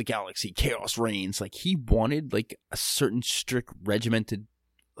everyone, kill the galaxy, chaos reigns. Like, he wanted like a certain strict regimented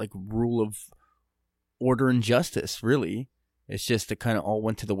like rule of order and justice, really. It's just it kind of all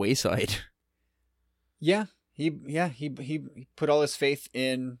went to the wayside. Yeah, he put all his faith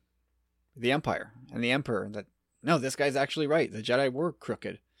in the Empire and the Emperor. That no, this guy's actually right. The Jedi were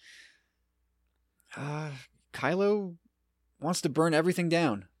crooked. Kylo wants to burn everything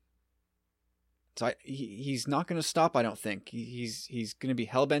down, so he's not going to stop. I don't think he's going to be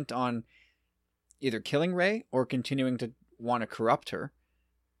hellbent on either killing Rey or continuing to want to corrupt her.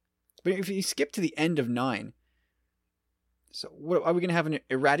 But if you skip to the end of 9. So what are we going to have? An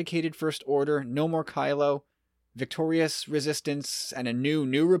eradicated First Order, no more Kylo, victorious Resistance, and a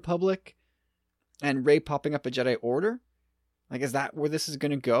new Republic, and Rey popping up a Jedi Order? Like, is that where this is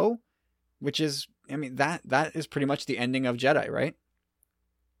going to go? Which is, I mean, that is pretty much the ending of Jedi, right?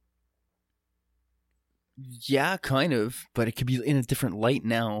 Yeah, kind of, but it could be in a different light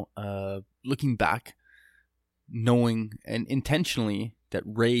now. Looking back, knowing and intentionally that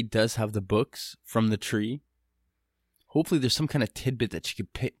Rey does have the books from the tree. Hopefully there's some kind of tidbit that you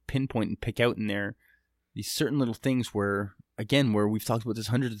could pinpoint and pick out in there. These certain little things where we've talked about this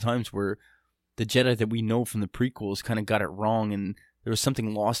hundreds of times, where the Jedi that we know from the prequels kind of got it wrong and there was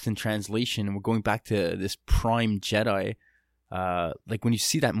something lost in translation, and we're going back to this prime Jedi. Like when you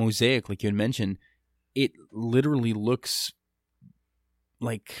see that mosaic, like you had mentioned, it literally looks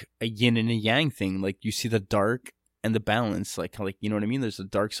like a yin and a yang thing. Like you see the dark and the balance, like you know what I mean? There's the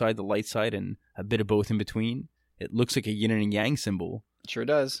dark side, the light side, and a bit of both in between. It looks like a yin and a yang symbol. Sure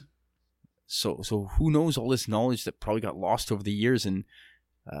does. So who knows all this knowledge that probably got lost over the years, and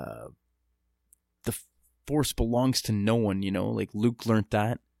the Force belongs to no one, like Luke learned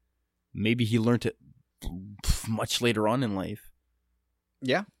that. Maybe he learned it much later on in life.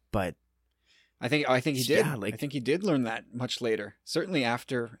 Yeah. But I think he did. Yeah, I think he did learn that much later. Certainly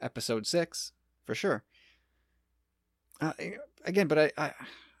after episode 6, for sure. Again, but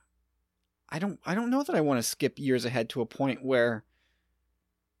I don't know that I want to skip years ahead to a point where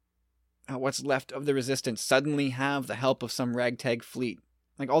what's left of the Resistance suddenly have the help of some ragtag fleet.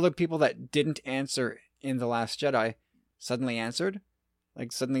 Like all the people that didn't answer in The Last Jedi suddenly answered.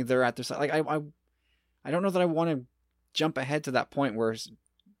 Like suddenly they're at their side. Like I don't know that I want to jump ahead to that point where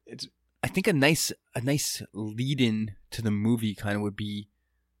it's. I think a nice lead-in to the movie kind of would be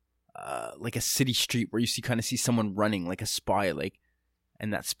like a city street where you see someone running like a spy, like.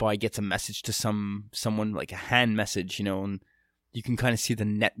 And that spy gets a message to someone, like a hand message, and you can kind of see the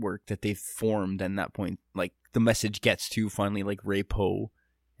network that they've formed. And at that point, like the message gets to finally like Rey, Poe,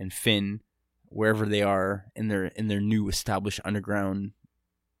 and Finn, wherever they are in their new established underground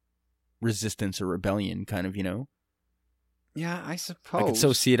resistance or rebellion, kind of, Yeah, I suppose. I can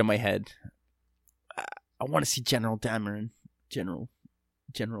so see it in my head. I want to see General Dameron, General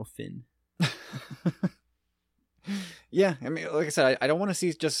Finn. Yeah, I mean, like I said, I don't want to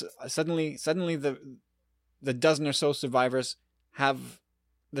see just suddenly the dozen or so survivors have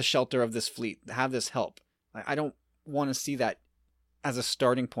the shelter of this fleet, have this help. I don't want to see that as a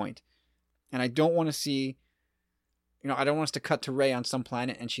starting point. And I don't want to see, I don't want us to cut to Rey on some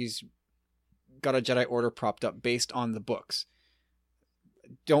planet and she's got a Jedi Order propped up based on the books.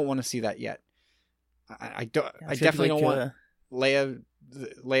 Don't want to see that yet. I definitely don't want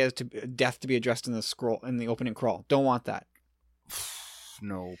Leia's death to be addressed in the opening crawl. Don't want that.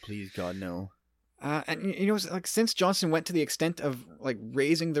 No, please God, no. And like since Johnson went to the extent of like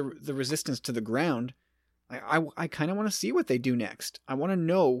razing the resistance to the ground, I kind of want to see what they do next. I want to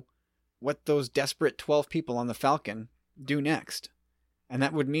know what those desperate 12 people on the Falcon do next. And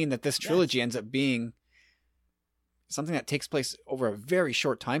that would mean that this trilogy ends up being something that takes place over a very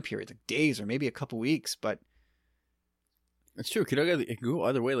short time period, like days or maybe a couple weeks, but it's true. It could go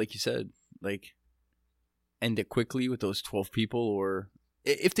either way, like you said. Like, end it quickly with those 12 people, or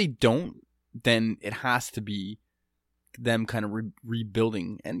if they don't, then it has to be them kind of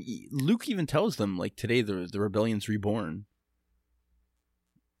rebuilding. And Luke even tells them, like, today the rebellion's reborn.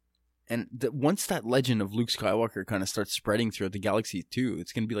 And once that legend of Luke Skywalker kind of starts spreading throughout the galaxy too,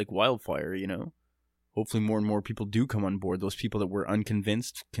 it's going to be like wildfire, Hopefully more and more people do come on board. Those people that were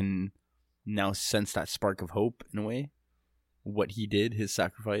unconvinced can now sense that spark of hope in a way. What he did, his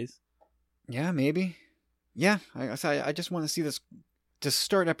sacrifice. Yeah, maybe. Yeah, I just want to see this to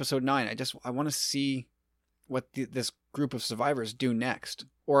start episode 9. I want to see what this group of survivors do next,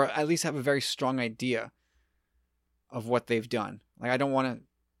 or at least have a very strong idea of what they've done. Like, I don't want to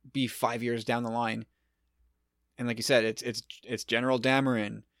be 5 years down the line, and like you said, it's General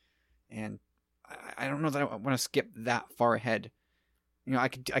Dameron, and I don't know that I want to skip that far ahead. I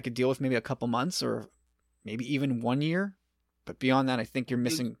could deal with maybe a couple months or maybe even 1 year, but beyond that, I think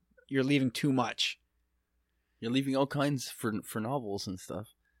you're leaving too much. You're leaving all kinds for novels and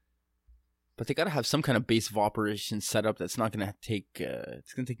stuff. But they got to have some kind of base of operations set up that's not going to take.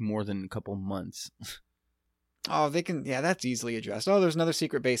 It's going to take more than a couple months. Oh, they can. Yeah, that's easily addressed. Oh, there's another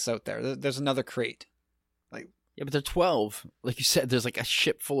secret base out there. There's another crate. Yeah, but they're 12. Like you said, there's like a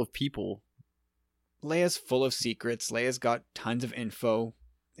ship full of people. Leia's full of secrets. Leia's got tons of info.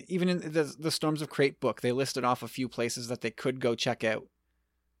 Even in the Storms of Crate book, they listed off a few places that they could go check out.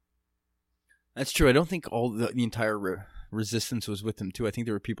 That's true. I don't think all the entire resistance was with them too. I think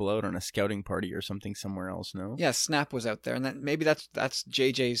there were people out on a scouting party or something somewhere else. No. Yeah, Snap was out there, and maybe that's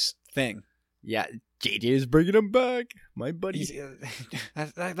JJ's thing. Yeah, JJ is bringing him back, my buddy.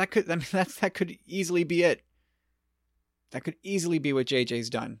 That could easily be it. That could easily be what JJ's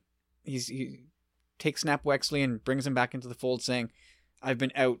done. He takes Snap Wexley and brings him back into the fold, saying, I've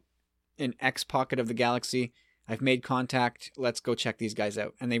been out in X pocket of the galaxy. I've made contact. Let's go check these guys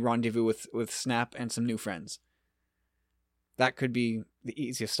out. And they rendezvous with Snap and some new friends. That could be the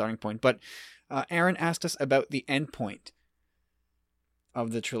easiest starting point. But Aaron asked us about the end point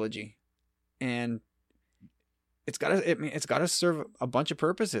of the trilogy. And it's got to serve a bunch of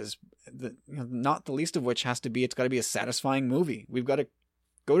purposes. Not the least of which has to be it's got to be a satisfying movie. We've got to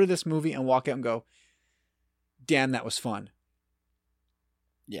go to this movie and walk out and go, damn, that was fun.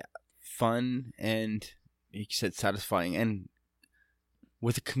 Yeah, fun and, like you said, satisfying, and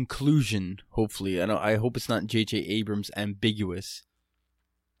with a conclusion. Hopefully, I hope it's not J.J. Abrams ambiguous.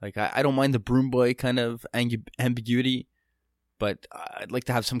 Like I don't mind the broom boy kind of ambiguity, but I'd like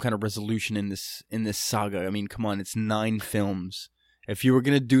to have some kind of resolution in this saga. I mean, come on, it's 9 films. If you were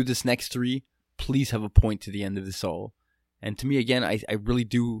gonna do this next 3, please have a point to the end of this all. And to me, again, I really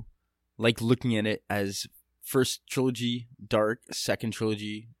do like looking at it as first trilogy, dark, second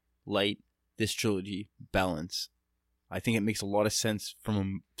trilogy, light, this trilogy, balance. I think it makes a lot of sense from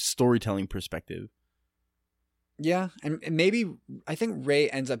a storytelling perspective. Yeah, and maybe I think Rey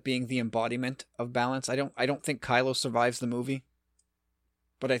ends up being the embodiment of balance. I don't think Kylo survives the movie.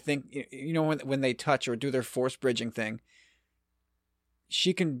 But I think, when they touch or do their force bridging thing,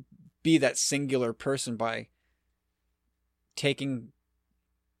 she can be that singular person by taking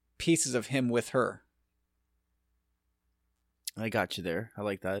pieces of him with her. I got you there. I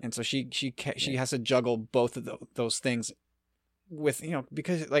like that. And so she has to juggle both of those things with,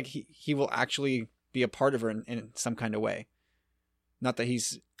 because like he will actually be a part of her in some kind of way. Not that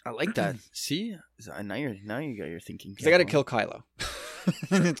he's. I like that. See, now you got your thinking. They got to kill Kylo,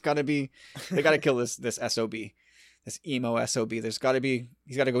 and it's got to be. They got to kill this SOB, this emo SOB. He's got to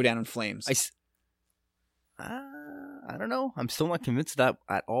go down in flames. I don't know. I'm still not convinced of that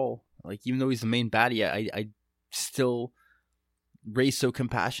at all. Like, even though he's the main baddie, I still. Rey's so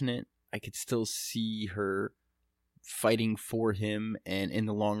compassionate. I could still see her fighting for him, and in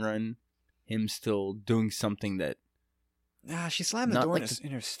the long run, him still doing something that... She slammed the Not door like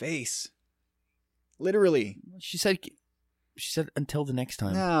in his face. Literally. She said until the next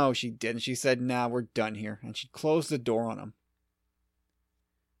time. No, she didn't. She said, "Nah, we're done here," and she closed the door on him.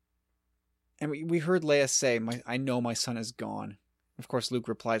 And we heard Leia say, "I know my son is gone." Of course, Luke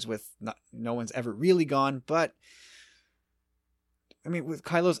replies with, "No one's ever really gone," but I mean, with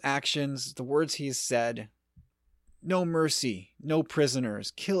Kylo's actions, the words he's said, no mercy, no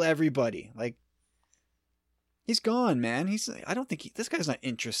prisoners, kill everybody. Like, he's gone, man. I don't think this guy's not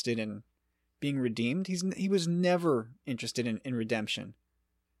interested in being redeemed. He was never interested in redemption.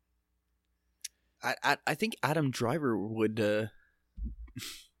 I think Adam Driver would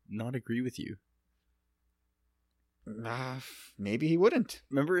not agree with you. Maybe he wouldn't.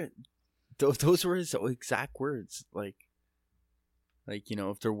 Remember, those were his exact words. Like,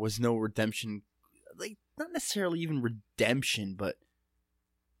 if there was no redemption, like, not necessarily even redemption, but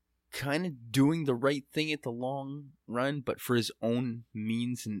kind of doing the right thing at the long run, but for his own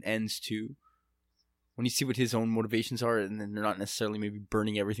means and ends too. When you see what his own motivations are, and then they're not necessarily maybe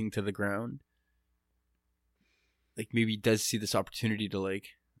burning everything to the ground. Like, maybe he does see this opportunity to,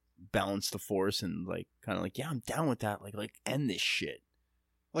 like, balance the Force and, like, kind of like, yeah, I'm down with that. Like, end this shit.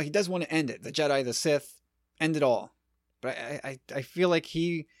 Well, he does want to end it. The Jedi, the Sith, end it all. But I feel like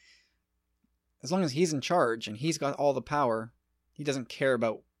as long as he's in charge and he's got all the power, he doesn't care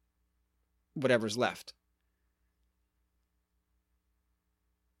about whatever's left.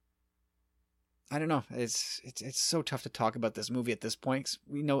 I don't know. It's so tough to talk about this movie at this point 'cause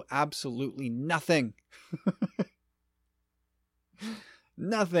we know absolutely nothing.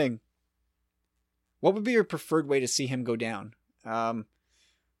 Nothing. What would be your preferred way to see him go down?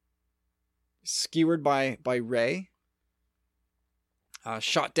 Skewered by Rey?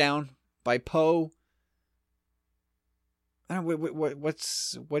 Shot down by Poe? I don't know.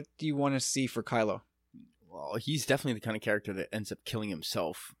 What do you want to see for Kylo? Well, he's definitely the kind of character that ends up killing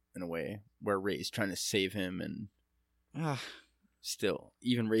himself in a way, where Rey's trying to save him, and still,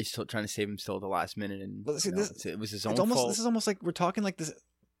 even Rey's still trying to save him still at the last minute, and well, see, it was his own fault. This is almost like we're talking like this.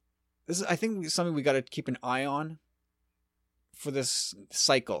 This is, I think, something we got to keep an eye on for this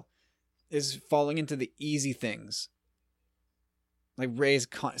cycle is falling into the easy things. Like Rey's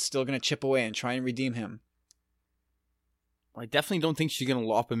still going to chip away and try and redeem him. I definitely don't think she's going to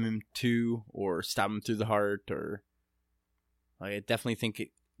lop him too, or stab him through the heart, or I definitely think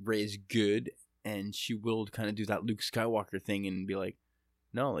Rey's good, and she will kind of do that Luke Skywalker thing and be like,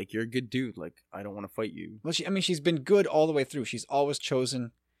 no, like, you're a good dude. Like, I don't want to fight you. Well, she's been good all the way through. She's always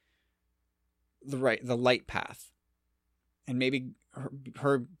chosen the light path. And maybe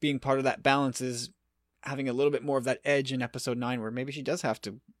her being part of that balance is having a little bit more of that edge in episode 9, where maybe she does have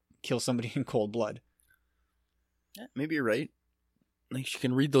to kill somebody in cold blood. Yeah, maybe you're right. Like, she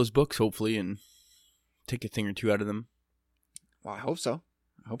can read those books, hopefully, and take a thing or two out of them. Well, I hope so.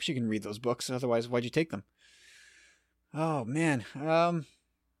 I hope she can read those books. Otherwise, why'd you take them? Oh, man. Yeah,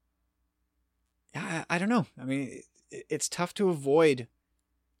 I don't know. I mean, it's tough to avoid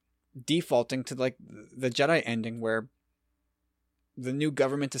defaulting to, like, the Jedi ending, where the new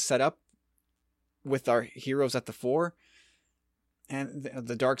government is set up with our heroes at the fore, and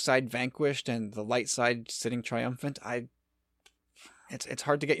the dark side vanquished and the light side sitting triumphant. It's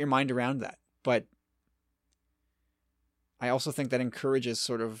hard to get your mind around that, but I also think that encourages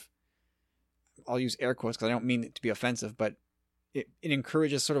sort of, I'll use air quotes because I don't mean it to be offensive, but it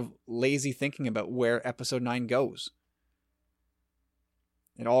encourages sort of lazy thinking about where episode 9 goes.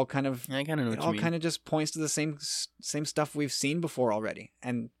 It all kind of, I kind of know it what all you kind mean. of just points to the same stuff we've seen before already.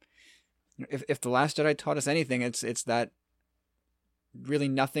 And if The Last Jedi taught us anything, it's that really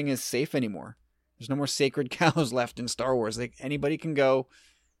nothing is safe anymore. There's no more sacred cows left in Star Wars. Like, anybody can go,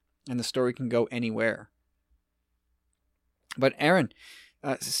 and the story can go anywhere. But Aaron,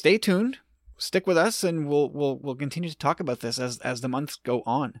 stay tuned. Stick with us, and we'll continue to talk about this as the months go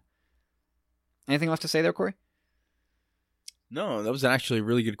on. Anything left to say there, Corey? No, that was actually a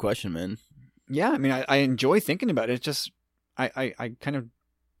really good question, man. Yeah, I mean, I enjoy thinking about it. It's just I kind of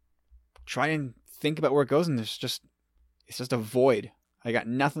try and think about where it goes, and it's just a void. I got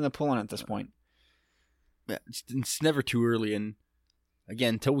nothing to pull on at this point. Yeah, it's never too early, and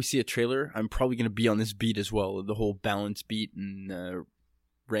again, until we see a trailer, I'm probably going to be on this beat as well, the whole balance beat, and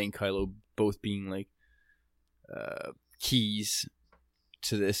Rey and Kylo both being like keys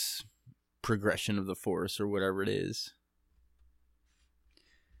to this progression of the Force or whatever it is.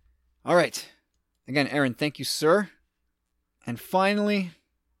 All right. Again, Aaron, thank you, sir. And finally,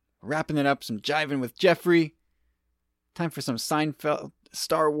 wrapping it up, some jiving with Jeffrey. Time for some Seinfeld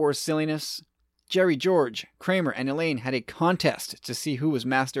Star Wars silliness. Jerry, George, Kramer, and Elaine had a contest to see who was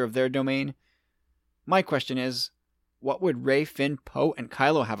master of their domain. My question is, what would Rey, Finn, Poe, and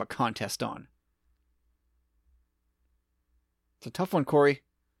Kylo have a contest on? It's a tough one, Corey.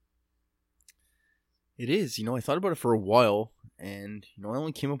 It is. I thought about it for a while, and, I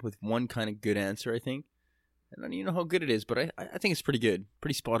only came up with one kind of good answer, I think. I don't even know how good it is, but I think it's pretty good.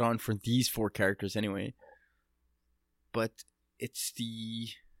 Pretty spot on for these 4 characters anyway. But it's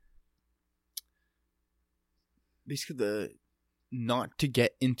basically the not to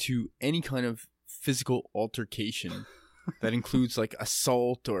get into any kind of physical altercation that includes like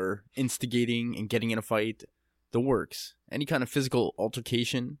assault or instigating and getting in a fight. The works. Any kind of physical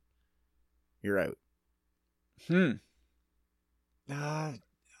altercation, you're out.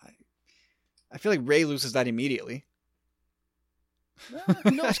 I feel like Rey loses that immediately.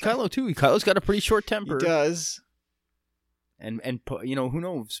 Who knows? Kylo too. Kylo's got a pretty short temper. He does. And who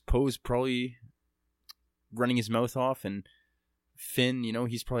knows? Poe's probably running his mouth off, and Finn,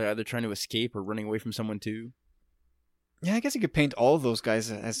 he's probably either trying to escape or running away from someone too. Yeah, I guess you could paint all of those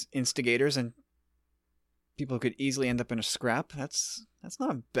guys as instigators and people who could easily end up in a scrap. That's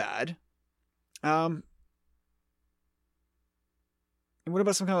not bad. And what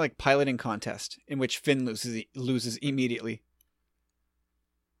about some kind of like piloting contest in which Finn loses immediately?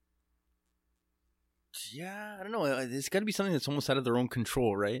 Yeah, I don't know. It's got to be something that's almost out of their own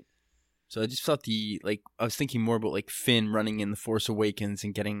control, right? So I just thought I was thinking more about like Finn running in The Force Awakens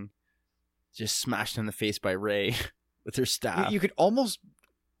and getting just smashed in the face by Rey with her staff. You could almost,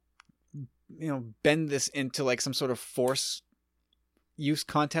 bend this into like some sort of Force use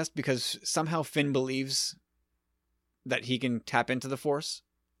contest because somehow Finn believes that he can tap into the Force.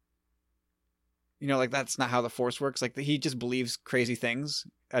 Like that's not how the Force works. Like he just believes crazy things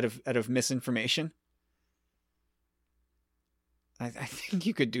out of misinformation. I think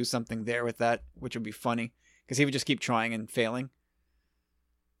you could do something there with that, which would be funny, because he would just keep trying and failing,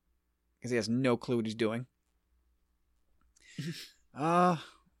 because he has no clue what he's doing. I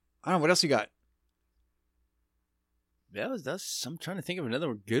don't know, what else you got? Yeah, I'm trying to think of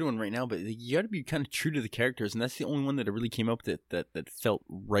another good one right now, but you got to be kind of true to the characters, and that's the only one that really came up that felt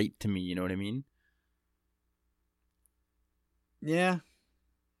right to me. You know what I mean? Yeah.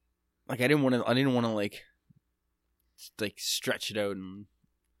 Like I didn't want to like stretch it out, and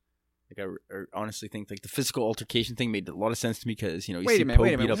like I honestly think like the physical altercation thing made a lot of sense to me because you wait see a minute,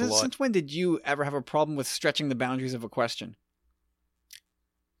 Poe beat up a lot. Since when did you ever have a problem with stretching the boundaries of a question?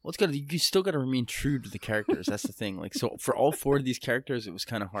 Well, you still got to remain true to the characters. That's the thing. Like, so for all 4 of these characters, it was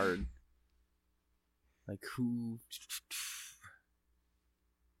kind of hard. Like who?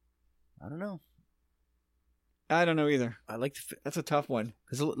 I don't know. I don't know either. I like that's a tough one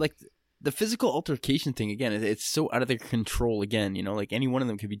because like the physical altercation thing again. It's so out of their control again. Like any one of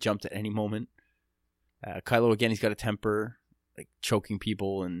them could be jumped at any moment. Kylo again, he's got a temper, like choking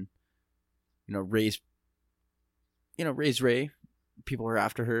people, and Rey's Rey. People are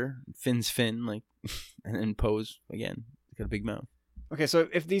after her. Finn's Finn, like, and then Poe's again. He's got a big mouth. Okay, so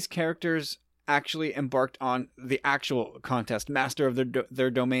if these characters actually embarked on the actual contest, master of their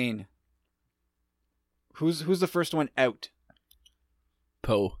domain, who's the first one out?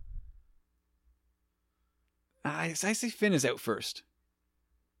 Poe. I say Finn is out first.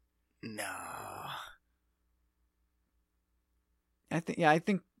 No.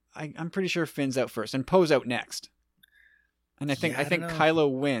 I'm pretty sure Finn's out first, and Poe's out next. And I think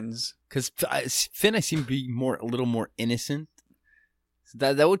Kylo wins because Finn I seem to be a little more innocent. So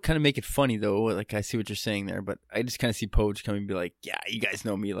that would kind of make it funny though. Like I see what you're saying there, but I just kind of see Poe just coming and be like, "Yeah, you guys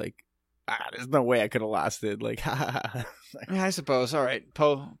know me. Like, there's no way I could have lasted." Like, yeah, I suppose. All right,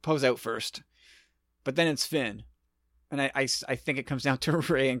 Poe's out first, but then it's Finn, and I think it comes down to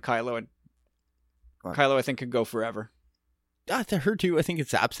Rey and Kylo, and Kylo I think could go forever. To her too. I think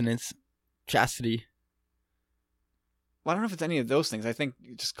it's abstinence, chastity. Well, I don't know if it's any of those things. I think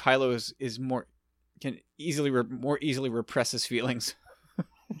just Kylo can more easily repress his feelings.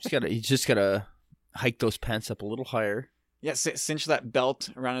 He's just gotta hike those pants up a little higher. Yeah, cinch that belt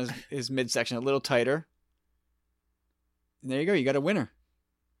around his midsection a little tighter. And there you go. You got a winner.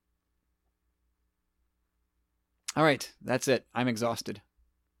 All right, that's it. I'm exhausted.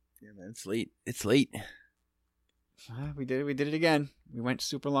 Yeah, man, it's late. It's late. We did it. We did it again. We went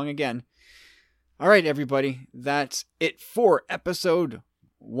super long again. All right, everybody, that's it for episode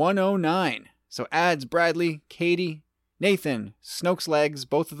 109. So Ads, Bradley, Katie, Nathan, Snoke's Legs,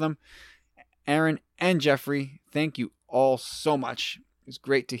 both of them, Aaron and Jeffrey, thank you all so much. It was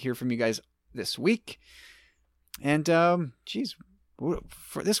great to hear from you guys this week. And, for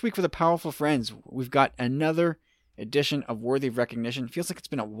this week for the Powerful Friends, we've got another edition of Worthy of Recognition. Feels like it's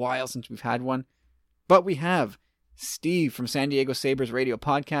been a while since we've had one. But we have Steve from San Diego Sabres Radio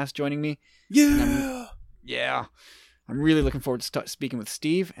Podcast joining me. Yeah! I'm really looking forward to speaking with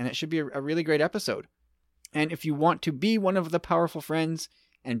Steve, and it should be a really great episode. And if you want to be one of the powerful friends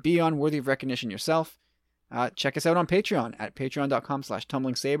and be on Worthy of Recognition yourself, check us out on Patreon at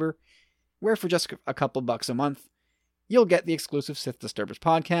patreon.com/tumblingsaber, where for just a couple bucks a month, you'll get the exclusive Sith Disturbers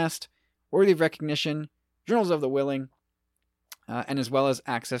podcast, Worthy of Recognition, Journals of the Willing, and as well as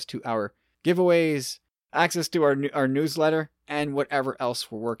access to our giveaways, access to our newsletter, and whatever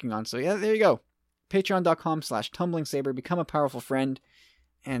else we're working on. So yeah, there you go. Patreon.com/tumblingsaber. Become a powerful friend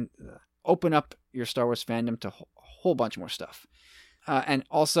and open up your Star Wars fandom to a whole bunch more stuff. And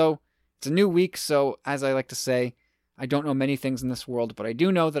also, it's a new week, so as I like to say, I don't know many things in this world, but I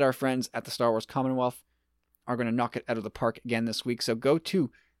do know that our friends at the Star Wars Commonwealth are going to knock it out of the park again this week. So go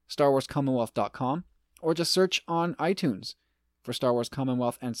to StarWarsCommonwealth.com or just search on iTunes for Star Wars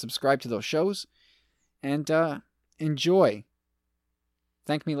Commonwealth and subscribe to those shows and enjoy.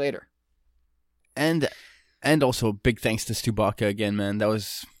 Thank me later. And also big thanks to Stubaka again, man. That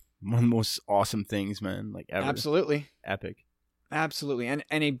was one of the most awesome things, man. Like ever. Absolutely. Epic. Absolutely. And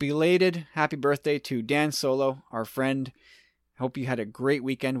a belated happy birthday to Dan Solo, our friend. Hope you had a great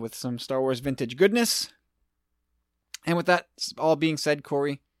weekend with some Star Wars vintage goodness. And with that all being said,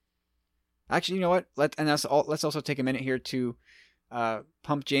 Corey, actually, you know what? Let's also take a minute here to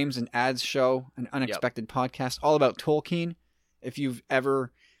pump James and Ad's show, an unexpected podcast all about Tolkien. If you've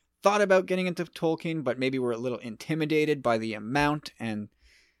ever thought about getting into Tolkien, but maybe were a little intimidated by the amount and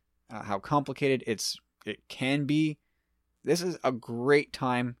how complicated it can be, this is a great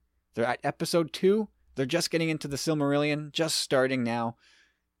time. They're at episode 2. They're just getting into the Silmarillion, just starting now.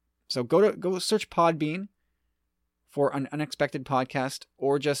 So go search Podbean for an unexpected podcast,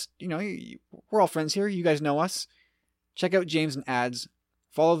 or just, we're all friends here. You guys know us. Check out James and Ads.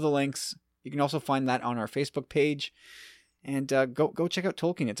 Follow the links. You can also find that on our Facebook page. And go check out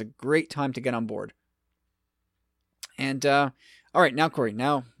Tolkien. It's a great time to get on board. And all right, now Corey,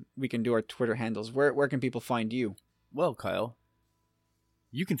 now we can do our Twitter handles. Where can people find you? Well, Kyle,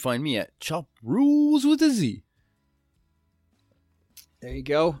 you can find me at Chop Rules with a Z. There you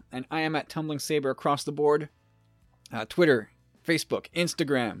go. And I am at Tumbling Saber across the board. Twitter, Facebook,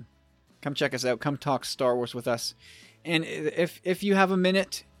 Instagram. Come check us out. Come talk Star Wars with us. And if you have a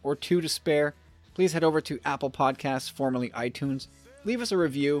minute or two to spare, please head over to Apple Podcasts, formerly iTunes. Leave us a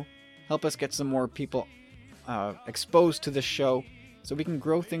review. Help us get some more people exposed to this show so we can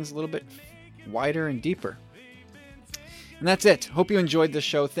grow things a little bit wider and deeper. And that's it. Hope you enjoyed this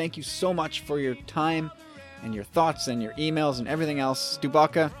show. Thank you so much for your time and your thoughts and your emails and everything else.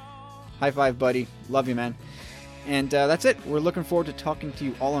 Stubaka, high five, buddy. Love you, man. And that's it. We're looking forward to talking to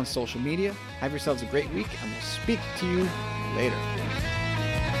you all on social media. Have yourselves a great week, and we'll speak to you later.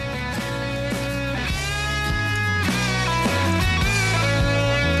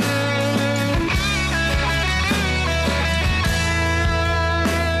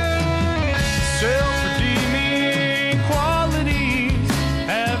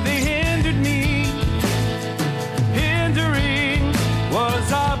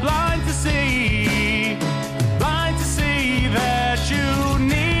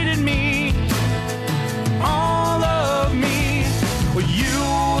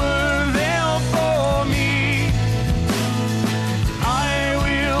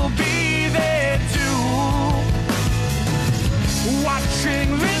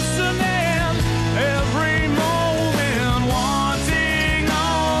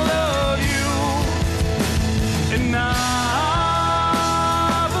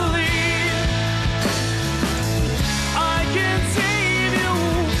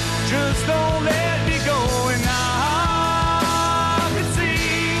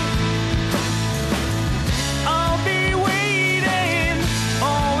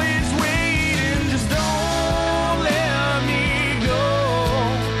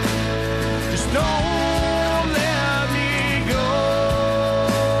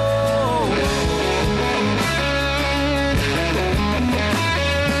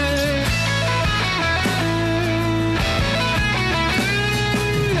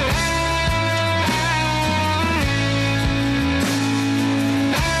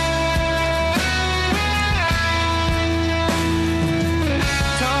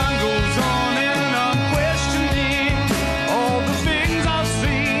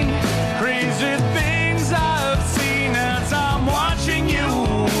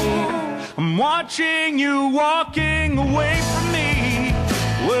 Watching you walking away from me.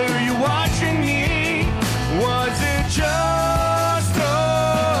 Were you watching me? Was it just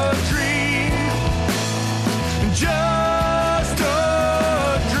a dream? Just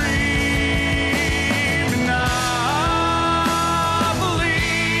a dream.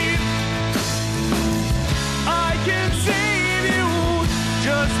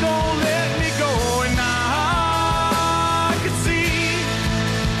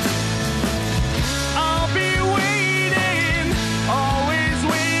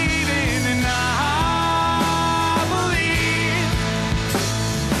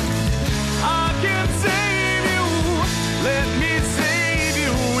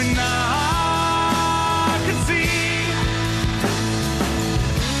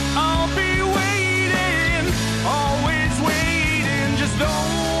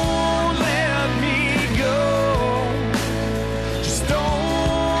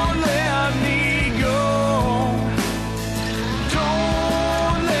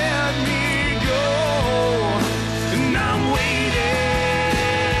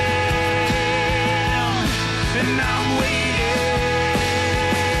 I'm waiting.